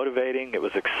was motivating. It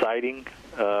was exciting.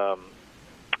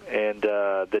 And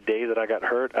the day that I got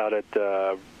hurt out at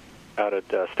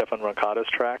Stefan Roncato's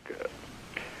track,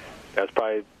 that was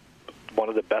probably one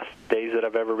of the best days that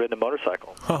I've ever ridden a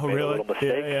motorcycle. Oh, Made really? a little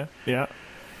mistake. Yeah.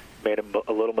 Made a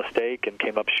little mistake and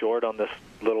came up short on this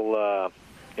little,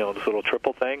 this little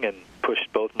triple thing, and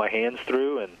pushed both my hands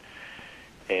through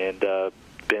and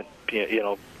bent,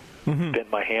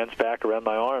 bent my hands back around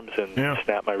my arms and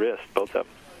snapped my wrist, both of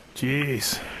them.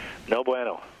 Jeez. No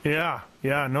bueno. Yeah,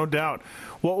 no doubt.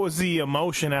 What was the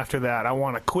emotion after that? I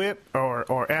want to quit,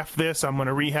 or F this, I'm going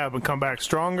to rehab and come back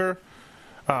stronger.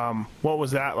 What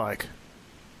was that like?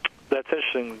 That's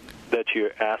interesting that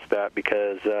you asked that,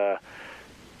 because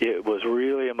it was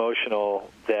really emotional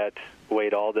that,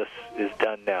 wait, all this is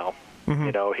done now.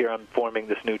 Mm-hmm. Here I'm forming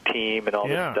this new team and all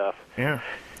this stuff. Yeah.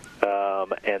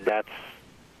 And that's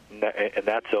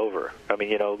over.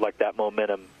 Like that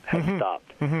momentum has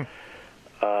stopped. Mm-hmm.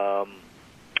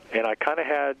 And I kind of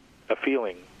had a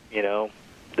feeling,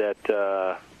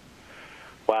 that,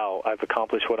 wow, I've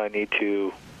accomplished what I need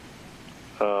to.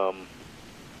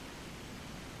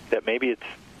 That maybe this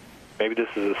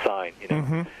is a sign,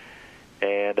 Mm-hmm.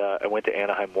 And I went to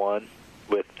Anaheim 1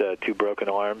 with 2 broken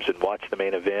arms and watched the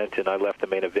main event, and I left the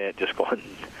main event just going,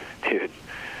 dude,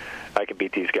 I can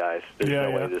beat these guys. There's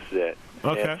no way this is it.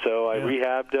 Okay. And so I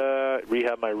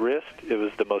rehabbed my wrist. It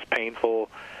was the most painful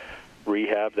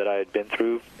rehab that I had been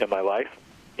through in my life.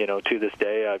 To this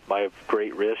day, I have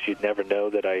great wrists. You'd never know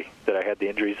that I had the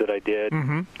injuries that I did.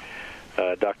 Mm-hmm.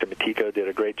 Dr. Matico did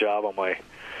a great job on my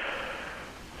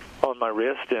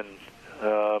wrist, and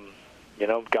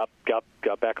got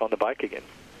back on the bike again.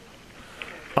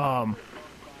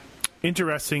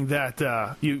 Interesting that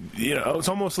it's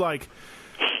almost like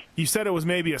you said it was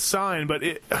maybe a sign, but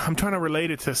I'm trying to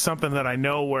relate it to something that I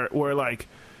know where like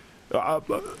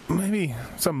maybe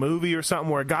some movie or something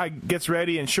where a guy gets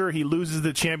ready and sure he loses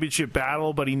the championship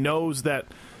battle, but he knows that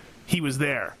he was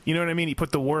there. You know what I mean? He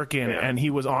put the work in and he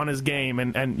was on his game,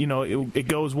 and it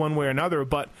goes one way or another,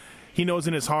 but he knows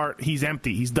in his heart he's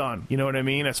empty. He's done. You know what I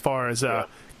mean? As far as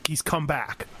he's come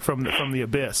back from the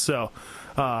abyss. So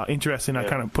interesting. I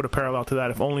kind of put a parallel to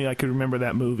that. If only I could remember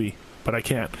that movie, but I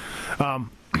can't. Well,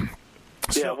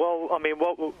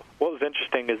 what was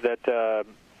interesting is that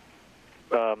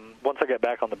once I got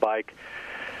back on the bike,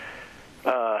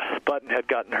 Button had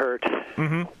gotten hurt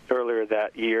earlier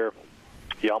that year.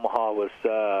 Yamaha was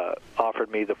offered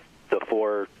me the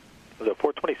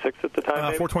 426 at the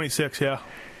time. 426, yeah.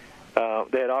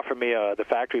 They had offered me the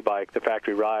factory bike, the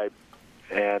factory ride,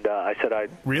 and I said,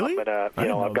 I've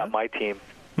got my team,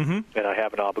 and I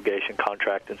have an obligation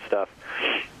contract and stuff.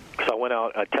 So I went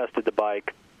out, I tested the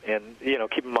bike, and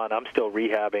keep in mind I'm still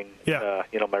rehabbing,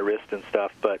 my wrist and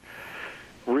stuff, but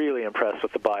really impressed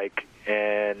with the bike,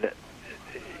 and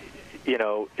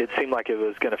it seemed like it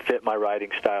was going to fit my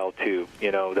riding style too.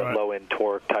 The low-end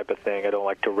torque type of thing. I don't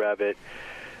like to rev it.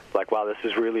 Like, wow, this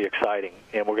is really exciting,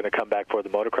 and we're going to come back for the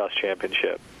motocross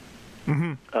championship.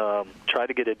 Tried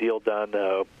to get a deal done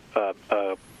with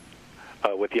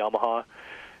Yamaha.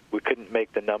 We couldn't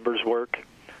make the numbers work.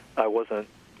 I wasn't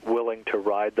willing to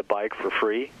ride the bike for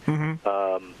free.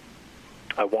 I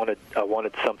wanted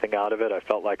something out of it. I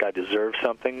felt like I deserved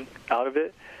something out of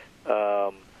it.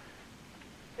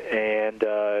 And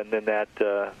then that,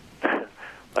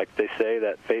 like they say,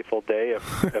 that fateful day, a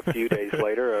few days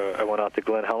later, I went out to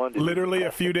Glen Helen. Literally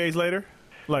a few days later?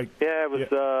 It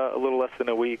was a little less than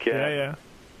a week, Yeah.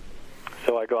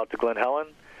 So I go out to Glen Helen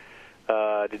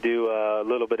to do a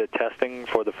little bit of testing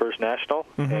for the first national,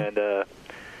 and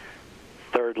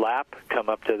third lap, come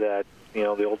up to that, the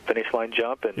old finish line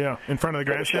jump, and in front of the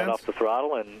grandstands. Shut off the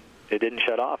throttle, and it didn't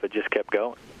shut off. It just kept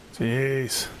going.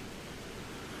 Jeez.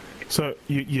 So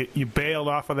you bailed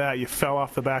off of that. You fell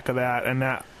off the back of that,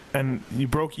 and you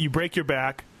break your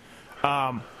back.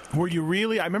 Were you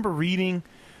really? I remember reading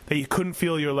that you couldn't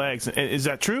feel your legs. Is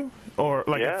that true? Or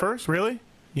at first, really?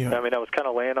 Yeah. I mean, I was kind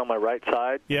of laying on my right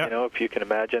side. Yeah. If you can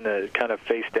imagine, kind of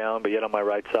face down, but yet on my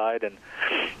right side,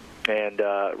 and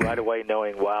right away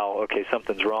knowing, wow, okay,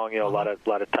 something's wrong. A lot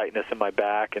of tightness in my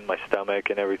back and my stomach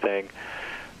and everything.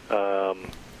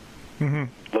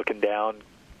 Looking down,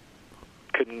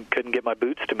 couldn't get my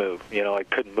boots to move. I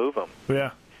couldn't move them.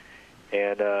 Yeah.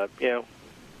 And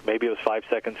maybe it was 5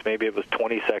 seconds, maybe it was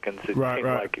 20 seconds. It seemed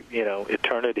like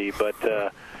eternity,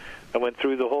 but I went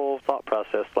through the whole thought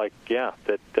process like,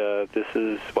 this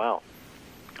is, wow,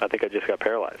 I think I just got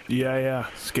paralyzed. Yeah,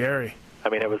 scary. I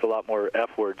mean, it was a lot more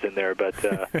F words in there, but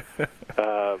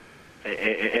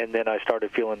and then I started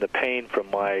feeling the pain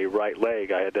from my right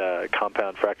leg. I had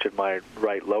compound fractured my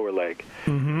right lower leg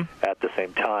at the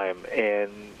same time,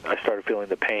 and I started feeling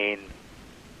the pain.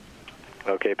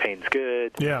 Okay, pain's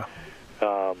good. Yeah.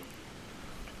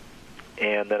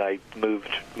 And then I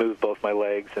moved both my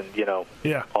legs, and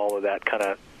all of that kind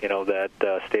of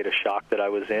that state of shock that I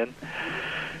was in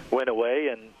went away,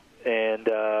 and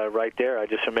right there I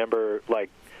just remember I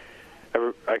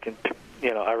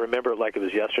remember it like it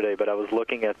was yesterday, but I was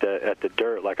looking at the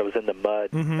dirt, like I was in the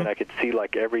mud, and I could see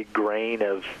like every grain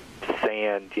of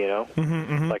sand,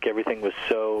 like everything was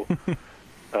so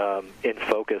in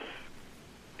focus,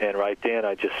 and right then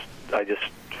I just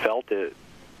felt it.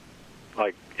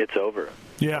 Like, it's over.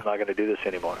 Yeah. I'm not going to do this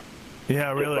anymore.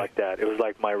 Yeah, really. Just like that. It was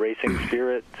like my racing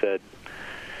spirit said,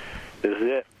 this is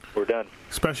it. We're done.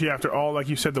 Especially after all, like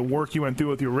you said, the work you went through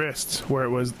with your wrists, where it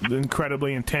was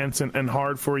incredibly intense and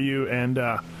hard for you, and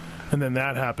then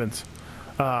that happens.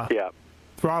 Yeah.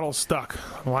 Throttle stuck.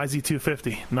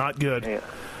 YZ250. Not good. Yeah.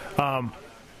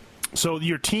 So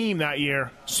your team that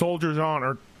year soldiers on,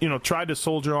 or, tried to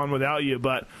soldier on without you,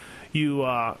 but you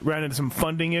ran into some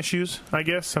funding issues, I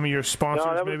guess. Some of your sponsors,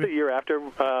 no, that was maybe? the year after.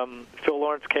 Phil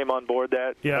Lawrence came on board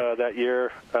that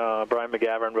year. Brian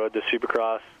McGavern rode the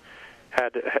Supercross.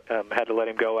 Had to let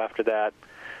him go after that.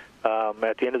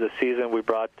 At the end of the season, we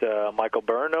brought Michael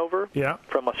Byrne over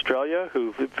from Australia,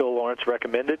 who Phil Lawrence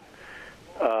recommended.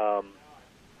 I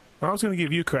was going to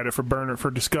give you credit for Byrne,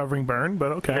 for discovering Byrne,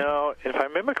 but okay. No, if I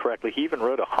remember correctly, he even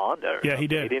rode a Honda. Yeah, he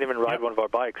did. He didn't even ride one of our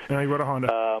bikes. No, he rode a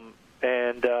Honda.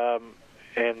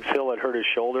 And Phil had hurt his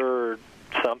shoulder or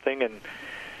something, and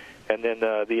then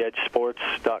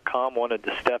theedgesports.com wanted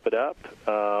to step it up.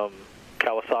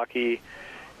 Kawasaki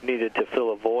needed to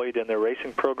fill a void in their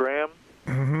racing program,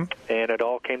 and it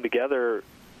all came together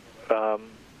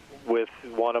with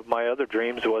one of my other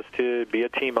dreams was to be a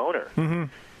team owner.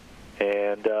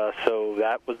 And so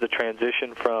that was the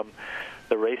transition from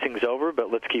the racing's over,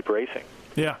 but let's keep racing.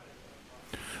 Yeah.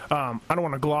 I don't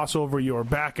want to gloss over your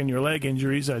back and your leg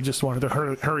injuries. I just wanted to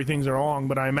hurry things along,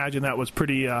 but I imagine that was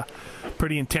pretty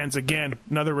intense. Again,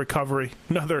 another recovery,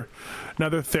 another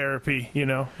therapy,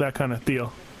 that kind of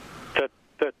deal.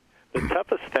 The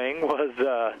toughest thing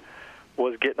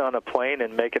was getting on a plane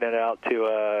and making it out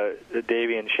to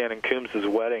Davey and Shannon Coombs'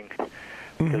 wedding,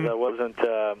 because I wasn't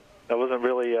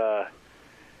really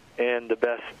in the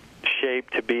best shape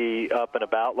to be up and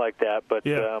about like that, but.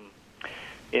 Yeah.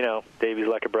 Davey's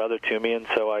like a brother to me, and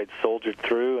so I soldiered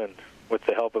through, and with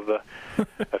the help of a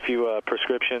few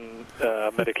prescription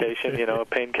medication,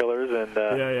 painkillers,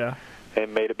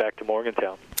 and made it back to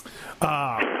Morgantown.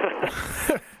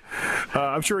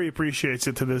 I'm sure he appreciates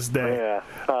it to this day.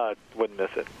 Yeah, wouldn't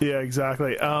miss it. Yeah,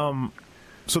 exactly.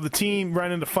 So the team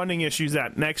ran into funding issues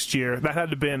that next year. That had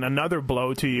to have been another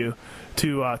blow to you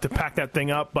to pack that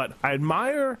thing up. But I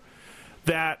admire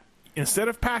that instead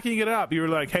of packing it up, you were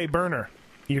like, hey, Burner,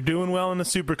 you're doing well in the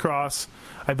Supercross.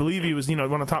 I believe he was, one of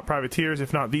the top privateers,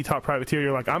 if not the top privateer.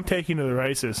 You're like, I'm taking to the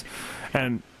races.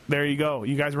 And there you go.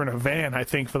 You guys were in a van, I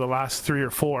think, for the last 3 or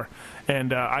 4.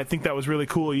 And I think that was really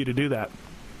cool of you to do that.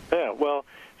 Yeah, well,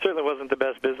 certainly wasn't the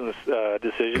best business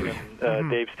decision.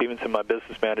 And Dave Stevenson, my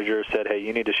business manager, said, hey,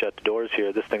 you need to shut the doors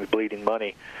here. This thing's bleeding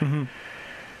money.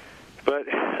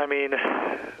 But, I mean,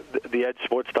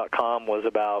 theedgesports.com was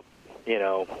about,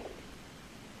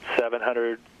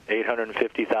 $700,000,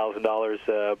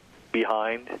 $850,000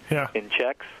 behind in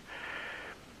checks.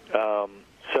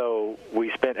 So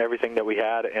we spent everything that we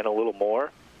had and a little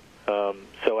more.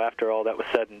 So after all that was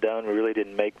said and done, we really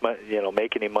didn't make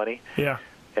any money. Yeah.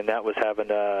 And that was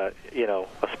having a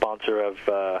sponsor of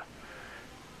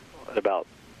about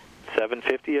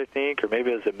 $750,000, I think, or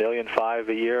maybe it was $1.5 million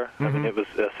a year. I mean, it was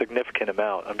a significant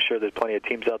amount. I'm sure there's plenty of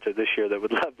teams out there this year that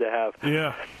would love to have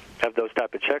those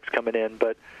type of checks coming in.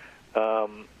 But that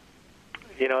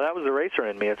was the racer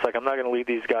in me. It's like I'm not going to leave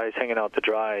these guys hanging out to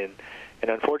dry. And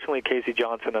unfortunately, Casey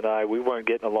Johnson and I, we weren't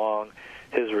getting along.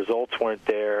 His results weren't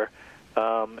there.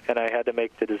 And I had to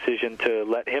make the decision to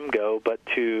let him go, but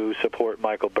to support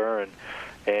Michael Byrne.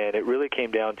 And it really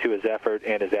came down to his effort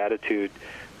and his attitude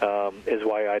is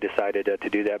why I decided to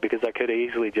do that, because I could have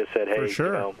easily just said, hey,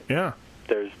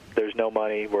 there's no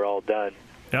money, we're all done.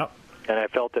 Yep. And I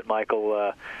felt that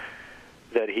Michael,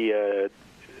 that he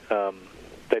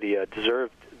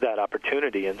deserved that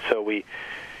opportunity, and so we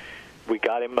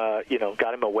got him,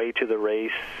 got him away to the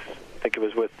race. I think it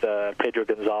was with Pedro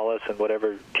Gonzalez and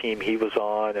whatever team he was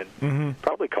on, and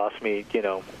probably cost me,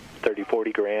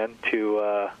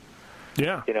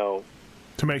 $30,000-$40,000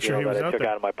 to make sure he was that I out took there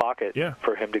out of my pocket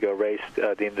for him to go race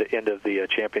at the end of the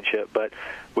championship. But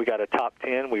we got a top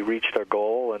 10. We reached our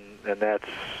goal, and that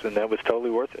was totally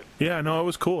worth it. Yeah, no, it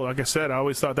was cool. Like I said, I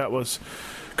always thought that was,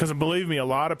 because believe me, a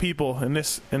lot of people in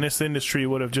this industry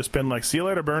would have just been like, "See you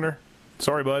later, Burner.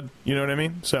 Sorry, bud." You know what I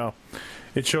mean? So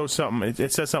it shows something.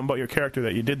 It says something about your character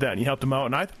that you did that and you helped him out.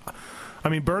 And I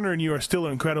mean, Burner and you are still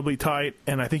incredibly tight,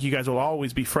 and I think you guys will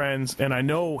always be friends. And I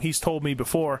know he's told me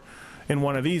before in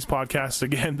one of these podcasts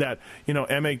again that,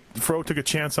 Emig, Fro took a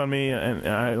chance on me, and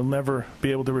I'll never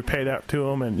be able to repay that to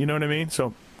him. And you know what I mean?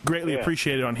 So greatly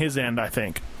appreciated on his end, I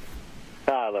think.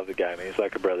 I love the guy. I mean, he's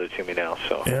like a brother to me now.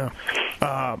 So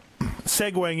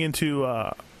segueing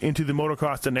into the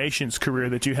Motocross of Nations career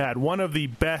that you had, one of the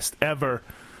best ever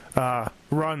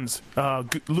runs,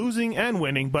 losing and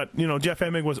winning, but Jeff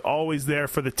Emig was always there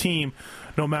for the team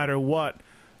no matter what.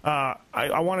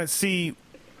 I want to see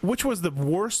which was the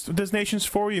worst of those nations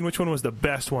for you and which one was the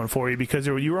best one for you, because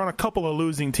you were on a couple of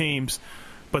losing teams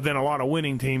but then a lot of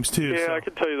winning teams too. Yeah, so. I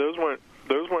can tell you those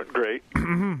weren't great.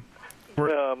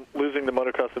 Losing the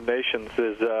Motocross of Nations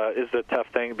is a tough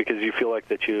thing, because you feel like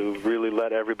that you really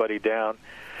let everybody down.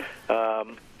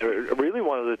 Really,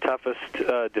 one of the toughest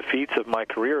defeats of my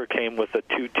career came with a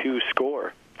 2-2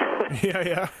 score.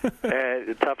 And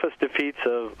the toughest defeats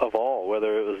of all,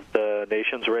 whether it was the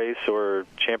Nations race or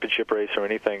championship race or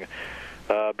anything,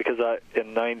 because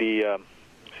in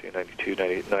 92,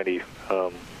 90,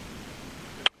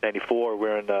 94,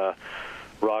 we're in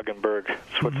Roggenburg,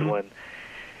 Switzerland.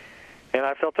 And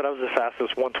I felt that I was the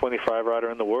fastest 125 rider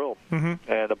in the world.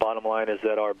 And the bottom line is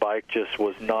that our bike just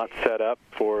was not set up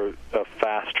for a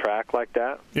fast track like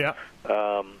that. Yeah.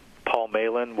 Paul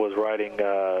Malin was riding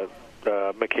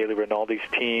Michele Rinaldi's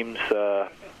teams. I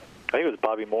think it was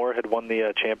Bobby Moore had won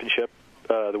the championship,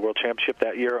 the World Championship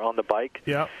that year on the bike.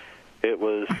 Yeah. It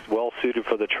was well suited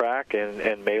for the track,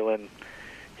 and Malin,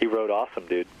 he rode awesome,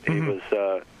 dude. He was,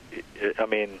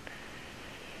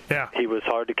 he was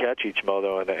hard to catch each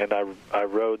moto, and I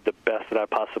rode the best that I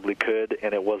possibly could,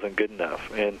 and it wasn't good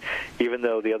enough. And even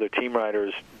though the other team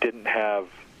riders didn't have,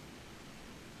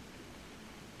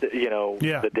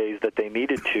 the days that they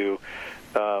needed to,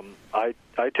 I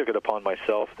took it upon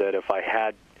myself that if I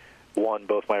had won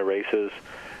both my races,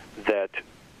 that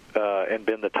and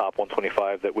been the top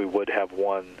 125, that we would have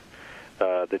won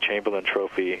the Chamberlain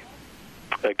Trophy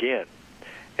again.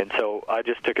 And so I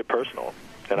just took it personal.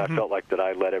 And I felt like that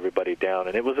I let everybody down.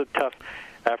 And it was a tough,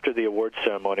 after the awards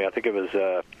ceremony, I think it was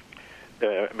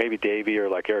maybe Davey or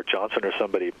like Eric Johnson or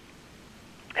somebody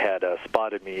had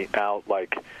spotted me out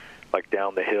like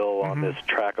down the hill on this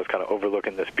track. I was kind of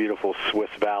overlooking this beautiful Swiss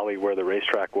valley where the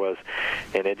racetrack was.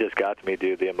 And it just got to me,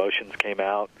 dude. The emotions came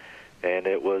out. And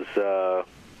it was, it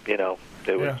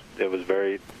was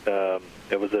very,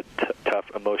 it was a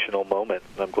tough emotional moment.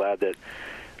 And I'm glad that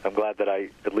I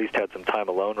at least had some time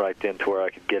alone right then to where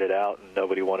I could get it out, and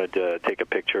nobody wanted to take a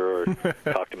picture or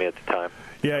talk to me at the time.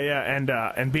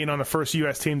 And being on the first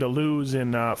U.S. team to lose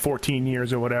in 14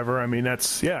 years or whatever, I mean,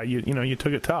 that's, you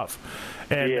took it tough.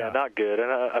 And, not good.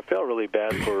 And I felt really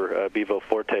bad for Bevo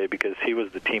Forte, because he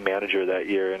was the team manager that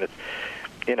year, and it's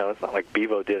not like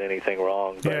Bevo did anything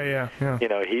wrong. But,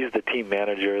 he's the team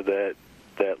manager that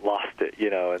lost it,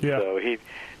 and so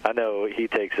I know he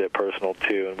takes it personal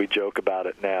too, and we joke about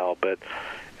it now, but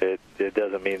it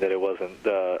doesn't mean that it wasn't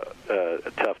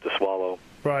tough to swallow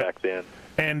back then.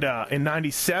 And in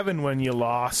 '97, when you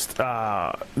lost,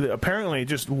 apparently it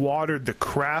just watered the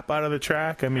crap out of the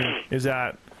track. I mean, is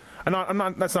that? I'm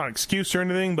not. That's not an excuse or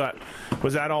anything, but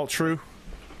was that all true?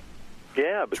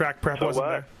 Yeah, but track prep so wasn't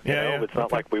what? there. It's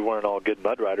not like we weren't all good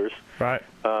mud riders, right?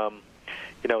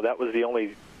 That was the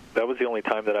only that was the only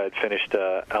time that I had finished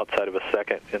outside of a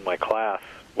second in my class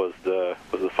was the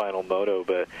final moto.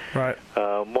 But right.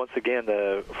 Once again,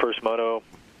 the first moto,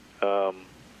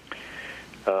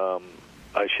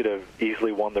 I should have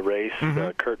easily won the race.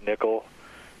 Kurt Nickel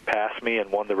passed me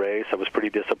and won the race. I was pretty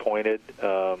disappointed.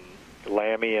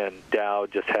 Lammy and Dow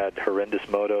just had horrendous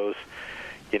motos,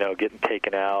 getting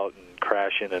taken out and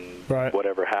crashing and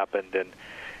whatever happened.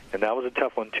 And that was a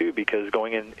tough one too, because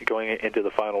going into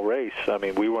the final race, I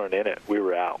mean, we weren't in it; we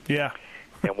were out. Yeah.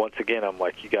 And once again, I'm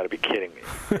like, you got to be kidding me,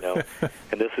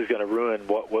 And this is going to ruin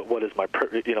what is my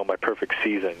my perfect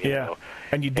season. You know?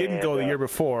 And you didn't go the year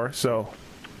before, so.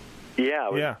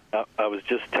 Yeah. I was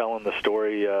just telling the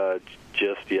story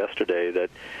just yesterday that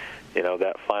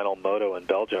that final moto in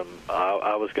Belgium,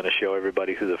 I was going to show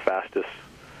everybody who the fastest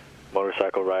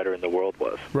motorcycle rider in the world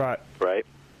was. Right.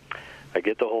 I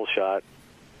get the whole shot.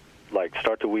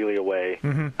 Start to wheelie away.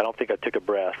 I don't think I took a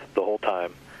breath the whole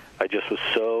time. I just was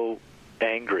so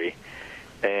angry.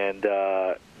 And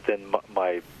then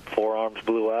my forearms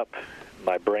blew up,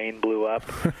 my brain blew up,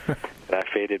 and I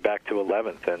faded back to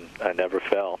 11th, and I never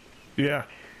fell. Yeah.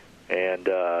 And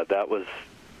that was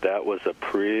a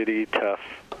pretty tough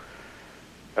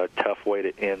way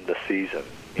to end the season.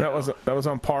 That was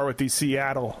on par with the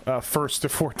Seattle 1st to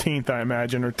 14th, I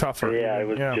imagine, or tougher. Yeah, it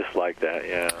was just like that.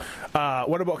 Yeah.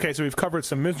 What about? Okay, so we've covered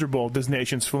some miserable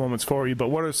designations for moments for you, but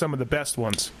what are some of the best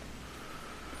ones?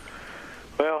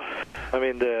 Well, I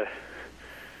mean the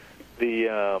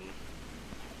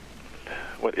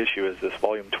what issue is this?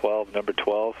 Volume 12, number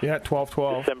 12. Yeah,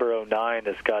 12. December 09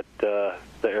 has got the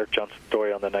Eric Johnson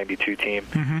story on the 92 team.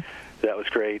 That was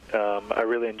great. I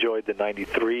really enjoyed the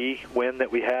 93 win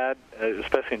that we had. I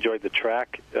especially enjoyed the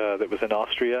track that was in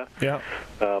Austria. Yeah.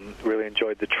 Really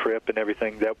enjoyed the trip and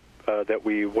everything that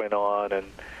we went on.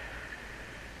 And,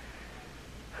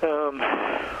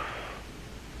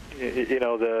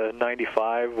 the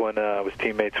 95 when I was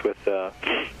teammates with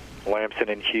Lamson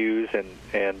and Hughes,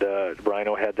 and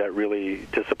Rhino had that really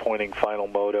disappointing final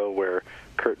moto where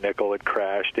Kurt Nickel had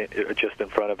crashed just in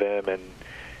front of him and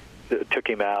took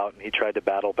him out, and he tried to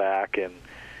battle back, and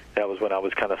that was when I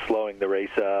was kind of slowing the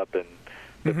race up, and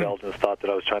the Belgians thought that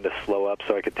I was trying to slow up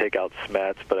so I could take out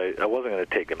Smets, but I wasn't going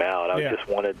to take him out. I just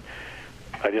wanted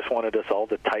us all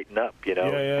to tighten up, to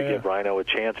give Rhino a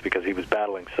chance because he was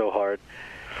battling so hard.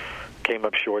 Came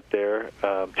up short there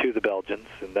to the Belgians,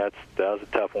 and that was a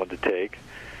tough one to take.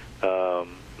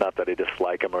 Not that I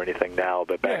dislike them or anything now,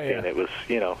 but back then it was,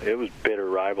 it was bitter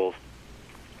rivals.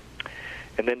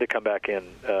 And then to come back in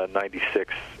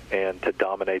 96 and to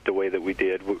dominate the way that we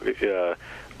did,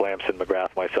 Lamson,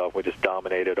 McGrath, myself, we just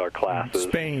dominated our classes.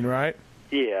 Spain, right?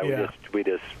 Yeah, we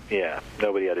just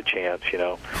nobody had a chance.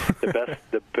 The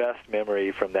best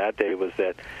memory from that day was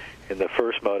that in the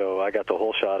first moto, I got the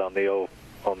whole shot on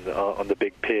the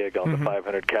big pig on the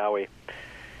 500 Cowie,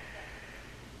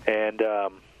 and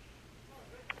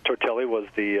Tortelli was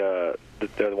the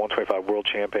 125 world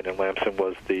champion, and Lamson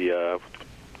was the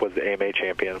AMA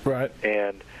champion. Right.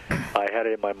 And I had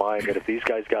it in my mind that if these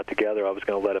guys got together, I was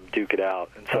going to let them duke it out.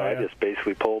 And so I just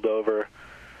basically pulled over,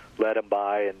 let them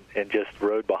by, and just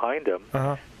rode behind them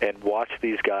and watched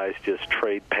these guys just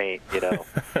trade paint, And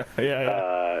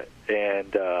I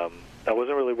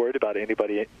wasn't really worried about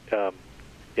anybody,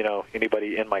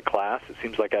 anybody in my class. It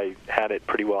seems like I had it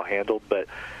pretty well handled, but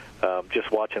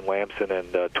just watching Lamson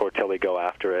and Tortelli go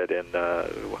after it, and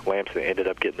Lamson ended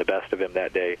up getting the best of him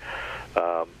that day.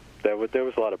 There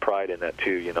was a lot of pride in that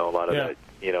too, a lot of that,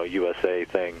 USA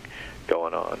thing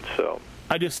going on. So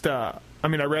I just, I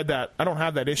read that. I don't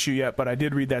have that issue yet, but I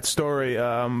did read that story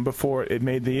before it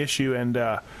made the issue, and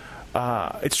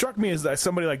it struck me as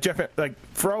somebody like Jeff, like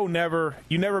Fro,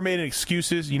 you never made any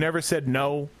excuses. You never said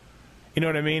no. You know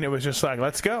what I mean? It was just like,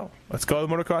 let's go to the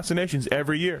Motocross of Nations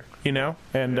every year,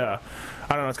 And I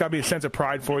don't know, it's got to be a sense of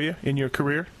pride for you in your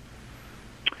career.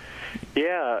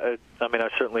 Yeah, I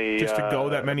certainly just to go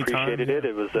that many appreciated times. It.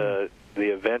 It was the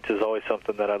event is always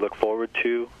something that I look forward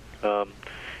to, and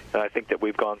I think that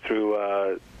we've gone through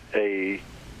an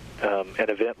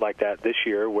event like that this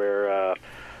year where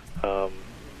some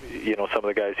of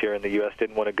the guys here in the U.S.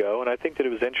 didn't want to go, and I think that it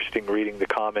was interesting reading the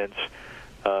comments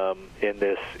in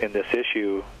this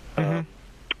issue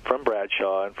from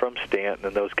Bradshaw and from Stanton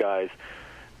and those guys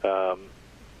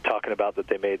talking about that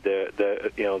they made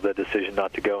the decision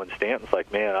not to go, and Stanton's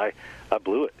like, man, I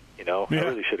blew it, I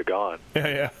really should have gone.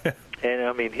 Yeah.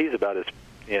 And he's about as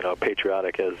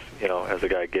patriotic as as a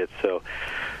guy gets. So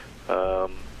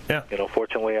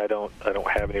fortunately I don't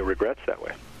have any regrets that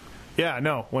way. Yeah,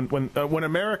 no. When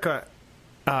America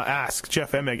asked,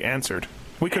 Jeff Emig answered.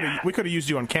 We could have used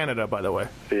you on Canada, by the way.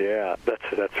 Yeah,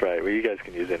 that's right. Well, you guys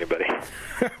can use anybody.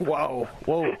 Whoa.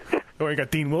 Oh, you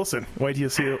got Dean Wilson. Wait till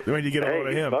you get a load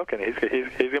of him. Smoking. He's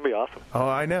gonna be awesome. Oh,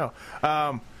 I know.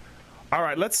 All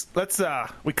right, let's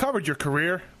we covered your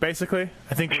career basically.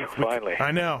 I think finally.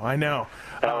 I know.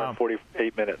 Hour and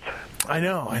 48 minutes. I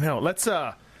know. Let's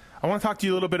I want to talk to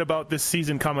you a little bit about this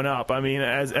season coming up. I mean,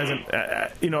 as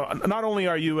not only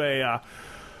are you a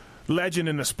legend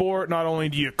in the sport, not only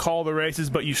do you call the races,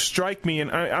 but you strike me,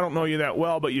 and I don't know you that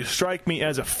well, but you strike me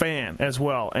as a fan as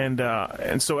well.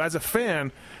 And so as a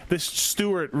fan, this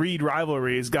Stewart-Reed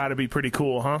rivalry has got to be pretty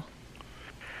cool, huh?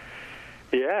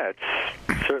 Yeah, it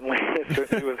certainly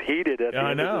was heated at the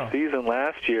end of the season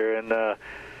last year, and I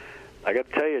got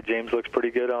to tell you, James looks pretty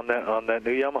good on that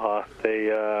new Yamaha. They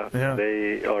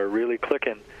are really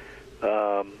clicking.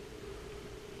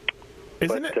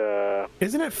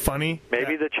 Isn't it funny?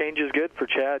 Maybe the change is good for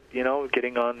Chad.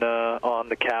 Getting on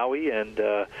the Cowie, and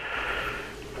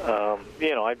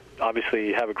I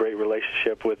obviously have a great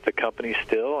relationship with the company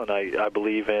still, and I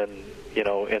believe in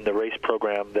the race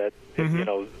program that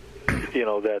that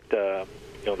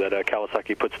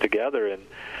Kawasaki puts together, and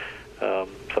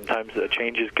sometimes a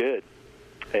change is good.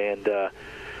 And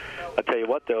I'll tell you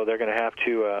what, though, they're going to have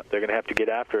to get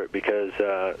after it, because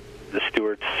the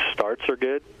Stewart's starts are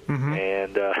good,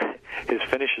 and his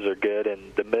finishes are good,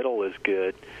 and the middle is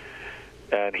good,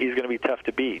 and he's going to be tough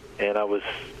to beat. And I was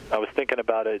thinking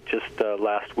about it just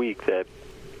last week that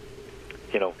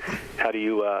how do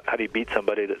you beat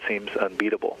somebody that seems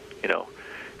unbeatable? And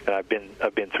I've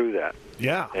been through that.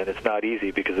 Yeah. And it's not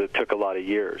easy because it took a lot of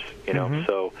years.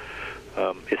 So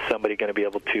is somebody going to be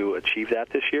able to achieve that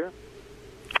this year?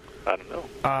 I don't know.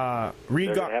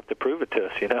 They're going to have to prove it to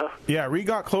us, Yeah, Reed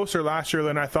got closer last year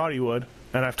than I thought he would,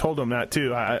 and I've told him that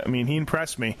too. I mean, he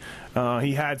impressed me.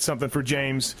 He had something for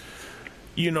James.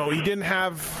 He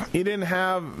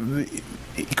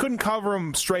couldn't cover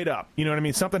him straight up. You know what I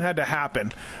mean? Something had to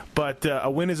happen. But a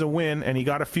win is a win, and he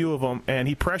got a few of them, and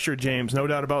he pressured James, no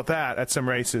doubt about that, at some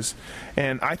races.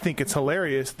 And I think it's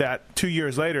hilarious that 2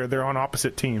 years later they're on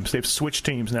opposite teams. They've switched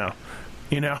teams now.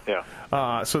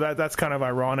 Yeah. So that's kind of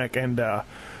ironic, and I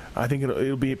think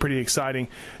it'll be pretty exciting.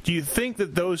 Do you think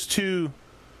that those two,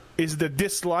 is the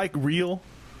dislike real?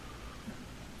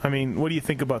 I mean, what do you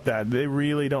think about that? They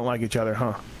really don't like each other,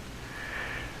 huh?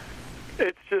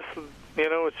 It's just,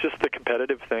 it's just the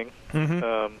competitive thing.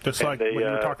 Just like what you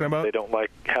were talking about? They don't like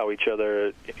how each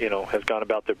other, has gone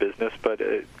about their business. But,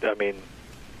 what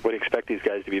do you expect these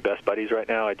guys to be best buddies right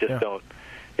now? I just don't.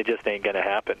 It just ain't going to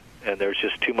happen. And there's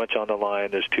just too much on the line.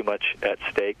 There's too much at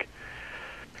stake.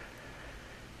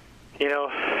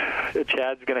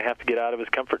 Chad's going to have to get out of his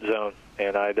comfort zone,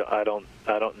 and I don't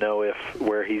know if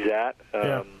where he's at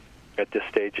this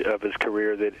stage of his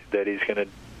career that he's going to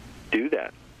do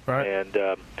that. Right. And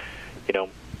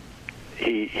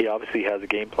he obviously has a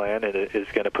game plan and is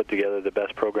going to put together the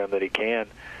best program that he can.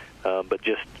 But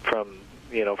just from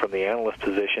the analyst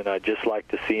position, I'd just like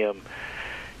to see him,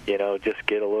 just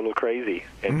get a little crazy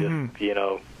and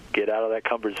just get out of that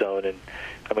comfort zone. And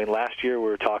last year we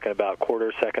were talking about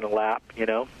quarter second a lap,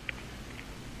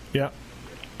 Yeah.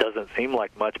 Doesn't seem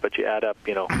like much, but you add up,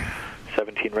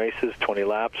 17 races, 20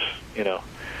 laps,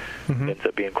 ends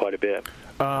up being quite a bit.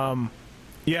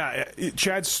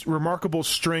 Chad's remarkable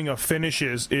string of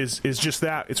finishes is just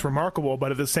that. It's remarkable,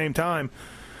 but at the same time,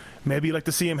 maybe you'd like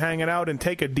to see him hanging out and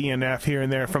take a DNF here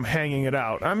and there from hanging it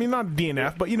out. I mean, not a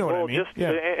DNF, but you know what I mean.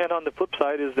 And on the flip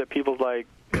side is that people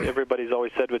everybody's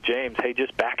always said with James, hey,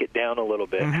 just back it down a little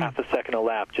bit, half a second a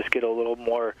lap, just get a little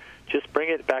more, just bring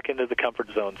it back into the comfort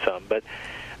zone some. But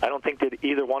I don't think that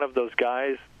either one of those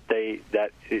guys, they've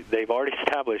already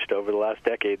established over the last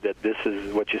decade that this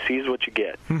is what you see is what you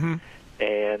get.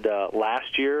 And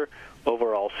last year,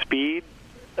 overall speed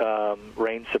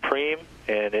reigned supreme,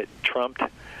 and it trumped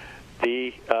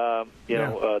the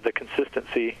the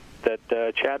consistency that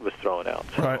Chad was throwing out.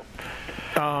 So.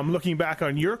 Right. Looking back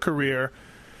on your career,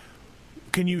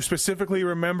 can you specifically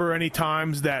remember any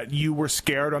times that you were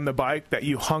scared on the bike, that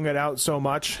you hung it out so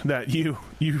much that you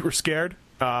were scared?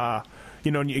 And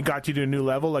it got you to a new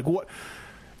level. Like what?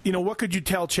 What could you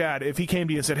tell Chad if he came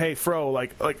to you and said, "Hey, Fro,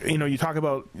 you talk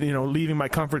about leaving my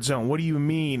comfort zone. What do you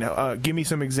mean? Give me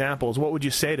some examples." What would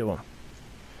you say to him?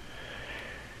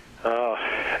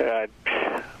 I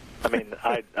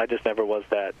just never was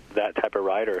that type of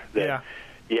rider. That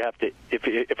you have to,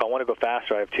 if I want to go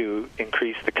faster, I have to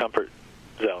increase the comfort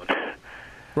zone.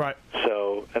 Right.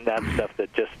 So, and that's stuff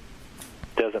that just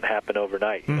doesn't happen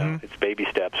overnight. It's baby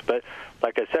steps. But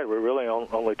like I said, we're really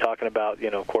only talking about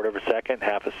quarter of a second,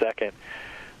 half a second.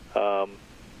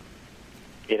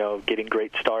 getting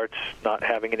great starts, not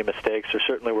having any mistakes. There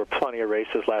certainly were plenty of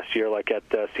races last year, like at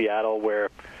Seattle, where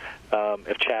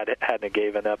if Chad hadn't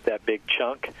given up that big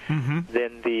chunk,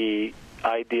 then the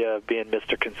idea of being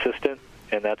Mr. Consistent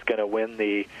and that's going to win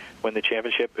the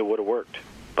championship, it would have worked.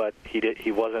 But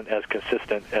he wasn't as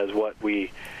consistent as what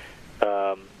he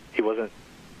wasn't.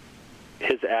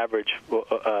 His average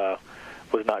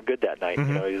was not good that night.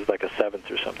 He was like a 7th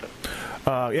or something.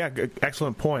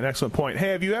 Excellent point. Hey,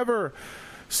 have you ever,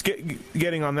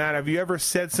 getting on that, have you ever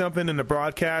said something in the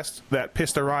broadcast that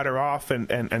pissed a rider off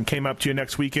and came up to you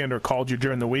next weekend or called you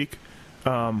during the week?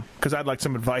 Because I'd like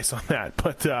some advice on that.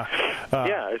 But certainly.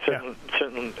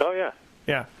 Oh yeah.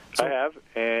 Yeah. So, I have.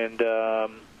 And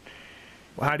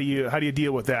how do you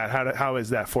deal with that? How is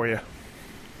that for you?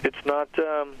 It's not.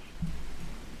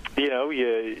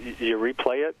 You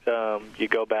replay it. You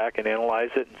go back and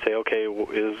analyze it and say, okay,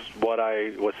 is what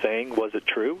I was saying, was it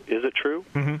true? Is it true?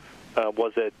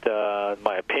 Was it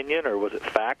my opinion or was it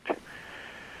fact?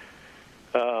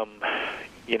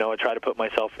 I try to put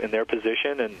myself in their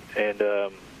position, and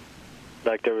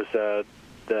like there was a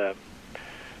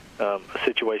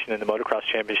situation in the motocross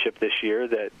championship this year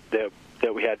that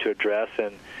we had to address,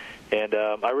 and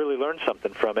I really learned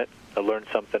something from it. I learned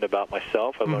something about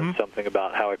myself. I learned something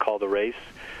about how I call the race,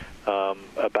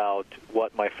 about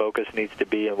what my focus needs to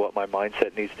be and what my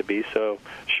mindset needs to be. So,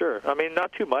 sure. I mean,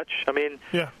 not too much. I mean,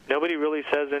 nobody really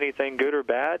says anything good or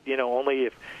bad. Only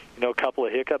if a couple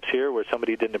of hiccups here where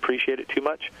somebody didn't appreciate it too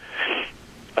much.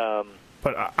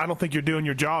 But I don't think you're doing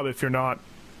your job if you're not,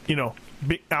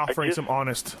 offering some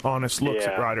honest looks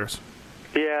at riders.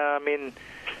 Yeah, I mean,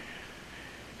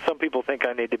 some people think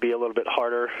I need to be a little bit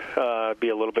harder, be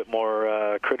a little bit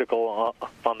more critical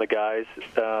on the guys.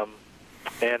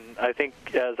 And I think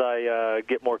as I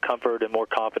get more comfort and more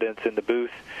confidence in the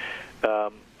booth,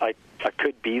 I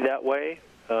could be that way.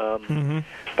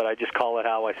 But I just call it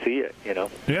how I see it,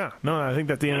 Yeah, no, I think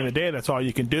at the end of the day, that's all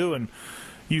you can do, and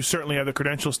you certainly have the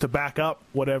credentials to back up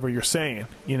whatever you're saying,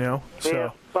 So.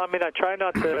 Yeah. Well, I mean, I try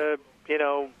not to,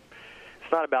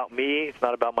 it's not about me, it's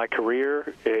not about my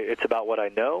career, it's about what I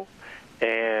know,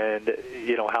 and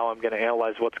how I'm going to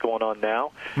analyze what's going on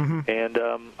now. And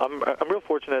I'm real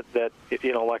fortunate that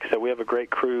like I said, we have a great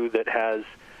crew that has.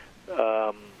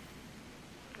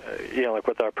 Like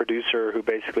with our producer who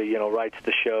basically, writes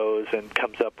the shows and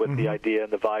comes up with the idea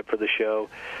and the vibe for the show.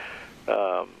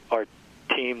 Our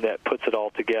team that puts it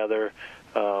all together,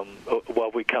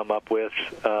 what we come up with,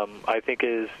 I think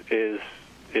is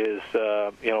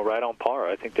right on par.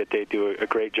 I think that they do a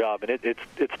great job, and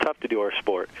it's tough to do our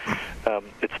sport.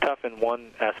 It's tough in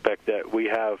one aspect that we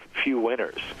have few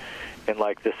winners, and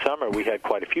like this summer we had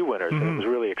quite a few winners, and it was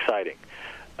really exciting.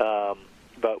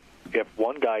 But if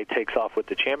one guy takes off with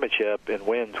the championship and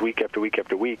wins week after week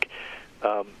after week,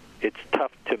 it's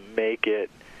tough to make it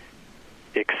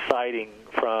exciting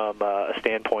from a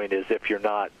standpoint as if you're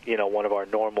not, one of our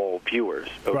normal viewers.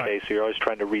 Okay, right. So you're always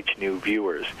trying to reach new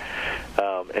viewers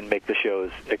and make the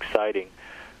shows exciting.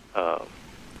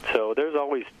 So there's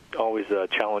always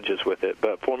challenges with it.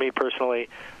 But for me personally,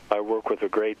 I work with a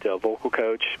great vocal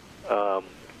coach.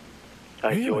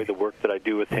 I enjoy the work that I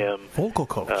do with him. Vocal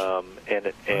coach.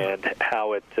 And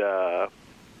how it,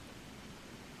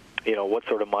 what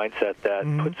sort of mindset that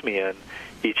puts me in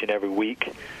each and every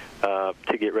week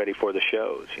to get ready for the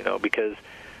shows, because,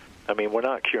 I mean, we're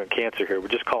not curing cancer here. We're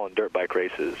just calling dirt bike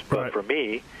races. But for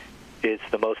me, it's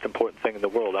the most important thing in the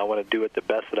world. I want to do it the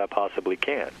best that I possibly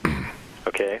can,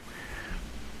 okay?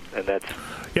 And that's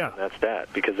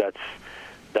that, because that's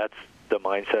the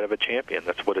mindset of a champion.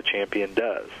 That's what a champion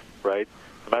does. Right?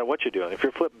 No matter what you're doing. If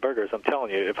you're flipping burgers, I'm telling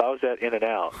you, if I was at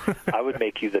In-N-Out, I would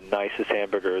make you the nicest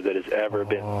hamburger that has ever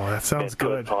been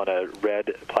put on a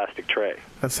red plastic tray.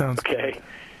 That sounds good.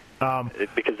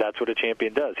 Because that's what a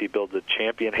champion does. He builds a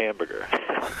champion hamburger.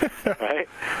 Right?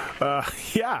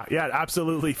 Yeah,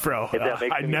 absolutely, Fro.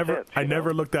 I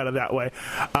never looked at it that way.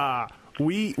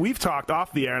 We've talked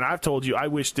off the air, and I've told you I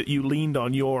wish that you leaned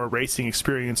on your racing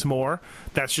experience more.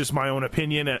 That's just my own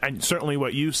opinion, and certainly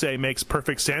what you say makes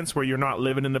perfect sense, where you're not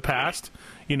living in the past.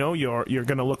 You're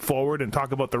going to look forward and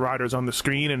talk about the riders on the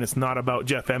screen, and it's not about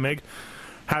Jeff Emig.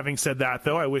 Having said that,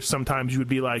 though, I wish sometimes you would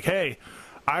be like, hey,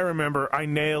 I remember I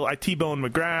T-boned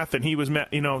McGrath, and he was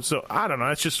so I don't know.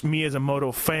 That's just me as a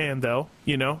moto fan, though,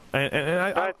 and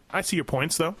I see your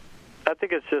points, though. I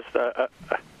think it's just,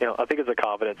 I think it's a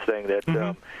confidence thing that,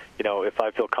 if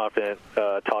I feel confident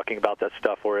talking about that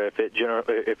stuff, or if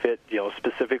it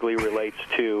specifically relates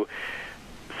to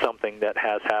something that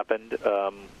has happened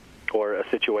or a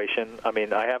situation. I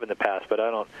mean, I have in the past, but I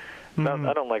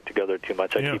don't like to go there too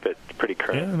much. I keep it pretty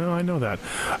current. Yeah, no, I know that.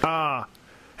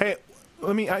 Hey,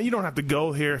 let me. You don't have to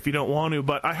go here if you don't want to,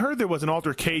 but I heard there was an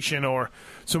altercation or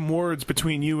some words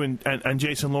between you and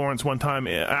Jason Lawrence one time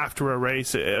after a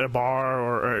race at a bar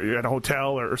or at a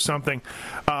hotel or something.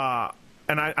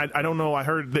 And I don't know. I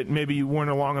heard that maybe you weren't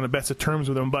along on the best of terms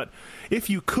with him, but if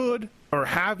you could, or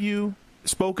have you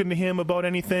spoken to him about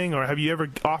anything, or have you ever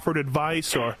offered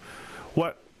advice, or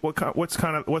what's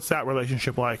that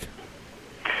relationship like?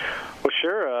 Well,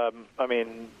 sure. I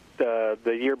mean,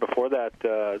 the year before that,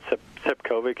 Sip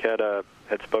Kovic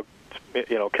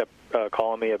kept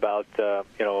calling me about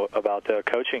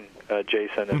coaching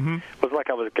Jason. And it wasn't like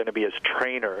I was going to be his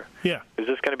trainer. Yeah, it was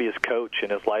just going to be his coach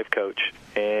and his life coach.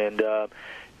 And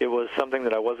it was something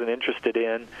that I wasn't interested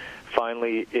in.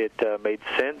 Finally, it made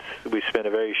sense. We spent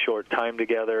a very short time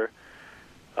together.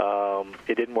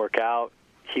 It didn't work out.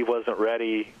 He wasn't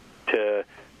ready to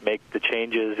make the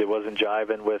changes. It wasn't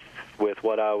jiving with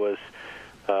what I was,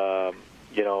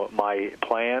 my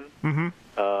plan.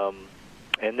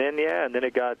 And then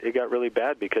it got really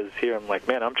bad, because here I'm like,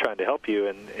 man, I'm trying to help you,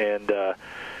 and there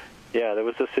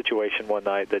was a situation one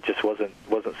night that just wasn't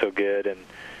so good, and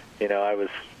I was,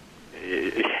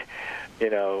 I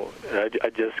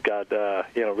just got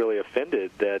really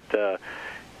offended that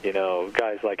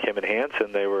guys like him and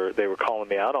Hansen, they were calling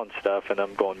me out on stuff, and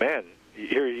I'm going, man,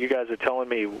 here you guys are telling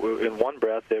me in one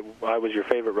breath that I was your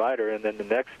favorite rider, and then the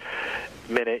next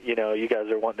minute, you guys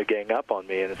are wanting to gang up on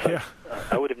me, and it's like,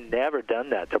 I would have never done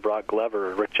that to Brock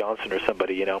Glover or Rick Johnson or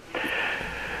somebody, I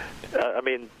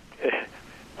mean,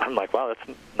 I'm like, wow, that's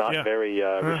not very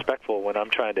respectful when I'm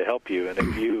trying to help you, and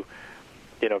if you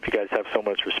guys have so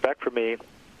much respect for me,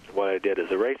 what I did as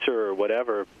a racer or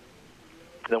whatever,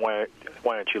 then why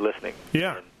aren't you listening?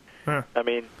 Yeah. I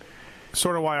mean,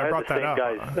 sort of why I brought that up.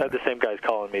 I had the same guys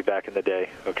calling me back in the day,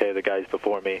 okay, the guys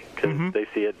before me, because they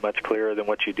see it much clearer than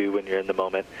what you do when you're in the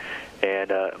moment. And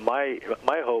my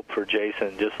hope for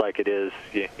Jason, just like it is,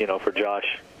 for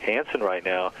Josh Hansen right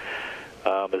now,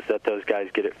 is that those guys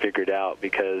get it figured out,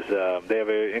 because they have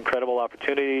incredible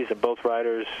opportunities, and both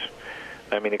riders,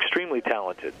 I mean, extremely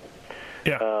talented.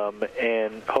 Yeah.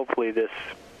 And hopefully this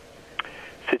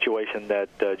situation that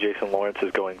Jason Lawrence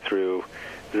is going through,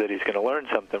 that he's going to learn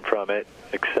something from it,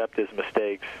 accept his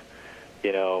mistakes,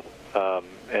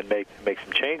 and make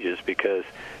some changes, because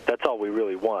that's all we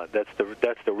really want. That's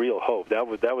the real hope. That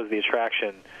was the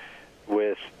attraction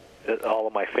with all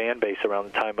of my fan base around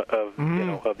the time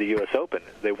of of the U.S. Open.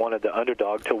 They wanted the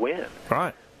underdog to win.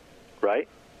 Right?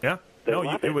 Yeah.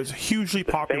 It was hugely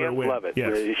popular. Fans love it.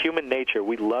 Yes. Human nature.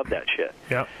 We love that shit.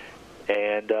 Yeah.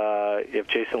 And if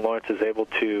Jason Lawrence is able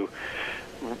to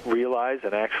realize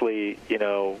and actually,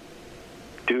 do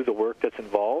the work that's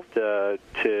involved to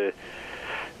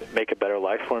make a better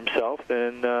life for himself,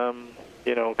 then, a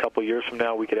couple of years from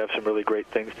now, we could have some really great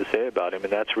things to say about him.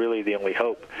 And that's really the only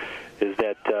hope, is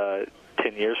that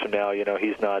 10 years from now,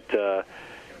 he's not,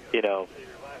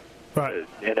 right,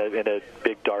 in a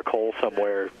big dark hole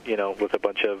somewhere, with a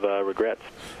bunch of regrets.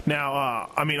 Now,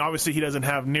 I mean, obviously he doesn't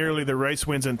have nearly the race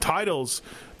wins and titles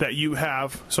that you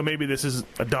have, so maybe this is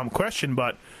a dumb question,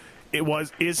 but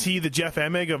is he the Jeff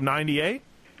Emig of 98?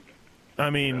 I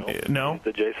mean, no. He's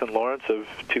the Jason Lawrence of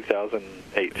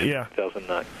 2008,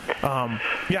 2009. I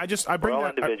bring We're all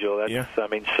that individual. I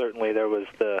mean, certainly there was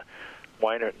the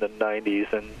Weinert in the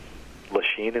 90s and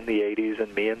Lachine in the 80s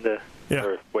and me in the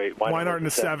Weinert in the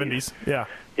 70s.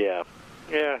 Yeah,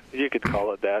 you could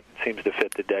call it that. It seems to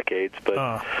fit the decades, but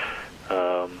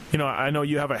I know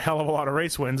you have a hell of a lot of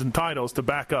race wins and titles to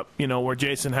back up, where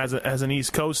Jason has an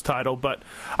East Coast title, but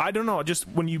I don't know, just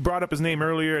when you brought up his name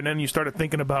earlier and then you started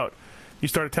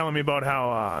telling me about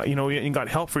how you got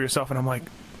help for yourself, and I'm like,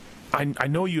 I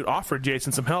know you'd offered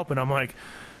Jason some help, and I'm like,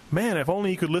 man, if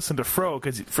only he could listen to Fro,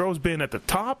 because Fro's been at the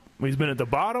top, he's been at the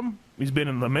bottom, he's been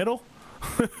in the middle.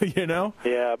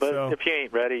 Yeah, but if you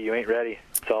ain't ready, you ain't ready.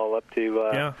 It's all up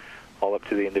to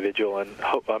the individual, and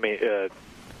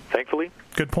thankfully,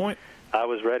 good point, I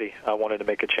was ready. I wanted to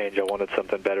make a change. I wanted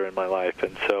something better in my life,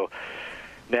 and so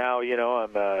now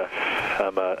I'm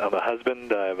a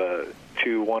husband. I have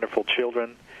 2 wonderful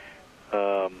children.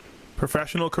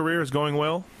 Professional career is going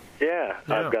well. Yeah,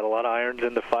 I've got a lot of irons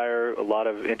in the fire, a lot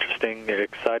of interesting,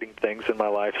 exciting things in my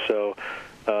life. So,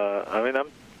 I'm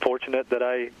fortunate that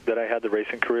I had the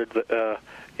racing career that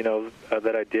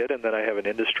I did, and that I have an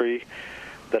industry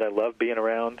that I love being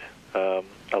around. I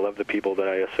love the people that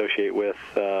I associate with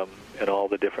in all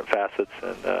the different facets,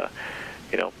 and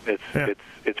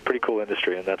it's pretty cool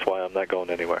industry, and that's why I'm not going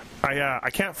anywhere. I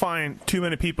can't find too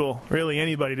many people, really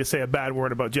anybody, to say a bad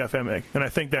word about Jeff Emig, and I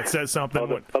think that says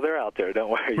something. They're out there. Don't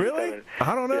worry. Really?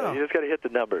 I don't know. Yeah, you just got to hit the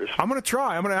numbers. I'm going to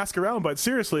try. I'm going to ask around, but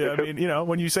seriously,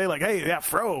 when you say like, hey, yeah,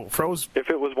 Fro's. If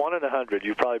it was 1 in 100,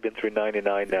 you've probably been through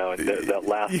 99 now, and that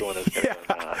last one is going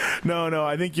to No,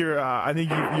 I think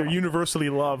you're universally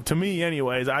loved. To me,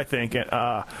 anyways. I think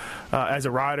as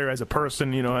a rider, as a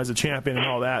person, as a champion, and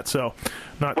all that. So,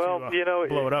 not to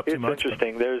blow it up too much. It's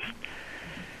interesting. There's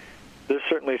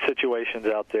certainly situations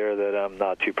out there that I'm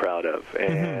not too proud of,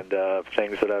 and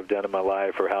things that I've done in my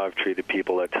life or how I've treated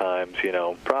people at times.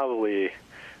 Probably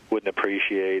wouldn't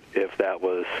appreciate if that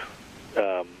was,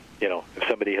 if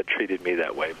somebody had treated me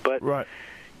that way. But right.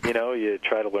 You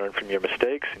try to learn from your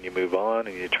mistakes, and you move on,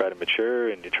 and you try to mature,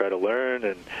 and you try to learn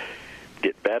and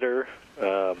get better,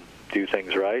 do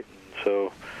things right. And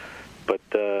so, but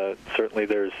certainly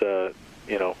there's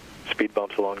speed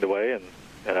bumps along the way, and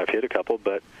I've hit a couple,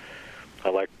 but I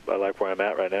like where I'm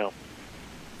at right now.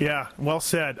 Yeah, well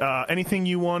said. Anything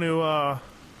you want to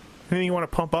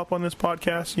pump up on this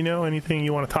podcast? Anything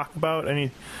you want to talk about?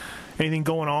 Anything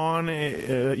going on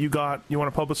you want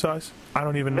to publicize? I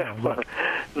don't even know. But.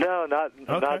 No,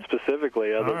 not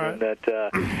specifically, other than that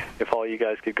if all you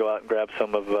guys could go out and grab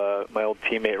some of my old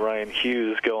teammate Ryan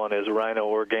Hughes, go on his Rhino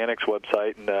Organics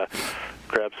website and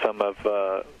grab some of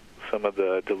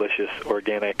the delicious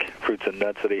organic fruits and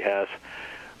nuts that he has.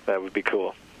 That would be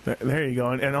cool. There you go.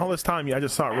 And all this time, I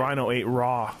just thought Rhino ate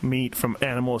raw meat from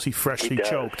animals he freshly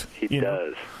choked. He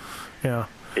does. Yeah.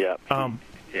 Yeah.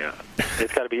 Yeah.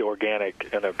 It's got to be an organic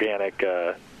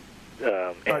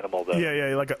animal, though.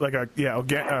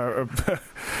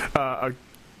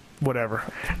 Whatever.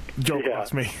 Joke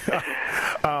lost me.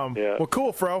 Well,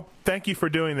 cool, Fro. Thank you for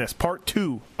doing this. Part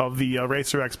 2 of the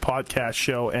Racer X podcast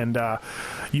show, and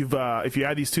you've if you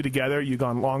add these two together, you've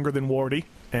gone longer than Wardy,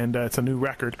 and it's a new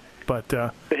record. But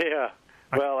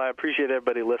well, I appreciate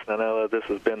everybody listening. I know this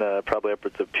has been probably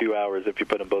upwards of 2 hours if you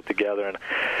put them both together, and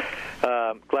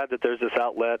glad that there's this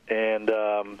outlet and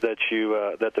that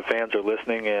the fans are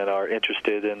listening and are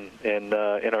interested in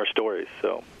our stories.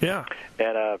 So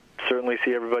and certainly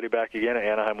see everybody back again at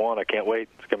Anaheim 1. I can't wait.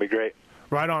 It's gonna be great.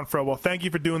 Right on, Fro. Well, thank you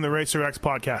for doing the Racer X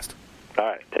podcast. All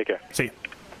right, take care. See you.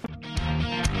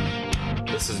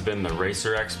 This has been the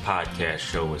Racer X podcast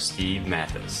show with Steve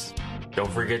Mathis.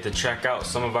 Don't forget to check out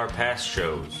some of our past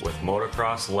shows with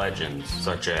motocross legends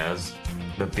such as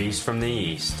the Beast from the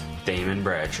East, Damon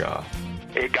Bradshaw.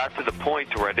 It got to the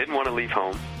point where I didn't want to leave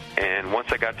home, and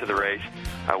once I got to the race,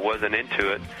 I wasn't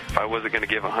into it. If I wasn't going to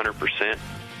give 100%,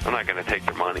 I'm not going to take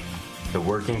their money. The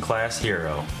working class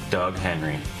hero, Doug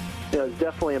Henry. It was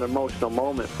definitely an emotional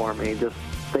moment for me, just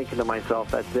thinking to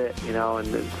myself, that's it, and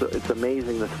it's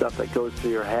amazing the stuff that goes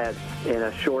through your head in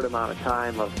a short amount of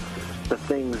time of the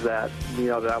things that,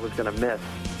 that I was going to miss.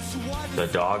 The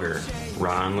Dogger,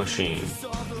 Ron Lachine.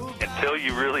 Until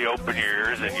you really open your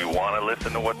ears and you want to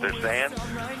listen to what they're saying,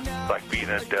 it's like being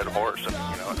a dead horse.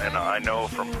 And I know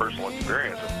from personal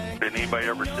experience, did anybody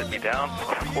ever sit me down?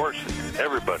 Of course,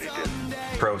 everybody did.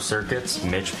 Pro Circuits,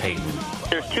 Mitch Payton.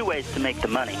 There's 2 ways to make the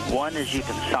money. One is you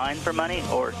can sign for money,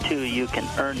 or 2, you can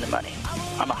earn the money.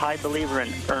 I'm a high believer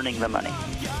in earning the money.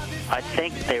 I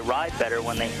think they ride better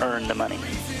when they earn the money.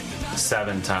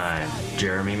 7-time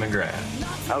Jeremy McGrath.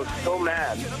 I was so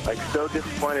mad, so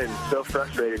disappointed and so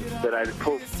frustrated that I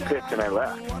pulled pits and I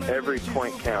left. Every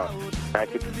point counts. I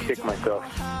could kick myself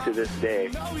to this day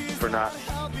for not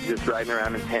just riding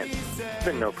around in tents. It's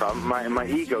been no problem. My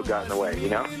ego got in the way,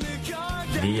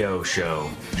 The O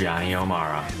Show, Johnny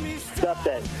O'Mara. Stuff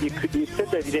that you sit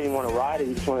there, you didn't even want to ride it,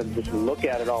 you just wanted to just look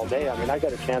at it all day. I mean, I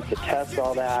got a chance to test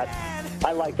all that.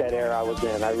 I like that era I was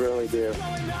in, I really do.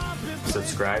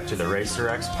 Subscribe to the Racer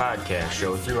X podcast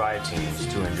show through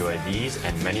iTunes to enjoy these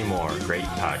and many more great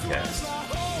podcasts.